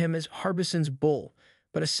spoken of him as Harbison's Bull,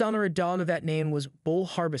 but a son or a dog of that name was Bull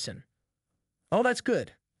Harbison. Oh, that's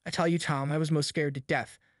good. I tell you, Tom, I was most scared to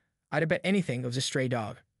death. I'd have bet anything it was a stray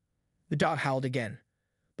dog. The dog howled again.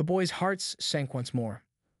 The boys' hearts sank once more.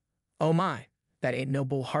 Oh my, that ain't no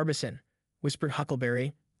Bull Harbison, whispered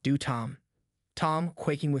Huckleberry. Do, Tom. Tom,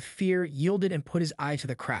 quaking with fear, yielded and put his eye to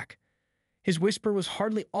the crack. His whisper was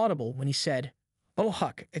hardly audible when he said, Oh,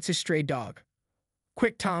 Huck, it's a stray dog.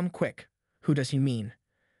 Quick, Tom, quick. Who does he mean?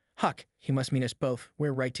 Huck, he must mean us both.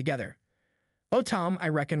 We're right together. Oh, Tom, I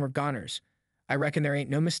reckon we're goners. I reckon there ain't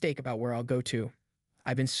no mistake about where I'll go to.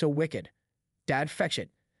 I've been so wicked. Dad, fetch it.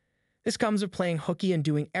 This comes of playing hooky and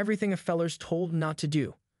doing everything a feller's told not to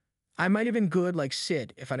do. I might have been good like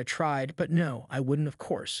Sid if I'd have tried, but no, I wouldn't, of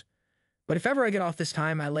course. But if ever I get off this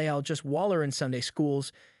time, I lay I'll just waller in Sunday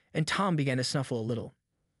schools, and Tom began to snuffle a little.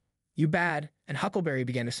 You bad, and Huckleberry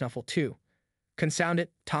began to snuffle too. Consound it,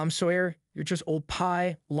 Tom Sawyer, you're just old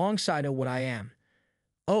pie, long side of what I am.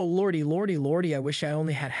 Oh, Lordy, Lordy, Lordy, I wish I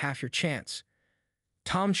only had half your chance.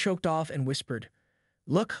 Tom choked off and whispered,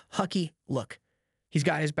 Look, Hucky, look. He's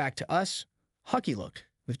got his back to us. Hucky looked,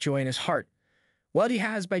 with joy in his heart. Well, he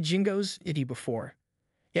has, by jingoes, did he before?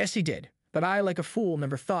 Yes, he did, but I, like a fool,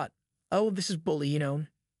 never thought. Oh, this is bully, you know.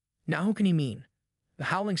 Now who can he mean? The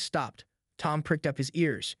howling stopped. Tom pricked up his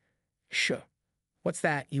ears. Shuh. What's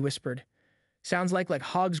that? He whispered. Sounds like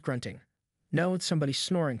hogs grunting. No, it's somebody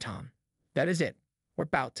snoring, Tom. That is it.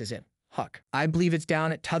 Whereabouts is it, Huck? I believe it's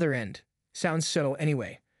down at t'other end. Sounds so,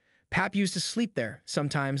 anyway. Pap used to sleep there,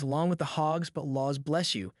 sometimes, along with the hogs, but laws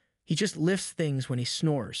bless you, he just lifts things when he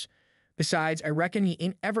snores. Besides, I reckon he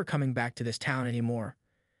ain't ever coming back to this town any more.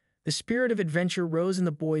 The spirit of adventure rose in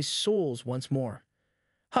the boys' souls once more.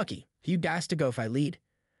 Hucky, do you dast to go if I lead?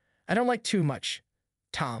 I don't like too much.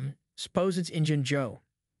 Tom, suppose it's Injun Joe.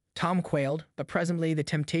 Tom quailed, but presently the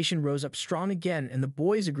temptation rose up strong again, and the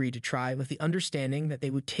boys agreed to try with the understanding that they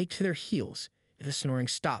would take to their heels if the snoring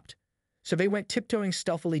stopped. So they went tiptoeing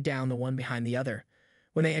stealthily down the one behind the other.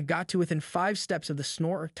 When they had got to within 5 steps of the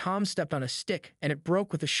snorer, Tom stepped on a stick, and it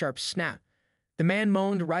broke with a sharp snap. The man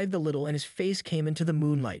moaned, writhed a little, and his face came into the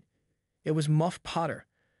moonlight. It was Muff Potter.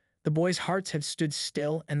 The boys' hearts had stood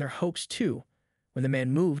still, and their hopes too, when the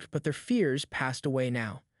man moved, but their fears passed away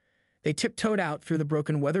now. They tiptoed out through the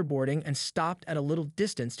broken weatherboarding and stopped at a little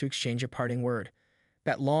distance to exchange a parting word.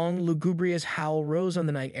 That long, lugubrious howl rose on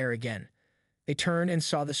the night air again. They turned and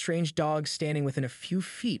saw the strange dog standing within a few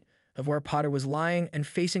feet of where Potter was lying and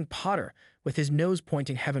facing Potter with his nose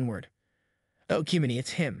pointing heavenward. "Oh, Kimini,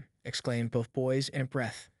 it's him," exclaimed both boys in a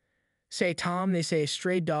breath. "Say, Tom, they say a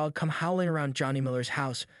stray dog come howling around Johnny Miller's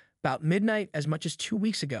house about midnight as much as 2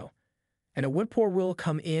 weeks ago. And a whippoorwill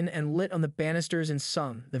come in and lit on the banisters and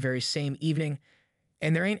sung the very same evening,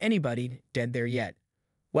 and there ain't anybody dead there yet."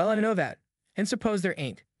 "Well, I know that. And suppose there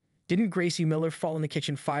ain't. Didn't Gracie Miller fall in the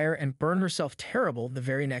kitchen fire and burn herself terrible the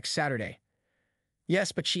very next Saturday?"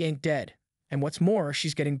 "Yes, but she ain't dead. And what's more,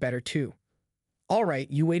 she's getting better too." "All right,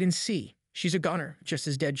 you wait and see. She's a gunner, just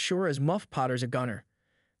as dead sure as Muff Potter's a gunner.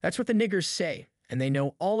 That's what the niggers say, and they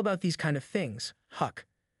know all about these kind of things, Huck."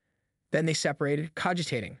 Then they separated,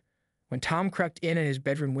 cogitating. When Tom crept in at his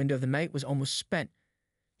bedroom window, the night was almost spent.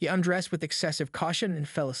 He undressed with excessive caution and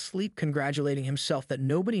fell asleep, congratulating himself that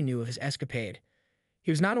nobody knew of his escapade.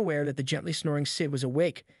 He was not aware that the gently snoring Sid was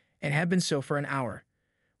awake, and had been so for an hour.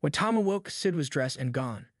 When Tom awoke, Sid was dressed and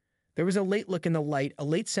gone. There was a late look in the light, a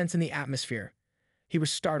late sense in the atmosphere. He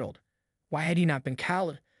was startled. Why had he not been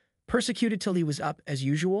cowed, persecuted till he was up as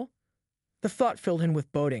usual? The thought filled him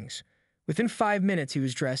with bodings. Within 5 minutes he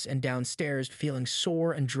was dressed and downstairs, feeling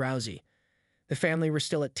sore and drowsy. The family were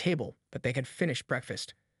still at table, but they had finished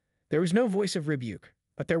breakfast. There was no voice of rebuke,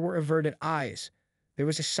 but there were averted eyes. There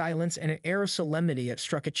was a silence and an air of solemnity that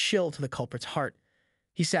struck a chill to the culprit's heart.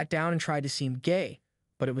 He sat down and tried to seem gay,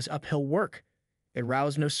 but it was uphill work. It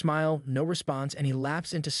roused no smile, no response, and he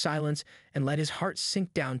lapsed into silence and let his heart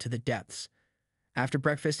sink down to the depths. After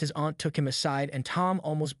breakfast, his aunt took him aside, and Tom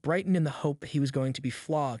almost brightened in the hope that he was going to be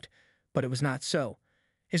flogged. But it was not so.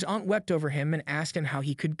 His aunt wept over him and asked him how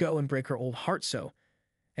he could go and break her old heart so,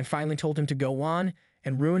 and finally told him to go on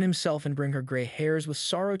and ruin himself and bring her gray hairs with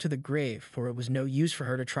sorrow to the grave, for it was no use for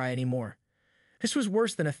her to try any more. This was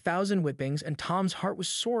worse than 1,000 whippings, and Tom's heart was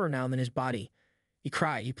sorer now than his body. He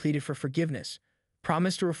cried, he pleaded for forgiveness,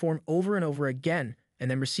 promised to reform over and over again,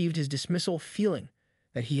 and then received his dismissal, feeling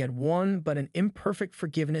that he had won but an imperfect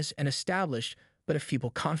forgiveness and established but a feeble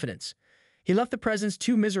confidence. He left the presence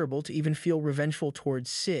too miserable to even feel revengeful towards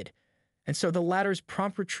Sid, and so the latter's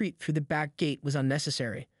prompt retreat through the back gate was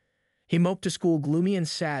unnecessary. He moped to school gloomy and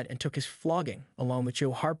sad, and took his flogging, along with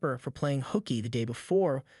Joe Harper, for playing hooky the day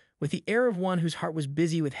before, with the air of one whose heart was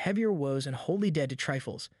busy with heavier woes and wholly dead to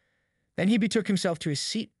trifles. Then he betook himself to his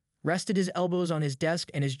seat, rested his elbows on his desk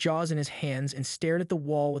and his jaws in his hands, and stared at the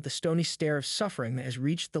wall with the stony stare of suffering that has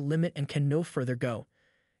reached the limit and can no further go.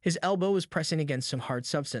 His elbow was pressing against some hard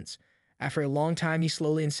substance. After a long time, he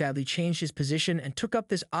slowly and sadly changed his position and took up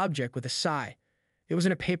this object with a sigh. It was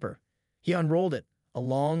in a paper. He unrolled it. A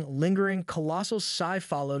long, lingering, colossal sigh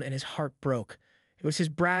followed, and his heart broke. It was his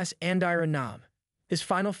brass andiron knob. His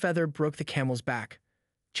final feather broke the camel's back.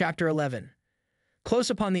 Chapter 11.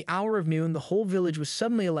 Close upon the hour of noon, the whole village was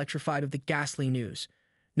suddenly electrified with the ghastly news.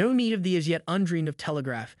 No need of the as yet undreamed of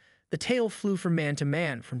telegraph. The tale flew from man to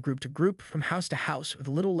man, from group to group, from house to house, with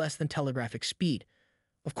little less than telegraphic speed.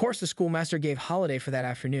 Of course, the schoolmaster gave holiday for that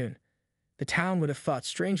afternoon. The town would have thought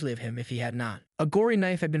strangely of him if he had not. A gory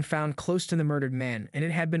knife had been found close to the murdered man, and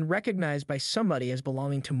it had been recognized by somebody as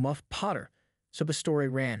belonging to Muff Potter, so the story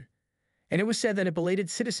ran. And it was said that a belated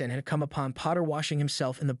citizen had come upon Potter washing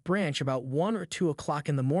himself in the branch about 1 or 2 o'clock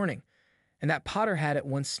in the morning, and that Potter had at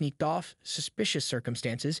once sneaked off, suspicious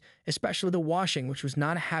circumstances, especially the washing, which was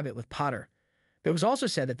not a habit with Potter. But it was also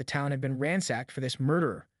said that the town had been ransacked for this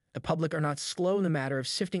murderer. The public are not slow in the matter of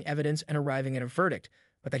sifting evidence and arriving at a verdict,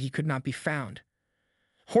 but that he could not be found.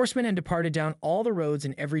 Horsemen had departed down all the roads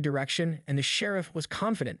in every direction, and the sheriff was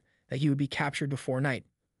confident that he would be captured before night.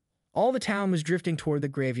 All the town was drifting toward the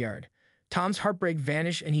graveyard. Tom's heartbreak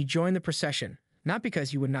vanished, and he joined the procession, not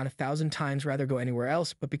because he would not 1,000 times rather go anywhere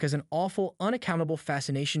else, but because an awful, unaccountable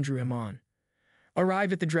fascination drew him on.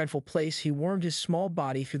 Arrived at the dreadful place, he wormed his small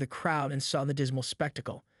body through the crowd and saw the dismal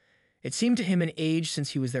spectacle. It seemed to him an age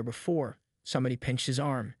since he was there before. Somebody pinched his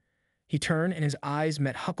arm. He turned, and his eyes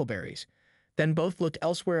met Huckleberry's. Then both looked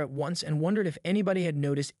elsewhere at once and wondered if anybody had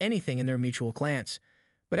noticed anything in their mutual glance.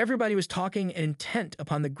 but everybody was talking and intent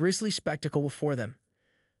upon the grisly spectacle before them.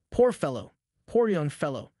 Poor fellow, poor young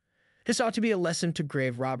fellow. This ought to be a lesson to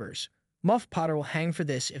grave robbers. Muff Potter will hang for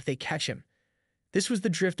this if they catch him. This was the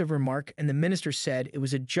drift of remark, and the minister said it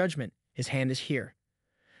was a judgment. His hand is here.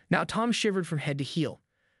 Now Tom shivered from head to heel,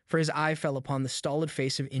 for his eye fell upon the stolid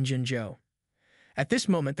face of Injun Joe. At this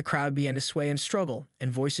moment the crowd began to sway and struggle,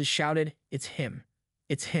 and voices shouted, "It's him!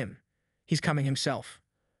 It's him! He's coming himself!"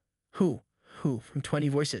 Who? Who? From 20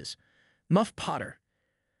 voices. Muff Potter.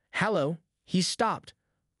 Hallo, he's stopped.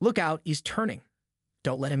 Look out, he's turning.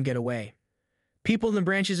 Don't let him get away. People in the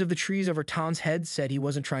branches of the trees over Tom's head said he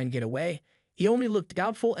wasn't trying to get away. He only looked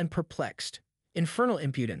doubtful and perplexed. Infernal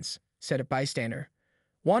impudence, said a bystander.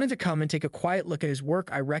 Wanted to come and take a quiet look at his work,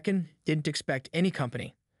 I reckon. Didn't expect any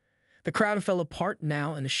company. The crowd fell apart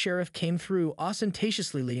now, and the sheriff came through,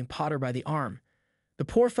 ostentatiously leading Potter by the arm. The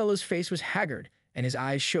poor fellow's face was haggard, and his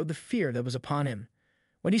eyes showed the fear that was upon him.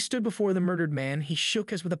 When he stood before the murdered man, he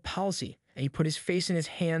shook as with a palsy, and he put his face in his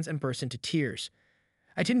hands and burst into tears.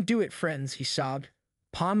 I didn't do it, friends, he sobbed.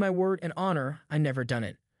 Upon my word and honor, I never done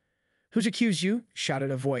it. Who's accused you?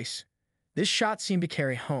 Shouted a voice. This shot seemed to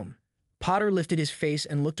carry home. Potter lifted his face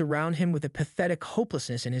and looked around him with a pathetic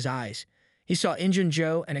hopelessness in his eyes. He saw Injun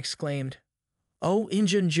Joe and exclaimed, "Oh,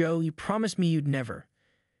 Injun Joe, you promised me you'd never.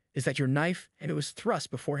 Is that your knife?" And it was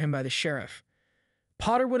thrust before him by the sheriff.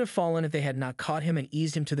 Potter would have fallen if they had not caught him and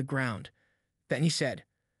eased him to the ground. Then he said,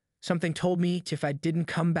 "Something told me if I didn't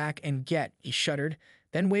come back and get," he shuddered,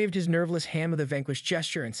 then waved his nerveless hand with a vanquished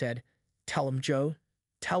gesture and said, "Tell him, Joe.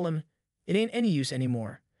 Tell him. It ain't any use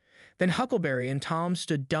anymore." Then Huckleberry and Tom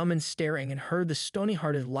stood dumb and staring and heard the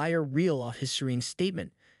stony-hearted liar reel off his serene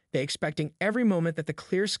statement, they expecting every moment that the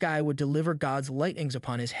clear sky would deliver God's lightnings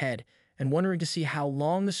upon his head, and wondering to see how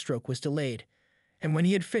long the stroke was delayed. And when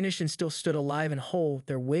he had finished and still stood alive and whole,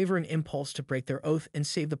 their wavering impulse to break their oath and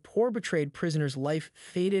save the poor betrayed prisoner's life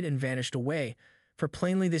faded and vanished away, for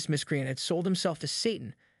plainly this miscreant had sold himself to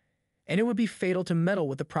Satan, and it would be fatal to meddle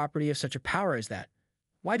with the property of such a power as that.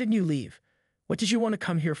 "Why didn't you leave? What did you want to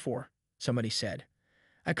come here for?" somebody said.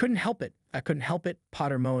 "I couldn't help it. I couldn't help it,"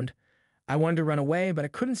 Potter moaned. "I wanted to run away, but I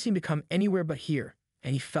couldn't seem to come anywhere but here,"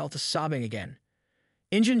 and he fell to sobbing again.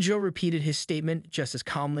 Injun Joe repeated his statement just as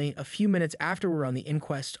calmly a few minutes afterward on the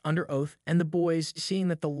inquest under oath, and the boys, seeing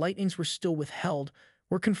that the lightnings were still withheld,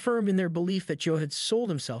 were confirmed in their belief that Joe had sold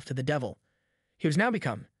himself to the devil. He was now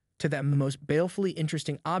become, to them, the most balefully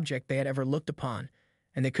interesting object they had ever looked upon,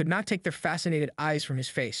 and they could not take their fascinated eyes from his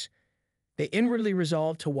face. They inwardly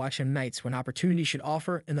resolved to watch him nights when opportunity should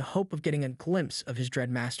offer, in the hope of getting a glimpse of his dread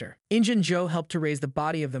master. Injun Joe helped to raise the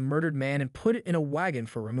body of the murdered man and put it in a wagon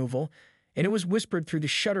for removal, and it was whispered through the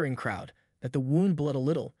shuddering crowd that the wound bled a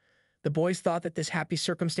little. The boys thought that this happy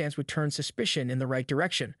circumstance would turn suspicion in the right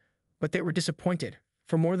direction, but they were disappointed,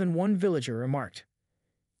 for more than one villager remarked,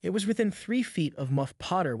 "It was within 3 feet of Muff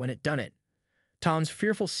Potter when it done it." Tom's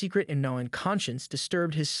fearful secret and gnawing conscience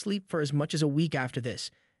disturbed his sleep for as much as a week after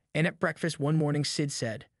this, and at breakfast one morning Sid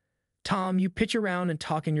said, "Tom, you pitch around and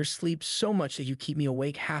talk in your sleep so much that you keep me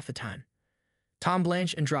awake half the time." Tom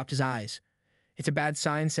blanched and dropped his eyes. "It's a bad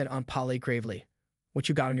sign," said Aunt Polly gravely. "What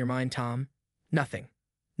you got on your mind, Tom?" "Nothing.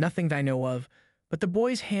 Nothing that I know of." But the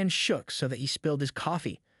boy's hand shook so that he spilled his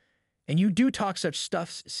coffee. "And you do talk such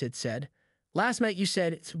stuff," Sid said. "Last night you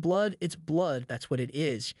said, it's blood, that's what it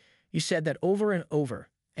is. You said that over and over.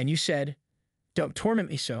 And you said, 'Don't torment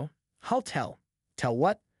me so. I'll tell.'" "Tell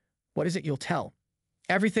what? What is it you'll tell?"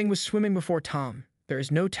 Everything was swimming before Tom. There is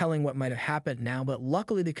no telling what might have happened now, but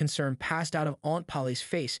luckily the concern passed out of Aunt Polly's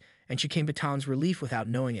face, and she came to Tom's relief without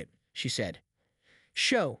knowing it. She said,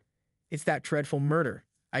 "Sho, it's that dreadful murder.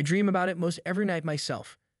 I dream about it most every night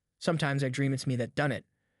myself. Sometimes I dream it's me that done it."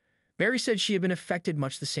 Mary said she had been affected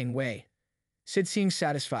much the same way. Sid seemed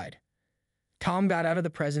satisfied. Tom got out of the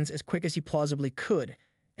presence as quick as he plausibly could,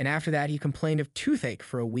 and after that he complained of toothache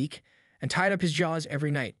for a week and tied up his jaws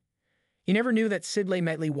every night. He never knew that Sid lay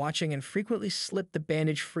nightly watching and frequently slipped the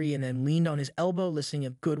bandage free and then leaned on his elbow listening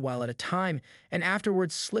a good while at a time, and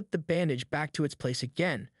afterwards slipped the bandage back to its place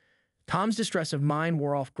again. Tom's distress of mind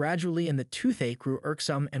wore off gradually and the toothache grew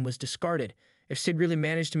irksome and was discarded. If Sid really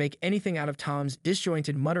managed to make anything out of Tom's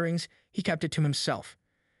disjointed mutterings, he kept it to himself.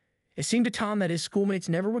 It seemed to Tom that his schoolmates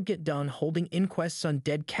never would get done holding inquests on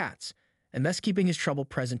dead cats, and thus keeping his trouble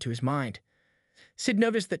present to his mind. Sid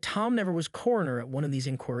noticed that Tom never was coroner at one of these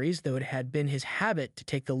inquiries, though it had been his habit to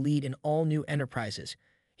take the lead in all new enterprises.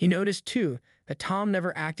 He noticed, too, that Tom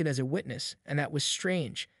never acted as a witness, and that was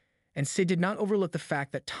strange. And Sid did not overlook the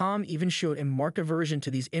fact that Tom even showed a marked aversion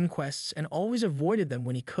to these inquests and always avoided them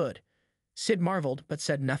when he could. Sid marveled, but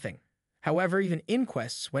said nothing. However, even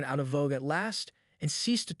inquests went out of vogue at last, and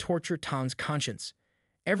ceased to torture Tom's conscience.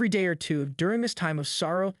 Every day or two, during this time of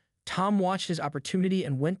sorrow, Tom watched his opportunity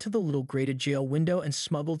and went to the little grated jail window and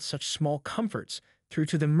smuggled such small comforts through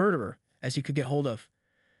to the murderer as he could get hold of.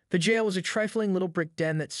 The jail was a trifling little brick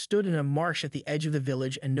den that stood in a marsh at the edge of the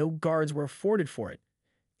village, and no guards were afforded for it.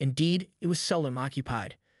 Indeed, it was seldom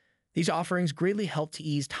occupied. These offerings greatly helped to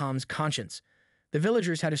ease Tom's conscience. The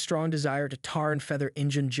villagers had a strong desire to tar and feather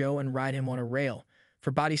Injun Joe and ride him on a rail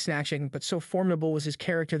for body snatching, but so formidable was his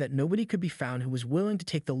character that nobody could be found who was willing to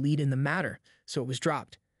take the lead in the matter, so it was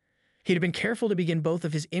dropped. He had been careful to begin both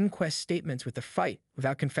of his inquest statements with the fight,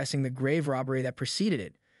 without confessing the grave robbery that preceded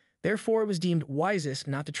it. Therefore, it was deemed wisest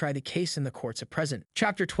not to try the case in the courts at present.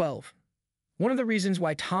 Chapter 12. One of the reasons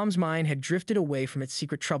why Tom's mind had drifted away from its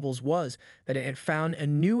secret troubles was that it had found a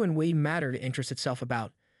new and weighty matter to interest itself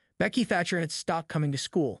about. Becky Thatcher had stopped coming to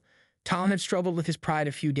school. Tom had struggled with his pride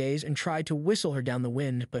a few days and tried to whistle her down the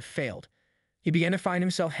wind, but failed. He began to find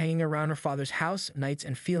himself hanging around her father's house nights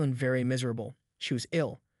and feeling very miserable. She was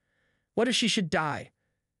ill. What if she should die?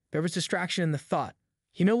 There was distraction in the thought.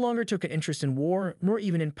 He no longer took an interest in war, nor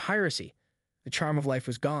even in piracy. The charm of life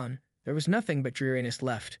was gone. There was nothing but dreariness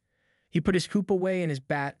left. He put his hoop away and his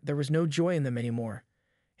bat. There was no joy in them anymore.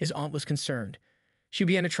 His aunt was concerned. She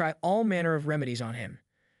began to try all manner of remedies on him.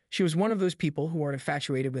 She was one of those people who are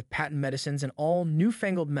infatuated with patent medicines and all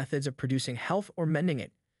newfangled methods of producing health or mending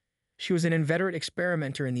it. She was an inveterate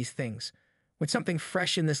experimenter in these things. When something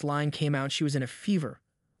fresh in this line came out, she was in a fever,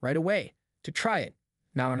 right away, to try it.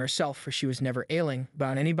 Not on herself, for she was never ailing, but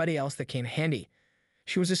on anybody else that came handy.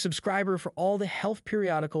 She was a subscriber for all the health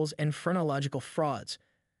periodicals and phrenological frauds,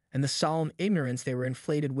 and the solemn ignorance they were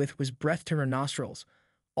inflated with was breath to her nostrils.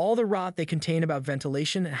 All the rot they contained about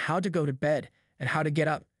ventilation and how to go to bed, and how to get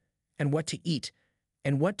up, and what to eat,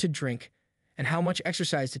 and what to drink, and how much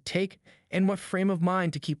exercise to take, and what frame of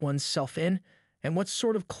mind to keep one's self in, and what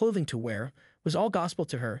sort of clothing to wear, was all gospel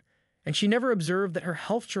to her, and she never observed that her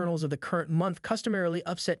health journals of the current month customarily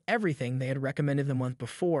upset everything they had recommended the month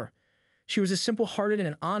before. She was as simple-hearted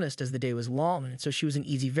and honest as the day was long, and so she was an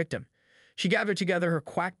easy victim. She gathered together her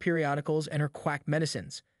quack periodicals and her quack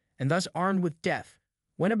medicines, and thus armed with death,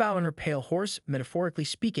 went about on her pale horse, metaphorically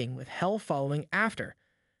speaking, with hell following after.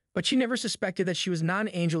 But she never suspected that she was not an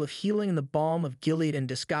angel of healing in the balm of Gilead in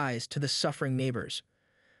disguise to the suffering neighbors.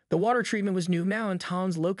 The water treatment was new now, and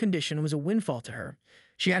Tom's low condition was a windfall to her.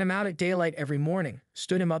 She had him out at daylight every morning,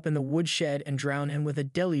 stood him up in the woodshed, and drowned him with a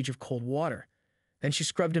deluge of cold water. Then she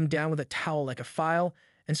scrubbed him down with a towel like a file,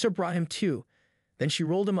 and so brought him to. Then she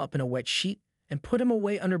rolled him up in a wet sheet, and put him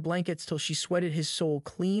away under blankets till she sweated his soul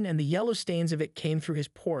clean, and the yellow stains of it came through his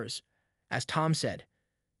pores, as Tom said.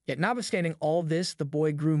 Yet notwithstanding all this, the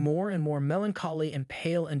boy grew more and more melancholy and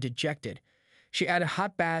pale and dejected. She added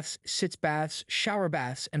hot baths, sitz baths, shower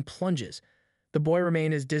baths, and plunges. The boy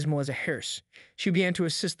remained as dismal as a hearse. She began to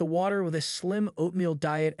assist the water with a slim oatmeal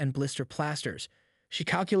diet and blister plasters. She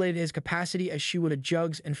calculated his capacity as she would a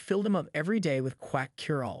jug's and filled him up every day with quack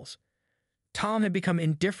cure-alls. Tom had become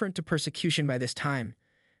indifferent to persecution by this time.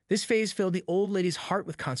 This phase filled the old lady's heart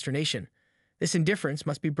with consternation. This indifference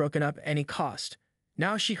must be broken up at any cost.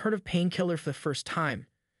 Now she heard of painkiller for the first time.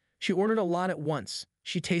 She ordered a lot at once.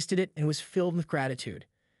 She tasted it and was filled with gratitude.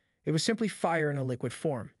 It was simply fire in a liquid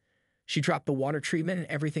form. She dropped the water treatment and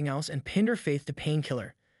everything else and pinned her faith to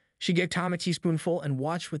painkiller. She gave Tom a teaspoonful and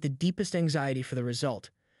watched with the deepest anxiety for the result.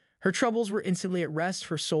 Her troubles were instantly at rest,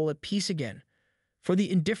 her soul at peace again, for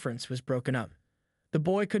the indifference was broken up. The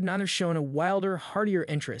boy could not have shown a wilder, heartier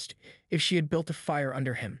interest if she had built a fire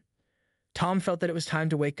under him. Tom felt that it was time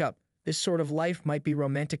to wake up. This sort of life might be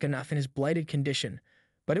romantic enough in his blighted condition,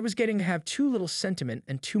 but it was getting to have too little sentiment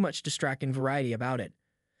and too much distracting variety about it.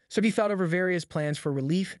 So he thought over various plans for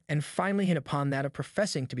relief and finally hit upon that of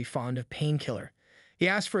professing to be fond of painkiller. He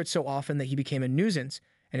asked for it so often that he became a nuisance,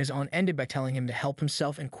 and his aunt ended by telling him to help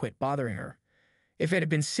himself and quit bothering her. If it had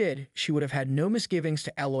been Sid, she would have had no misgivings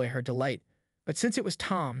to alloy her delight, but since it was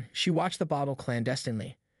Tom, she watched the bottle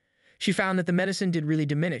clandestinely. She found that the medicine did really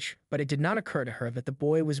diminish, but it did not occur to her that the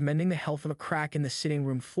boy was mending the health of a crack in the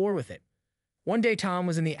sitting-room floor with it. One day Tom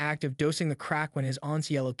was in the act of dosing the crack when his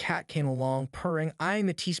aunt's yellow cat came along, purring, eyeing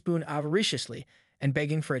the teaspoon avariciously, and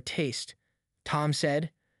begging for a taste. Tom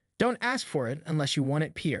said, "Don't ask for it unless you want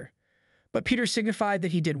it, Peter." But Peter signified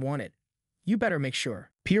that he did want it. "You better make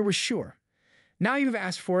sure." Peter was sure. "Now you've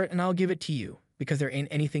asked for it, and I'll give it to you, because there ain't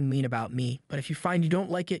anything mean about me, but if you find you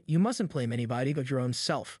don't like it, you mustn't blame anybody but your own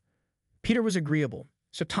self." Peter was agreeable,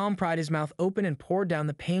 so Tom pried his mouth open and poured down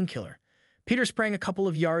the painkiller. Peter sprang a couple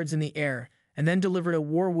of yards in the air, and then delivered a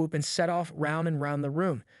war whoop and set off round and round the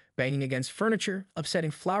room, banging against furniture,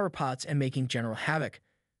 upsetting flower pots, and making general havoc.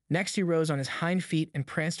 Next, he rose on his hind feet and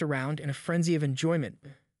pranced around in a frenzy of enjoyment,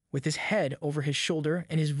 with his head over his shoulder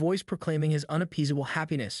and his voice proclaiming his unappeasable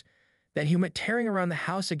happiness. Then he went tearing around the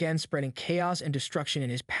house again, spreading chaos and destruction in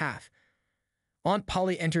his path. Aunt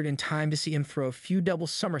Polly entered in time to see him throw a few double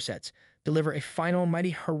somersets, deliver a final mighty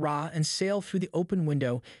hurrah, and sail through the open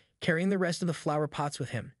window, carrying the rest of the flower pots with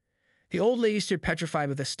him. The old lady stood petrified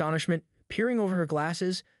with astonishment, peering over her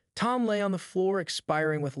glasses. Tom lay on the floor,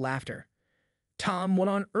 expiring with laughter. "Tom, what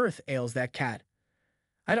on earth ails that cat?"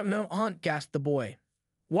 "I don't know, Aunt," gasped the boy.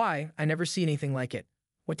 "Why, I never see anything like it.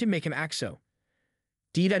 What did make him act so?"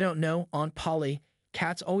 "'Deed, I don't know, Aunt Polly.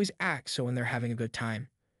 Cats always act so when they're having a good time."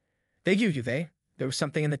 "They do, they?" There was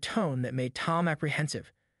something in the tone that made Tom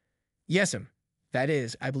apprehensive. "Yes'm. That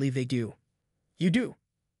is, I believe they do." "You do?"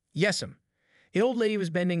 "Yes'm." The old lady was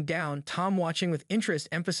bending down, Tom watching with interest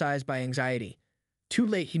emphasized by anxiety. Too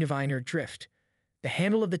late he divined her drift. The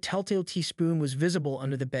handle of the telltale teaspoon was visible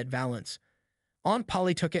under the bed valance. Aunt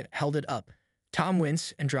Polly took it, held it up. Tom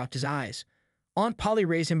winced and dropped his eyes. Aunt Polly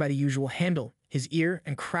raised him by the usual handle, his ear,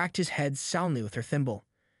 and cracked his head soundly with her thimble.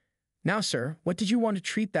 "Now, sir, what did you want to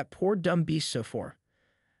treat that poor dumb beast so for?"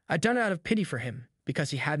 "I done it out of pity for him,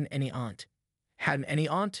 because he hadn't any aunt." "Hadn't any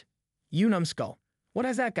aunt? You numbskull. What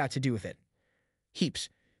has that got to do with it?" "Heaps,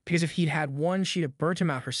 because if he'd had one, she'd have burnt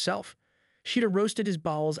him out herself. She'd have roasted his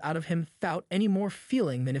bowels out of him without any more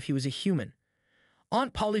feeling than if he was a human."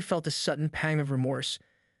 Aunt Polly felt a sudden pang of remorse.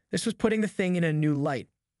 This was putting the thing in a new light.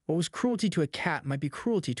 What was cruelty to a cat might be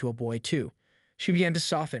cruelty to a boy, too. She began to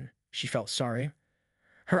soften. She felt sorry.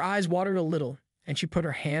 Her eyes watered a little, and she put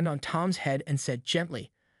her hand on Tom's head and said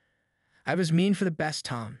gently, "I was mean for the best,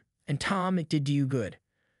 Tom. And Tom, it did do you good."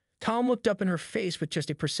 Tom looked up in her face with just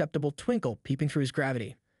a perceptible twinkle peeping through his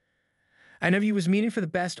gravity. "I know you was meaning for the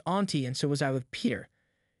best, Auntie, and so was I with Peter.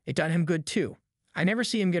 It done him good, too. I never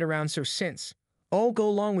see him get around so since. Oh, go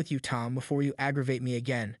along with you, Tom, before you aggravate me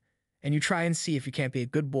again. And you try and see if you can't be a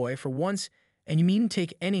good boy for once, and you needn't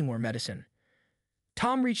take any more medicine."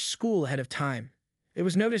 Tom reached school ahead of time. It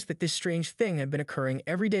was noticed that this strange thing had been occurring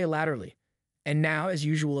every day latterly, and now, as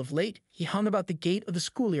usual of late, he hung about the gate of the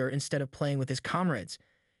schoolyard instead of playing with his comrades.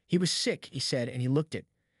 He was sick, he said, and he looked it.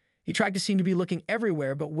 He tried to seem to be looking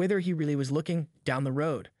everywhere, but whither he really was looking, down the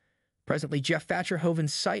road. Presently Jeff Thatcher hove in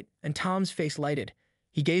sight, and Tom's face lighted.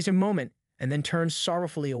 He gazed a moment, and then turned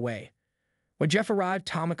sorrowfully away. When Jeff arrived,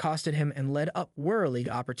 Tom accosted him and led up warily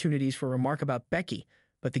to opportunities for remark about Becky,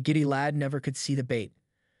 but the giddy lad never could see the bait.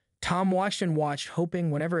 Tom watched and watched,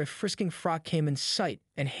 hoping whenever a frisking frock came in sight,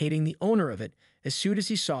 and hating the owner of it as soon as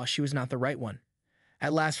he saw she was not the right one.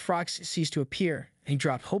 At last frocks ceased to appear, and he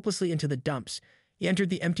dropped hopelessly into the dumps. He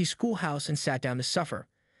entered the empty schoolhouse and sat down to suffer.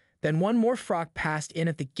 Then one more frock passed in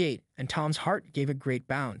at the gate, and Tom's heart gave a great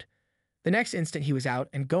bound. The next instant he was out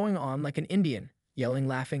and going on like an Indian, yelling,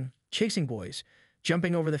 laughing, chasing boys,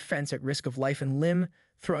 jumping over the fence at risk of life and limb,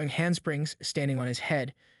 throwing handsprings, standing on his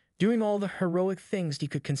head, doing all the heroic things he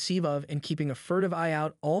could conceive of and keeping a furtive eye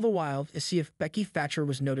out all the while to see if Becky Thatcher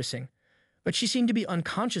was noticing. But she seemed to be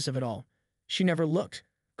unconscious of it all. She never looked.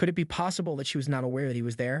 Could it be possible that she was not aware that he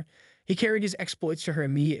was there? He carried his exploits to her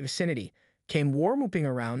immediate vicinity, came war-whooping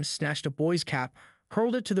around, snatched a boy's cap,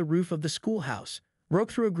 hurled it to the roof of the schoolhouse,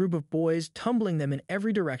 broke through a group of boys, tumbling them in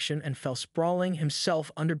every direction, and fell sprawling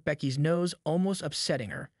himself under Becky's nose, almost upsetting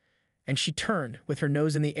her. And she turned, with her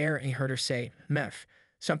nose in the air, and he heard her say, "Meph,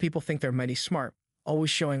 some people think they're mighty smart, always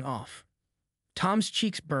showing off." Tom's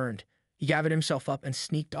cheeks burned. He gathered himself up and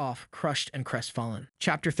sneaked off, crushed and crestfallen.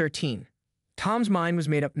 Chapter 13. Tom's mind was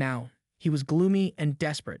made up now. He was gloomy and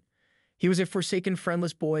desperate. He was a forsaken,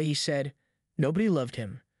 friendless boy, he said. Nobody loved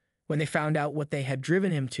him. When they found out what they had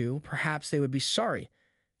driven him to, perhaps they would be sorry.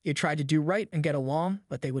 He had tried to do right and get along,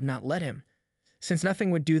 but they would not let him. Since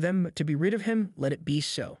nothing would do them but to be rid of him, let it be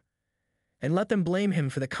so. And let them blame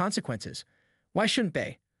him for the consequences. Why shouldn't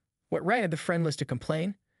they? What right had the friendless to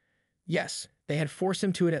complain? Yes, they had forced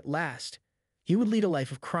him to it at last. He would lead a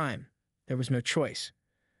life of crime. There was no choice.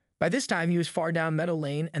 By this time he was far down Meadow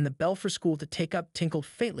Lane, and the bell for school to take up tinkled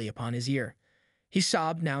faintly upon his ear. He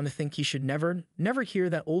sobbed now to think he should never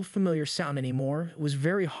hear that old familiar sound any more. It was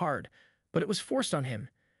very hard, but it was forced on him.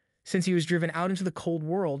 Since he was driven out into the cold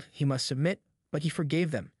world, he must submit, but he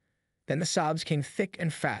forgave them. Then the sobs came thick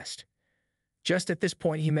and fast. Just at this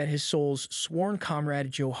point he met his soul's sworn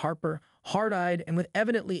comrade, Joe Harper, hard-eyed and with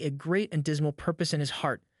evidently a great and dismal purpose in his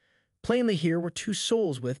heart. Plainly here were two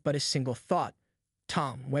souls with but a single thought.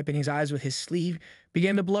 Tom, wiping his eyes with his sleeve,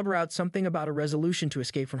 began to blubber out something about a resolution to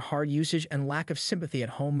escape from hard usage and lack of sympathy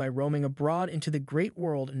at home by roaming abroad into the great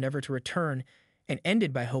world never to return, and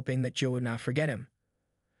ended by hoping that Joe would not forget him.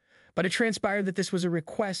 But it transpired that this was a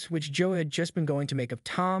request which Joe had just been going to make of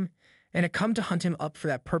Tom, and had come to hunt him up for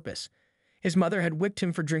that purpose. His mother had whipped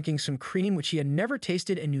him for drinking some cream which he had never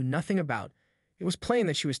tasted and knew nothing about. It was plain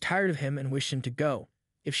that she was tired of him and wished him to go.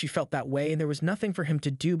 If she felt that way, there was nothing for him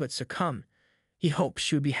to do but succumb. He hoped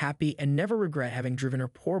she would be happy and never regret having driven her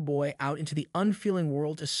poor boy out into the unfeeling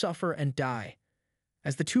world to suffer and die.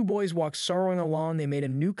 As the two boys walked sorrowing along, they made a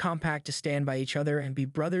new compact to stand by each other and be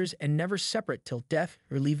brothers and never separate till death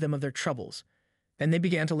relieved them of their troubles. Then they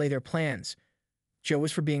began to lay their plans. Joe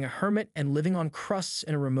was for being a hermit and living on crusts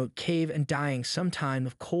in a remote cave and dying sometime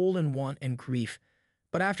of cold and want and grief.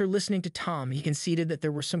 But after listening to Tom, he conceded that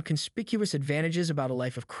there were some conspicuous advantages about a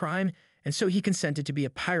life of crime, and so he consented to be a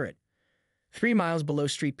pirate. 3 miles below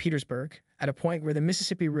Street Petersburg, at a point where the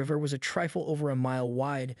Mississippi River was a trifle over a mile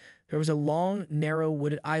wide, there was a long, narrow,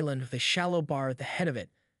 wooded island with a shallow bar at the head of it,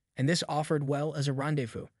 and this offered well as a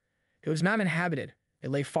rendezvous. It was not inhabited.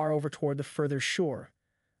 It lay far over toward the further shore,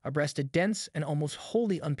 abreast a dense and almost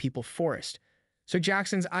wholly unpeopled forest. So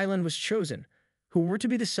Jackson's Island was chosen. Who were to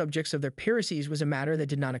be the subjects of their piracies was a matter that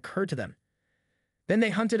did not occur to them. Then they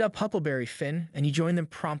hunted up Huckleberry Finn, and he joined them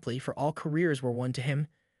promptly, for all careers were one to him.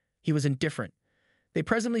 He was indifferent. They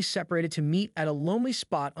presently separated to meet at a lonely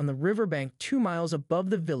spot on the river bank 2 miles above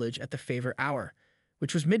the village at the favorite hour,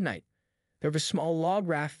 which was midnight. There was a small log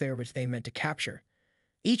raft there which they meant to capture.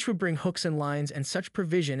 Each would bring hooks and lines and such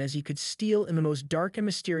provision as he could steal in the most dark and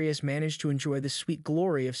mysterious manage to enjoy the sweet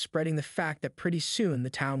glory of spreading the fact that pretty soon the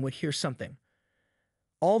town would hear something.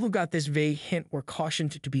 All who got this vague hint were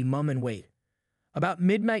cautioned to be mum and wait. About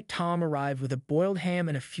midnight Tom arrived with a boiled ham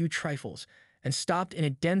and a few trifles, and stopped in a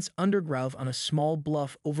dense undergrowth on a small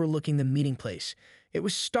bluff overlooking the meeting place. It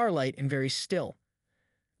was starlight and very still.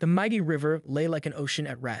 The mighty river lay like an ocean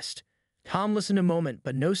at rest. Tom listened a moment,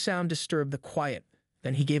 but no sound disturbed the quiet.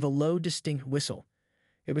 Then he gave a low, distinct whistle.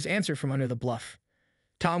 It was answered from under the bluff.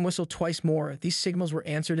 Tom whistled twice more. These signals were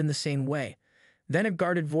answered in the same way. Then a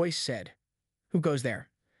guarded voice said, "Who goes there?"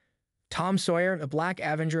 "Tom Sawyer, the Black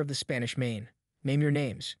Avenger of the Spanish Main. Name your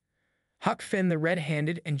names." Huck Finn, the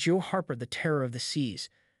Red-Handed, and Joe Harper, the Terror of the Seas.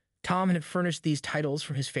 Tom had furnished these titles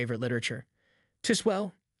from his favorite literature. "'Tis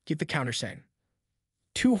well, keep the countersign."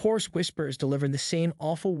 2 hoarse whispers delivered the same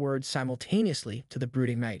awful words simultaneously to the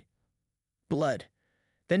brooding night. "Blood."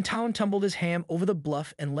 Then Tom tumbled his ham over the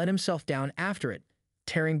bluff and let himself down after it,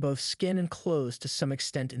 tearing both skin and clothes to some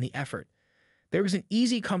extent in the effort. There was an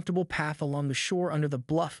easy, comfortable path along the shore under the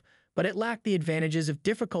bluff, but it lacked the advantages of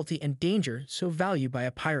difficulty and danger so valued by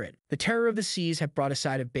a pirate. The Terror of the Seas had brought a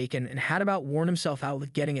side of bacon and had about worn himself out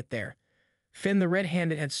with getting it there. Finn the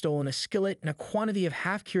Red-Handed had stolen a skillet and a quantity of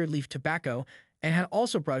half-cured leaf tobacco, and had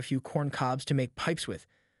also brought a few corn cobs to make pipes with.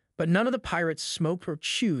 But none of the pirates smoked or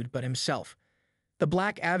chewed but himself. The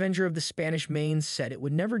Black Avenger of the Spanish Main said it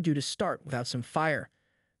would never do to start without some fire.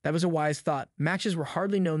 That was a wise thought. Matches were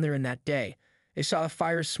hardly known there in that day. They saw a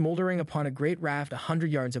fire smoldering upon a great raft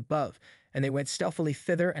 100 yards above, and they went stealthily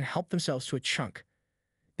thither and helped themselves to a chunk.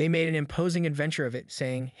 They made an imposing adventure of it,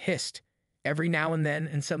 saying "hist" every now and then,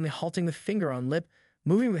 and suddenly halting with finger on lip,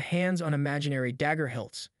 moving with hands on imaginary dagger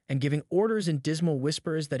hilts, and giving orders in dismal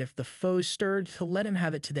whispers that if the foe stirred, to let him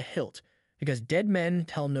have it to the hilt, because dead men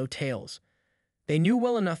tell no tales. They knew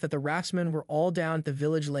well enough that the raftsmen were all down at the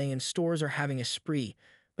village laying in stores or having a spree,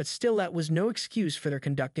 but still that was no excuse for their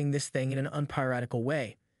conducting this thing in an unpiratical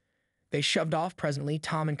way. They shoved off presently,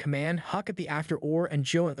 Tom in command, Huck at the after oar, and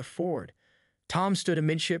Joe at the forward. Tom stood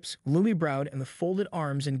amidships, gloomy-browed and with folded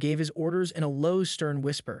arms, and gave his orders in a low, stern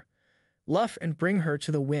whisper. "Luff and bring her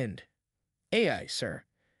to the wind." "Aye, sir."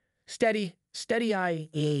 "Steady, steady,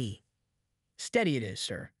 aye. Steady it is,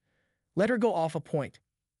 sir." "Let her go off a point."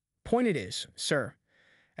 "Point it is, sir."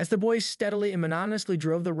 As the boys steadily and monotonously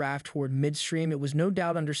drove the raft toward midstream, it was no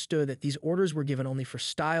doubt understood that these orders were given only for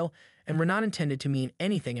style and were not intended to mean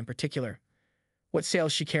anything in particular. "What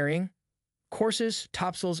sail's she carrying?" "Courses,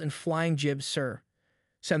 topsails, and flying jibs, sir."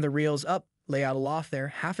 "Send the reels up, lay out aloft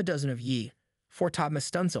there, 6 of ye.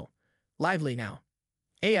 Foretopmast stunsail. Lively now."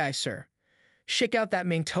 "Aye, sir." "Shake out that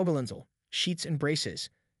main topgallants'l, sheets and braces.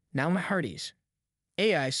 Now, my hearties."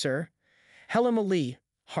 "Aye, sir." "Helm a lee,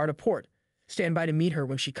 hard a port. Stand by to meet her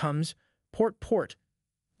when she comes. Port, port.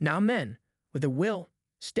 Now, men, with a will,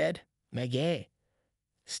 stead, magay."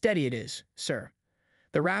 "Steady it is, sir."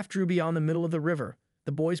 The raft drew beyond the middle of the river.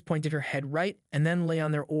 The boys pointed her head right and then lay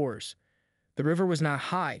on their oars. The river was not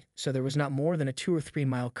high, so there was not more than a 2 or 3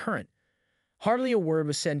 mile current. Hardly a word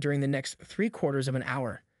was said during the next 3/4 of an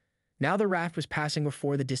hour. Now the raft was passing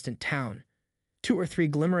before the distant town. 2 or 3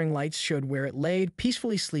 glimmering lights showed where it lay,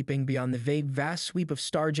 peacefully sleeping beyond the vague, vast sweep of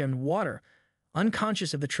star-gemmed water,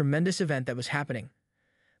 unconscious of the tremendous event that was happening.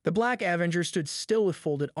 The Black Avenger stood still with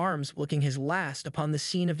folded arms, looking his last upon the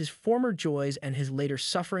scene of his former joys and his later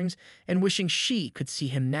sufferings, and wishing she could see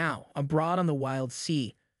him now, abroad on the wild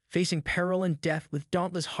sea, facing peril and death with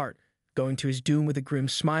dauntless heart, going to his doom with a grim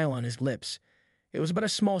smile on his lips. It was but a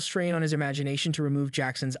small strain on his imagination to remove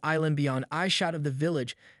Jackson's island beyond eyeshot of the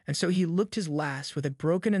village, and so he looked his last with a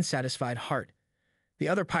broken and satisfied heart. The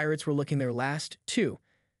other pirates were looking their last, too,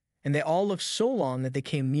 and they all looked so long that they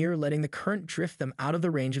came near letting the current drift them out of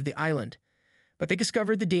the range of the island. But they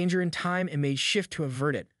discovered the danger in time and made shift to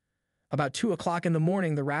avert it. About 2 o'clock in the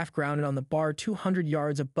morning, the raft grounded on the bar 200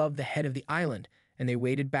 yards above the head of the island, and they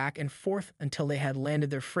waded back and forth until they had landed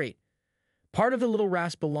their freight. Part of the little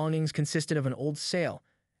raft's belongings consisted of an old sail,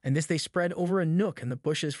 and this they spread over a nook in the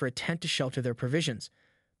bushes for a tent to shelter their provisions.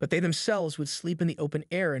 But they themselves would sleep in the open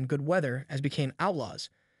air in good weather, as became outlaws.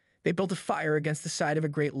 They built a fire against the side of a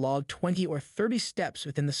great log 20 or 30 steps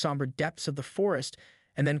within the somber depths of the forest,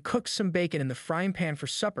 and then cooked some bacon in the frying pan for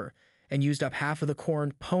supper, and used up half of the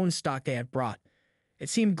corn pone stock they had brought. It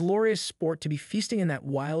seemed glorious sport to be feasting in that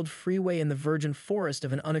wild freeway in the virgin forest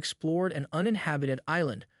of an unexplored and uninhabited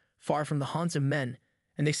island, far from the haunts of men,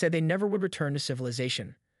 and they said they never would return to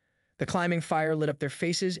civilization. The climbing fire lit up their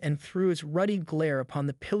faces and threw its ruddy glare upon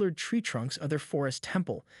the pillared tree trunks of their forest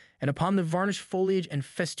temple, and upon the varnished foliage and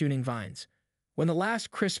festooning vines. When the last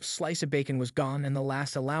crisp slice of bacon was gone and the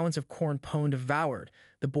last allowance of corn pone devoured,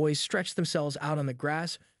 the boys stretched themselves out on the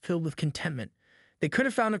grass, filled with contentment. They could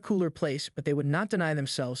have found a cooler place, but they would not deny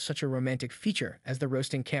themselves such a romantic feature as the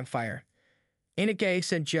roasting campfire. "Ain't it gay?"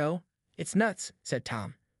 said Joe. "It's nuts," said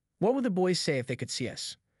Tom. "What would the boys say if they could see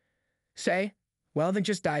us?" "Say? Well, then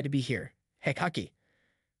just die to be here. Heck, Hucky."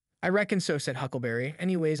 "I reckon so," said Huckleberry.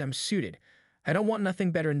 "Anyways, I'm suited. I don't want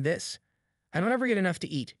nothing better than this. I don't ever get enough to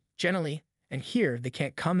eat, generally, and here they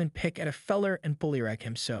can't come and pick at a feller and bullyrag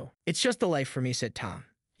him so." "It's just the life for me," said Tom.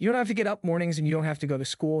 "You don't have to get up mornings and you don't have to go to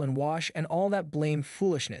school and wash and all that blame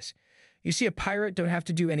foolishness. You see, a pirate don't have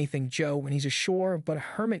to do anything, Joe, when he's ashore, but a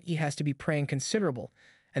hermit he has to be praying considerable,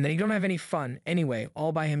 and then he don't have any fun, anyway,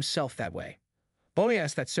 all by himself that way." "Oh,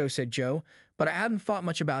 yes, that's so," said Joe, "but I hadn't thought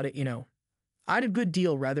much about it, you know. I'd a good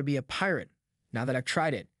deal rather be a pirate, now that I've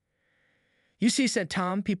tried it." "You see," said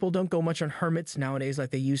Tom, "people don't go much on hermits nowadays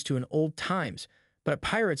like they used to in old times, but a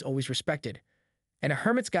pirate's always respected. And a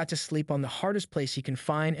hermit's got to sleep on the hardest place he can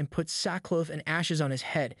find and put sackcloth and ashes on his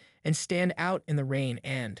head and stand out in the rain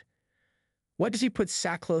and—" "What does he put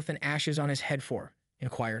sackcloth and ashes on his head for?"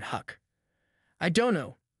 inquired Huck. "I don't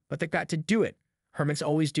know, but they've got to do it. Hermits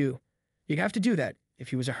always do. You'd have to do that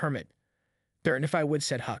if you was a hermit." "Darn if I would,"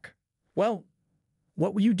 said Huck. "Well,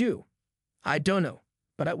 what would you do?" "I don't know,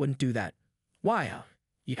 but I wouldn't do that." "Why?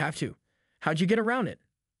 You'd have to. How'd you get around it?"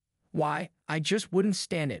 "Why, I just wouldn't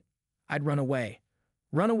stand it. I'd run away."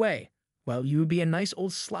 "Run away? Well, you would be a nice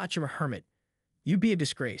old slouch of a hermit. You'd be a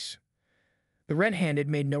disgrace." The red-handed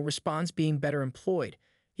made no response, being better employed.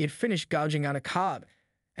 He had finished gouging out a cob,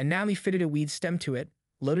 and now he fitted a weed stem to it,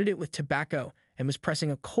 loaded it with tobacco, and was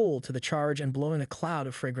pressing a coal to the charge and blowing a cloud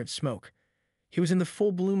of fragrant smoke. He was in the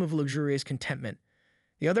full bloom of luxurious contentment.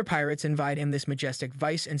 The other pirates envied him this majestic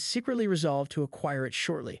vice and secretly resolved to acquire it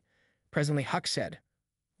shortly. Presently Huck said,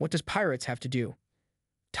 "What does pirates have to do?"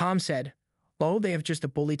 Tom said, "Oh, they have just a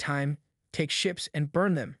bully time, take ships and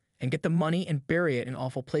burn them, and get the money and bury it in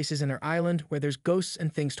awful places in their island where there's ghosts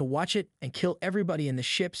and things to watch it, and kill everybody in the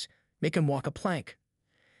ships, make 'em walk a plank."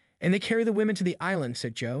 "And they carry the women to the island,"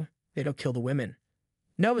 said Joe. "They don't kill the women."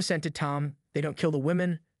 "No," assented Tom, "they don't kill the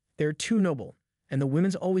women. They're too noble, and the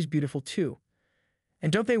women's always beautiful too."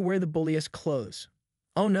 "And don't they wear the bulliest clothes?"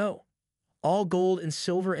 "Oh, no. All gold and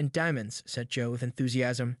silver and diamonds," said Joe with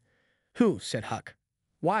enthusiasm. "Who?" said Huck.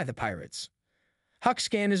 "Why, the pirates." Huck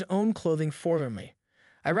scanned his own clothing forlornly.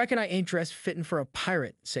 "I reckon I ain't dressed fittin' for a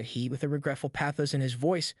pirate," said he with a regretful pathos in his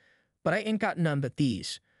voice, "but I ain't got none but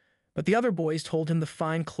these." But the other boys told him the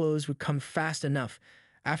fine clothes would come fast enough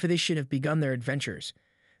after they should have begun their adventures.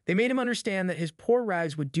 They made him understand that his poor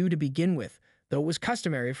rags would do to begin with, though it was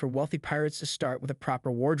customary for wealthy pirates to start with a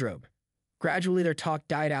proper wardrobe. Gradually their talk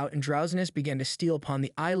died out and drowsiness began to steal upon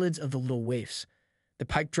the eyelids of the little waifs. The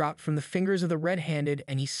pipe dropped from the fingers of the red-handed,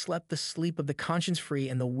 and he slept the sleep of the conscience-free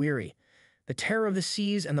and the weary. The terror of the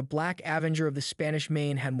seas and the Black Avenger of the Spanish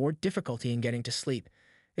Main had more difficulty in getting to sleep.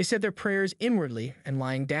 They said their prayers inwardly and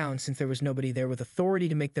lying down, since there was nobody there with authority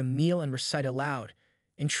to make them kneel and recite aloud.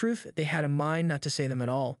 In truth, they had a mind not to say them at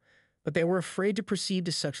all, but they were afraid to proceed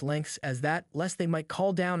to such lengths as that, lest they might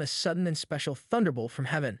call down a sudden and special thunderbolt from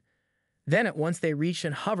heaven. Then at once they reached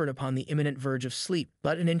and hovered upon the imminent verge of sleep,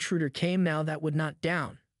 but an intruder came now that would not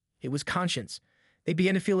down. It was conscience. They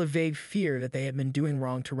began to feel a vague fear that they had been doing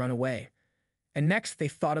wrong to run away. And next they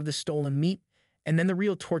thought of the stolen meat, and then the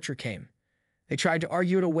real torture came. They tried to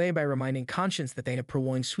argue it away by reminding conscience that they had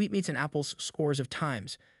purloined sweetmeats and apples scores of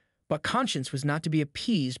times. But conscience was not to be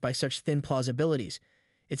appeased by such thin plausibilities.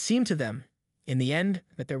 It seemed to them, in the end,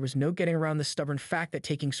 that there was no getting around the stubborn fact that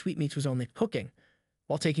taking sweetmeats was only hooking,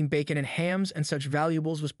 while taking bacon and hams and such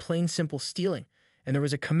valuables was plain simple stealing, and there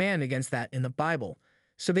was a command against that in the Bible.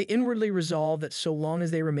 So they inwardly resolved that so long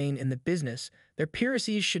as they remained in the business, their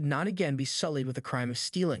piracies should not again be sullied with the crime of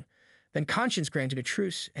stealing. Then conscience granted a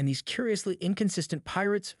truce, and these curiously inconsistent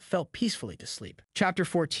pirates fell peacefully to sleep. Chapter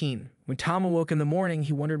 14. When Tom awoke in the morning,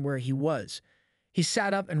 he wondered where he was. He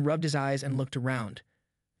sat up and rubbed his eyes and looked around.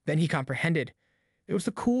 Then he comprehended. It was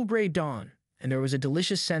the cool gray dawn, and there was a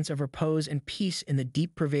delicious sense of repose and peace in the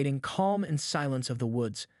deep pervading calm and silence of the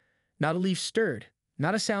woods. Not a leaf stirred,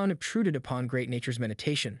 not a sound obtruded upon great nature's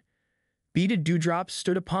meditation. Beaded dewdrops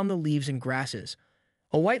stood upon the leaves and grasses.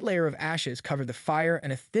 A white layer of ashes covered the fire,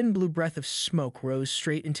 and a thin blue breath of smoke rose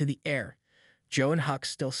straight into the air. Joe and Huck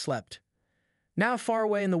still slept. Now far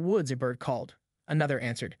away in the woods a bird called. Another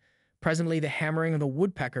answered. Presently the hammering of the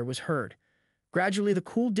woodpecker was heard. Gradually the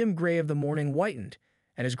cool dim gray of the morning whitened,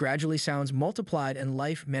 and as gradually sounds multiplied and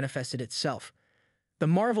life manifested itself. The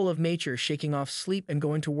marvel of nature shaking off sleep and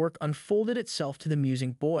going to work unfolded itself to the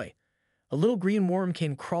musing boy. A little green worm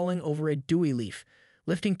came crawling over a dewy leaf,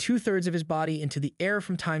 lifting 2/3 of his body into the air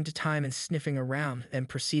from time to time and sniffing around, then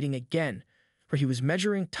proceeding again, for he was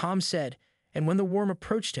measuring, Tom said, and when the worm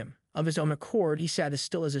approached him, of his own accord he sat as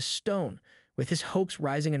still as a stone, with his hopes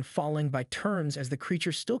rising and falling by turns as the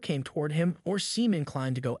creature still came toward him or seemed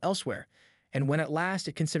inclined to go elsewhere. And when at last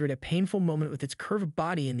it considered a painful moment with its curved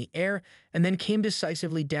body in the air, and then came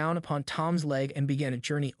decisively down upon Tom's leg and began a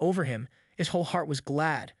journey over him, his whole heart was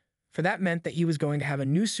glad, for that meant that he was going to have a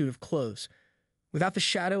new suit of clothes, without the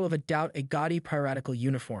shadow of a doubt a gaudy piratical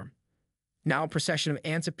uniform. Now a procession of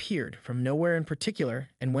ants appeared, from nowhere in particular,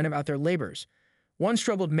 and went about their labors. One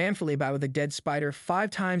struggled manfully about with a dead spider 5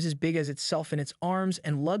 times as big as itself in its arms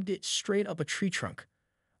and lugged it straight up a tree trunk.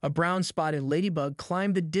 A brown-spotted ladybug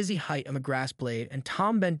climbed the dizzy height of a grass blade, and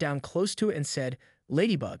Tom bent down close to it and said,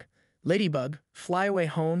 Ladybug, Ladybug, fly away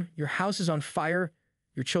home, your house is on fire,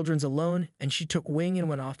 your children's alone, and she took wing and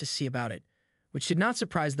went off to see about it, which did not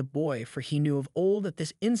surprise the boy, for he knew of old that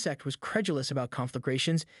this insect was credulous about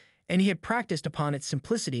conflagrations, and he had practiced upon its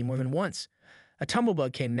simplicity more than once. A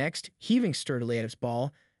tumblebug came next, heaving sturdily at its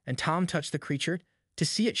ball, and Tom touched the creature, to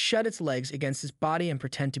see it shut its legs against its body and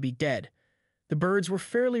pretend to be dead. The birds were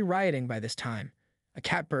fairly rioting by this time. A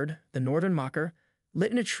catbird, the northern mocker, lit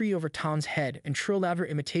in a tree over Tom's head and trilled out her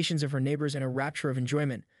imitations of her neighbors in a rapture of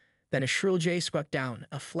enjoyment. Then a shrill jay squawked down,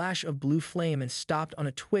 a flash of blue flame, and stopped on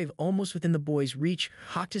a twig almost within the boy's reach,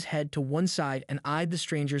 cocked his head to one side, and eyed the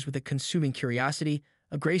strangers with a consuming curiosity.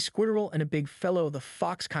 A gray squirrel and a big fellow of the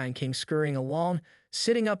fox kind came scurrying along,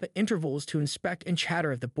 sitting up at intervals to inspect and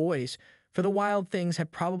chatter at the boys, for the wild things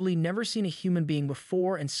had probably never seen a human being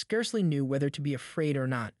before and scarcely knew whether to be afraid or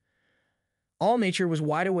not. All nature was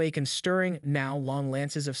wide awake and stirring. Now long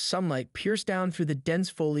lances of sunlight pierced down through the dense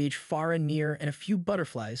foliage far and near, and a few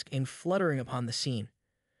butterflies came fluttering upon the scene.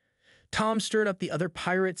 Tom stirred up the other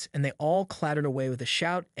pirates, and they all clattered away with a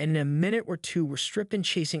shout, and in a minute or two were stripped and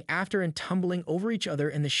chasing after and tumbling over each other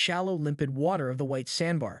in the shallow, limpid water of the white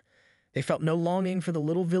sandbar. They felt no longing for the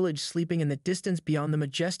little village sleeping in the distance beyond the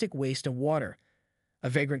majestic waste of water. A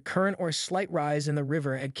vagrant current or a slight rise in the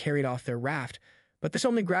river had carried off their raft, but this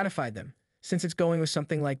only gratified them, since its going was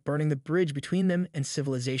something like burning the bridge between them and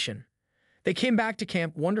civilization. They came back to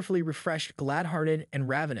camp wonderfully refreshed, glad-hearted, and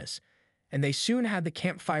ravenous, and they soon had the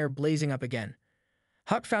campfire blazing up again.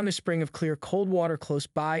 Huck found a spring of clear cold water close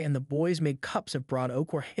by, and the boys made cups of broad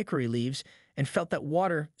oak or hickory leaves, and felt that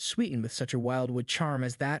water, sweetened with such a wildwood charm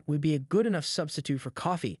as that, would be a good enough substitute for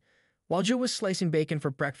coffee. While Joe was slicing bacon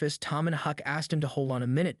for breakfast, Tom and Huck asked him to hold on a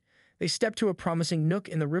minute. They stepped to a promising nook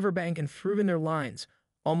in the riverbank and threw in their lines.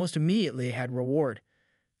 Almost immediately they had reward.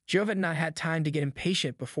 Joe had not had time to get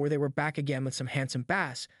impatient before they were back again with some handsome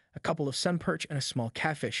bass, a couple of sun perch, and a small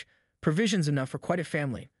catfish, provisions enough for quite a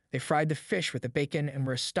family. They fried the fish with the bacon and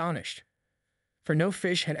were astonished, for no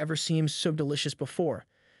fish had ever seemed so delicious before.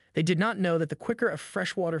 They did not know that the quicker a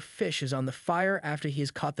freshwater fish is on the fire after he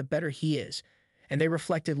is caught, the better he is, and they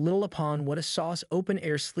reflected little upon what a sauce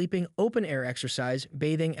open-air sleeping, open-air exercise,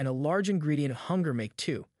 bathing, and a large ingredient of hunger make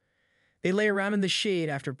too. They lay around in the shade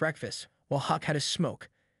after breakfast, while Huck had a smoke,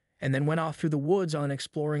 and then went off through the woods on an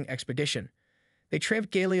exploring expedition. They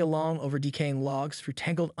tramped gaily along over decaying logs, through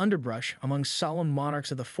tangled underbrush, among solemn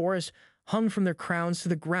monarchs of the forest, hung from their crowns to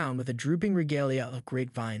the ground with a drooping regalia of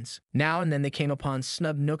great vines. Now and then they came upon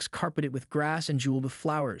snug nooks carpeted with grass and jeweled with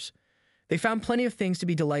flowers. They found plenty of things to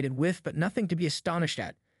be delighted with, but nothing to be astonished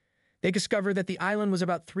at. They discovered that the island was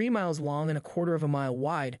about 3 miles long and a quarter of a mile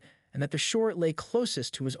wide, and that the shore it lay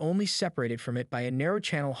closest to was only separated from it by a narrow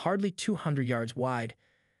channel hardly 200 yards wide.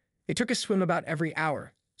 They took a swim about every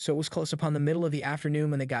hour, so it was close upon the middle of the afternoon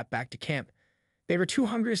when they got back to camp. They were too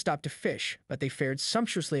hungry to stop to fish, but they fared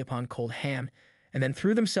sumptuously upon cold ham, and then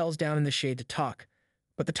threw themselves down in the shade to talk.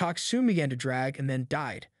 But the talk soon began to drag and then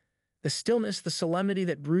died. The stillness, the solemnity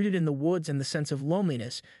that brooded in the woods, and the sense of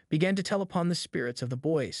loneliness began to tell upon the spirits of the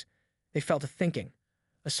boys. They fell to thinking.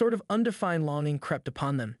 A sort of undefined longing crept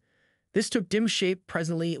upon them. This took dim shape.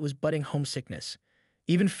 Presently it was budding homesickness.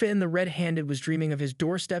 Even Finn the red-handed was dreaming of his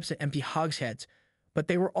doorsteps and empty hogsheads, but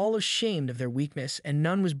they were all ashamed of their weakness, and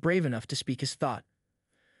none was brave enough to speak his thought.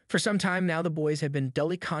 For some time now the boys had been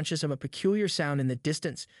dully conscious of a peculiar sound in the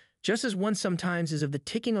distance, just as one sometimes is of the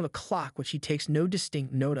ticking of a clock which he takes no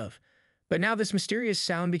distinct note of. But now this mysterious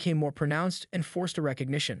sound became more pronounced and forced a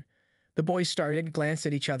recognition. The boys started, glanced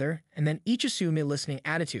at each other, and then each assumed a listening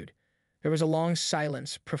attitude. There was a long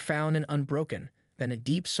silence, profound and unbroken. Then a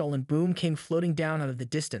deep, sullen boom came floating down out of the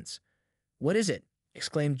distance. "What is it?"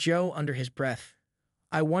 exclaimed Joe under his breath.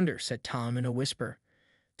 "I wonder," said Tom in a whisper.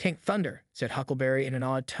 "'Tain't thunder," said Huckleberry in an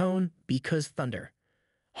odd tone. "Because thunder."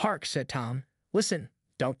 "Hark," said Tom. "Listen.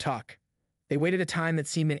 Don't talk." They waited a time that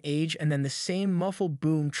seemed an age, and then the same muffled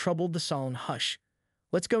boom troubled the solemn hush.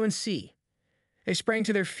 "Let's go and see." They sprang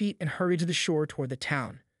to their feet and hurried to the shore toward the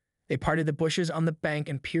town. They parted the bushes on the bank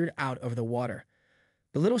and peered out over the water.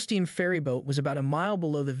 The little steam ferry boat was about a mile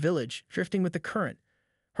below the village, drifting with the current.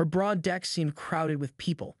 Her broad decks seemed crowded with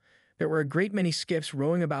people. There were a great many skiffs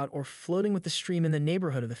rowing about or floating with the stream in the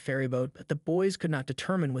neighborhood of the ferry boat, but the boys could not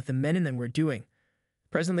determine what the men in them were doing.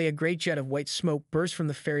 Presently a great jet of white smoke burst from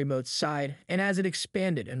the ferry boat's side, and as it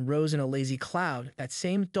expanded and rose in a lazy cloud, that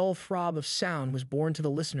same dull throb of sound was borne to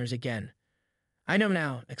the listeners again. "I know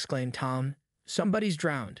now," exclaimed Tom. "Somebody's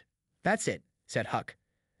drowned." "That's it," said Huck.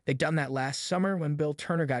 "They done that last summer when Bill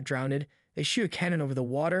Turner got drowned. They shoot a cannon over the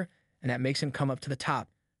water, and that makes him come up to the top.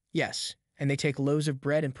 Yes, and they take loaves of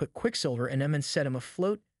bread and put quicksilver in 'em and set 'em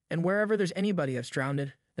afloat, and wherever there's anybody that's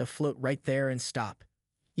drowned, they'll float right there and stop."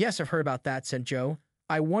 "Yes, I've heard about that," said Joe.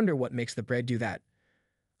 "I wonder what makes the bread do that."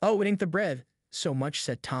 "Oh, it ain't the bread so much,"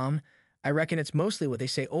 said Tom. "I reckon it's mostly what they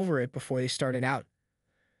say over it before they start it out."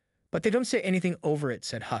 "But they don't say anything over it,"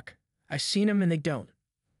 said Huck. "I've seen 'em and they don't."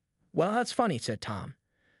 "Well, that's funny," said Tom.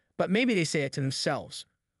 "But maybe they say it to themselves."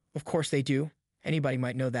 "Of course they do. Anybody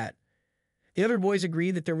might know that." The other boys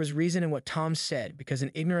agreed that there was reason in what Tom said, because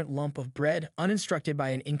an ignorant lump of bread, uninstructed by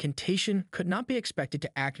an incantation, could not be expected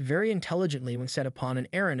to act very intelligently when set upon an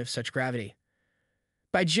errand of such gravity.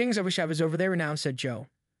 "By jings, I wish I was over there now," said Joe.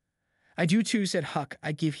 "I do too," said Huck.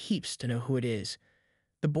 "I'd give heaps to know who it is."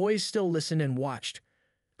 The boys still listened and watched.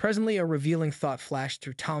 Presently a revealing thought flashed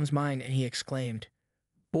through Tom's mind, and he exclaimed,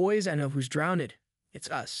 "Boys, I know who's drowned. It's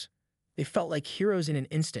us." They felt like heroes in an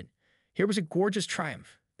instant. Here was a gorgeous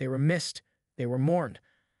triumph. They were missed. They were mourned.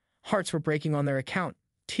 Hearts were breaking on their account.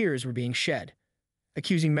 Tears were being shed.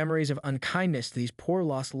 Accusing memories of unkindness to these poor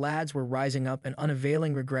lost lads were rising up, and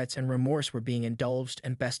unavailing regrets and remorse were being indulged,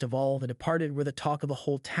 and best of all, the departed were the talk of the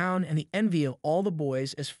whole town and the envy of all the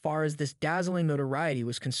boys as far as this dazzling notoriety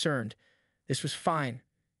was concerned. This was fine.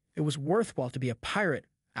 It was worthwhile to be a pirate,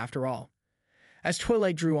 after all. As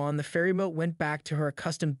twilight drew on, the ferryboat went back to her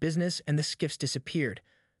accustomed business, and the skiffs disappeared.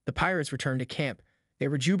 The pirates returned to camp. They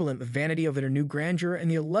were jubilant with vanity over their new grandeur and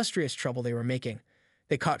the illustrious trouble they were making.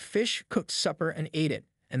 They caught fish, cooked supper, and ate it,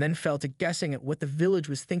 and then fell to guessing at what the village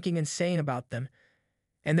was thinking and saying about them.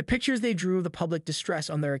 And the pictures they drew of the public distress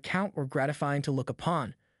on their account were gratifying to look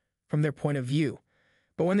upon, from their point of view.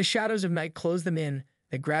 But when the shadows of night closed them in,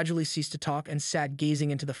 they gradually ceased to talk and sat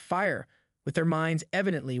gazing into the fire, with their minds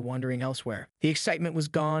evidently wandering elsewhere. The excitement was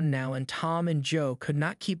gone now, and Tom and Joe could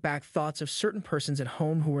not keep back thoughts of certain persons at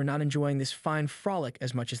home who were not enjoying this fine frolic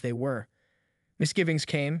as much as they were. Misgivings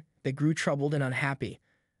came. They grew troubled and unhappy.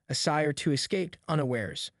 A sigh or two escaped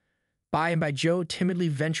unawares. By and by Joe timidly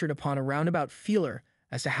ventured upon a roundabout feeler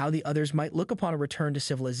as to how the others might look upon a return to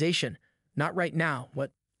civilization. Not right now.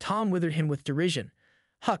 What? Tom withered him with derision.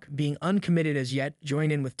 Huck, being uncommitted as yet,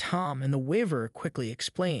 joined in with Tom, and the waverer quickly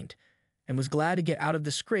explained, and was glad to get out of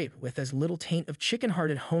the scrape with as little taint of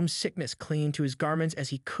chicken-hearted homesickness clinging to his garments as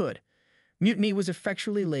he could. Mutiny was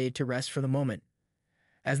effectually laid to rest for the moment.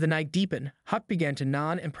 As the night deepened, Huck began to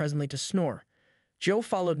nod and presently to snore. Joe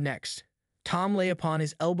followed next. Tom lay upon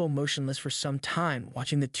his elbow motionless for some time,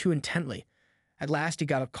 watching the two intently. At last he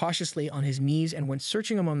got up cautiously on his knees and went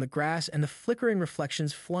searching among the grass and the flickering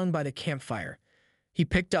reflections flung by the campfire. He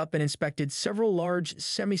picked up and inspected several large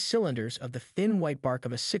semi-cylinders of the thin white bark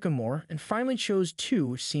of a sycamore and finally chose two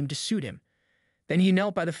which seemed to suit him. Then he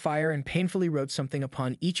knelt by the fire and painfully wrote something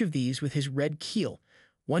upon each of these with his red keel.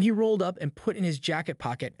 One he rolled up and put in his jacket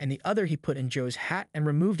pocket, and the other he put in Joe's hat and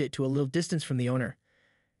removed it to a little distance from the owner.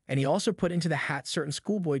 And he also put into the hat certain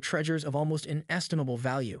schoolboy treasures of almost inestimable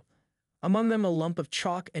value. Among them a lump of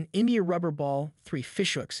chalk, an India rubber ball, 3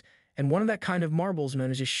 fishhooks, and one of that kind of marbles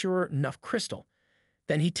known as a sure enough crystal.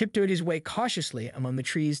 Then he tiptoed his way cautiously among the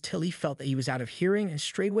trees till he felt that he was out of hearing and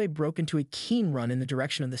straightway broke into a keen run in the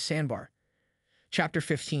direction of the sandbar. Chapter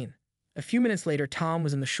 15. A few minutes later, Tom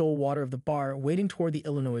was in the shoal water of the bar, wading toward the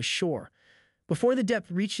Illinois shore. Before the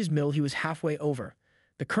depth reached his middle, he was halfway over.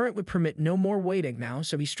 The current would permit no more wading now,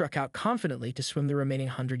 so he struck out confidently to swim the remaining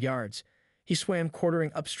 100 yards. He swam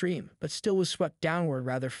quartering upstream, but still was swept downward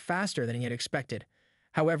rather faster than he had expected.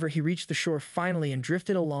 However, he reached the shore finally and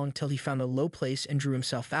drifted along till he found a low place and drew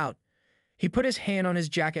himself out. He put his hand on his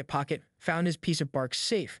jacket pocket, found his piece of bark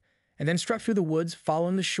safe, and then struck through the woods,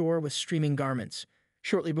 following the shore with streaming garments.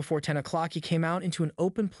 Shortly before 10 o'clock, he came out into an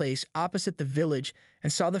open place opposite the village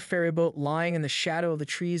and saw the ferryboat lying in the shadow of the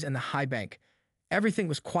trees and the high bank. Everything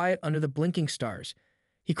was quiet under the blinking stars.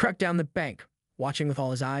 He crept down the bank, watching with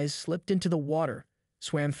all his eyes, slipped into the water,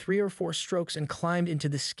 swam 3 or 4 strokes, and climbed into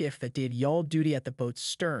the skiff that did yawl duty at the boat's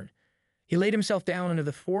stern. He laid himself down under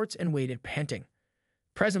the thwarts and waited, panting.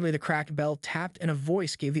 Presently the cracked bell tapped, and a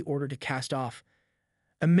voice gave the order to cast off.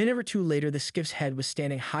 A minute or two later, the skiff's head was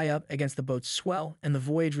standing high up against the boat's swell, and the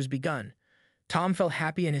voyage was begun. Tom felt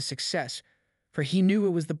happy in his success, for he knew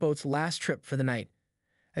it was the boat's last trip for the night.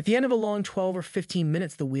 At the end of a long 12 or 15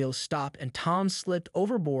 minutes, the wheels stopped, and Tom slipped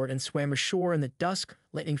overboard and swam ashore in the dusk,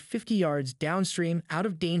 landing 50 yards downstream, out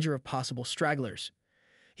of danger of possible stragglers.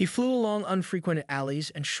 He flew along unfrequented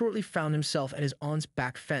alleys and shortly found himself at his aunt's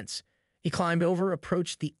back fence. He climbed over,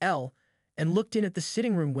 approached the L, and looked in at the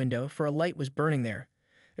sitting-room window, for a light was burning there.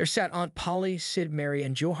 There sat Aunt Polly, Sid, Mary,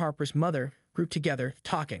 and Joe Harper's mother, grouped together,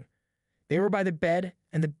 talking. They were by the bed,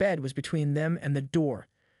 and the bed was between them and the door.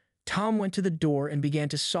 Tom went to the door and began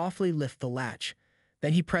to softly lift the latch.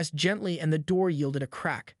 Then he pressed gently, and the door yielded a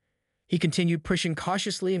crack. He continued pushing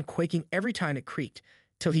cautiously and quaking every time it creaked,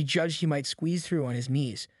 till he judged he might squeeze through on his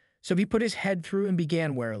knees. So he put his head through and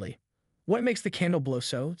began warily. "What makes the candle blow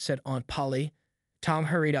so?" said Aunt Polly. Tom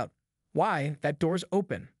hurried up. "Why, that door's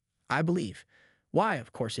open, I believe." "Why,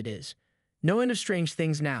 of course it is. No end of strange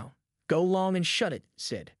things now. Go along and shut it,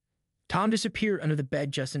 Sid." Tom disappeared under the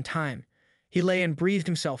bed just in time. He lay and breathed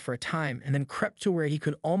himself for a time, and then crept to where he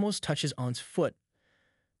could almost touch his aunt's foot.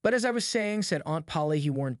 "But as I was saying," said Aunt Polly, "he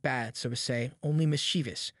weren't bad, so to say, only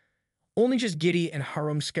mischievous. Only just giddy and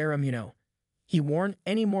harum-scarum, you know. He weren't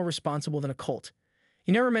any more responsible than a colt.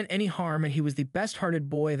 He never meant any harm, and he was the best-hearted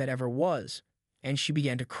boy that ever was." And she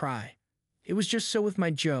began to cry. "It was just so with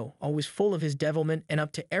my Joe, always full of his devilment and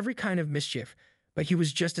up to every kind of mischief, but he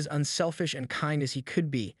was just as unselfish and kind as he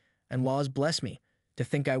could be, and laws bless me, to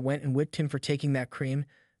think I went and whipped him for taking that cream,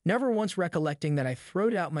 never once recollecting that I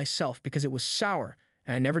throwed it out myself because it was sour,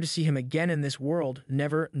 and I never to see him again in this world,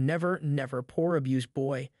 never, never, never, poor abused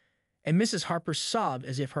boy." And Mrs. Harper sobbed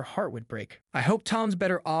as if her heart would break. "I hope Tom's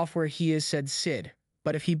better off where he is," said Sid,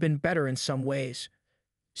 "but if he'd been better in some ways."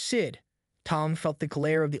 "Sid," Tom felt the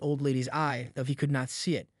glare of the old lady's eye, though he could not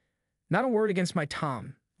see it. "Not a word against my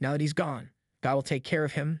Tom, now that he's gone. God will take care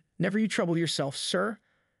of him. Never you trouble yourself, sir."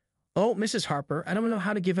 "Oh, Mrs. Harper, I don't know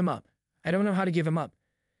how to give him up. I don't know how to give him up.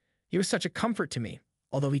 He was such a comfort to me,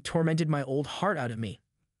 although he tormented my old heart out of me.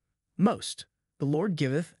 Most. The Lord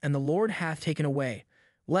giveth, and the Lord hath taken away.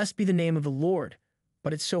 Blessed be the name of the Lord.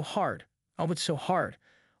 But it's so hard. Oh, it's so hard.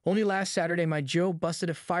 Only last Saturday my Joe busted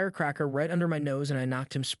a firecracker right under my nose, and I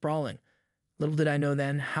knocked him sprawling. Little did I know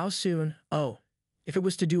then how soon, oh, if it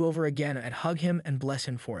was to do over again, I'd hug him and bless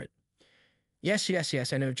him for it."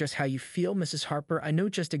 Yes, I know just how you feel, Mrs. Harper. I know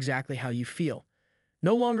just exactly how you feel.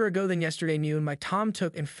 No longer ago than yesterday noon, my Tom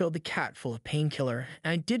took and filled the cat full of painkiller,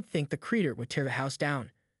 and I did think the creetur would tear the house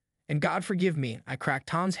down. And God forgive me, I cracked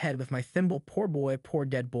Tom's head with my thimble, poor boy, poor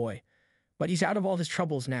dead boy. But he's out of all his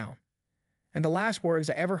troubles now. And the last words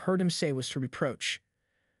I ever heard him say was to reproach.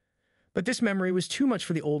 But this memory was too much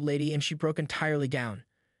for the old lady, and she broke entirely down.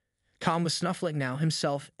 Tom was snuffling now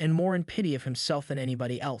himself, and more in pity of himself than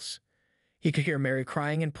anybody else. He could hear Mary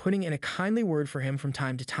crying and putting in a kindly word for him from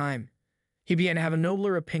time to time. He began to have a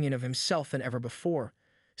nobler opinion of himself than ever before.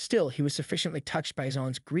 Still, he was sufficiently touched by his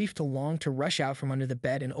aunt's grief to long to rush out from under the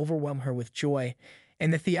bed and overwhelm her with joy,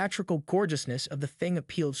 and the theatrical gorgeousness of the thing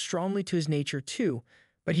appealed strongly to his nature too,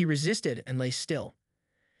 but he resisted and lay still.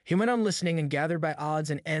 He went on listening and gathered by odds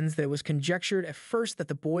and ends that it was conjectured at first that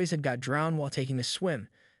the boys had got drowned while taking a swim,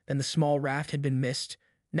 then the small raft had been missed.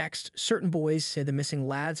 Next, certain boys said the missing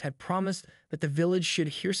lads had promised that the village should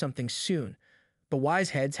hear something soon. The wise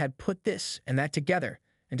heads had put this and that together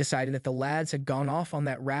and decided that the lads had gone off on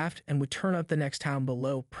that raft and would turn up the next town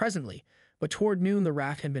below presently. But toward noon the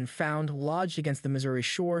raft had been found lodged against the Missouri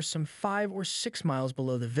shore some 5 or 6 miles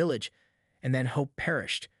below the village, and then hope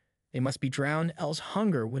perished. They must be drowned, else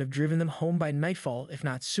hunger would have driven them home by nightfall, if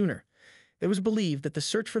not sooner. It was believed that the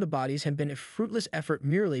search for the bodies had been a fruitless effort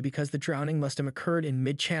merely because the drowning must have occurred in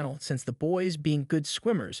mid-channel, since the boys, being good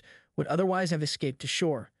swimmers, would otherwise have escaped to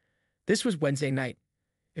shore. This was Wednesday night.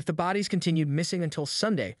 If the bodies continued missing until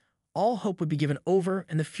Sunday, all hope would be given over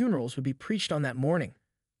and the funerals would be preached on that morning.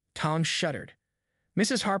 Tom shuddered.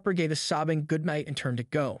 Mrs. Harper gave a sobbing good night and turned to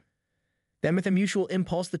go. Then, with a mutual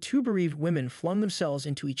impulse, the two bereaved women flung themselves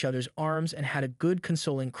into each other's arms and had a good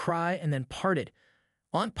consoling cry and then parted.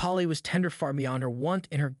 Aunt Polly was tender far beyond her wont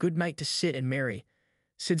in her good night to Sid and Mary.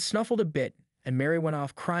 Sid snuffled a bit, and Mary went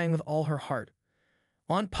off crying with all her heart.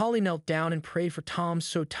 Aunt Polly knelt down and prayed for Tom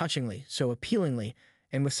so touchingly, so appealingly,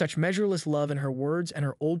 and with such measureless love in her words and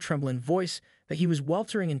her old trembling voice that he was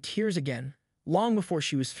weltering in tears again, long before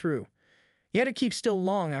she was through. He had to keep still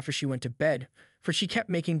long after she went to bed, for she kept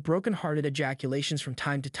making broken-hearted ejaculations from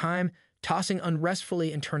time to time, tossing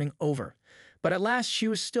unrestfully and turning over. But at last she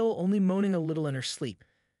was still only moaning a little in her sleep.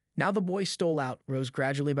 Now the boy stole out, rose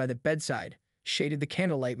gradually by the bedside, shaded the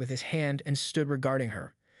candlelight with his hand, and stood regarding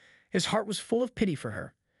her. His heart was full of pity for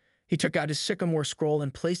her. He took out his sycamore scroll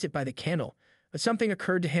and placed it by the candle, but something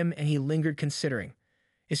occurred to him and he lingered considering.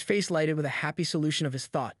 His face lighted with a happy solution of his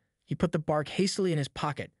thought. He put the bark hastily in his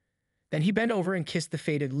pocket. Then he bent over and kissed the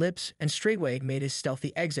faded lips and straightway made his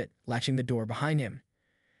stealthy exit, latching the door behind him.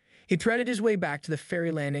 He threaded his way back to the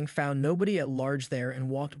ferry landing, found nobody at large there, and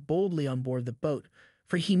walked boldly on board the boat,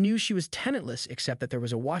 for he knew she was tenantless except that there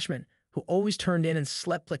was a watchman who always turned in and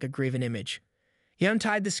slept like a graven image. He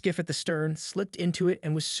untied the skiff at the stern, slipped into it,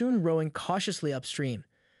 and was soon rowing cautiously upstream.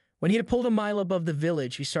 When he had pulled a mile above the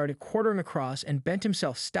village, he started quartering across and bent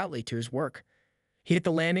himself stoutly to his work. He hit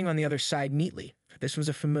the landing on the other side neatly, for this was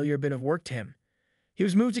a familiar bit of work to him. He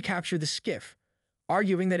was moved to capture the skiff,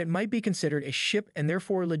 arguing that it might be considered a ship and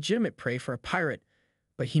therefore legitimate prey for a pirate,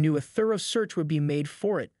 but he knew a thorough search would be made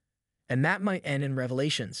for it, and that might end in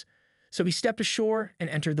revelations. So he stepped ashore and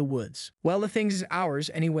entered the woods. "Well, the things is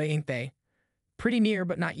ours anyway, ain't they?" "Pretty near,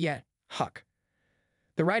 but not yet, Huck."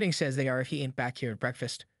 "The writing says they are if he ain't back here at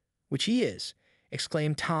breakfast." "Which he is,"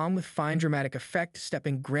 exclaimed Tom with fine dramatic effect,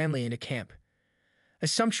 stepping grandly into camp. A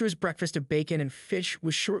sumptuous breakfast of bacon and fish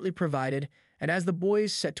was shortly provided, and as the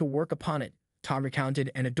boys set to work upon it, Tom recounted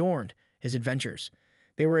and adorned his adventures.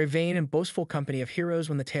 They were a vain and boastful company of heroes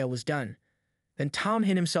when the tale was done. Then Tom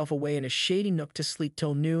hid himself away in a shady nook to sleep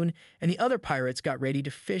till noon, and the other pirates got ready to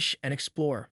fish and explore.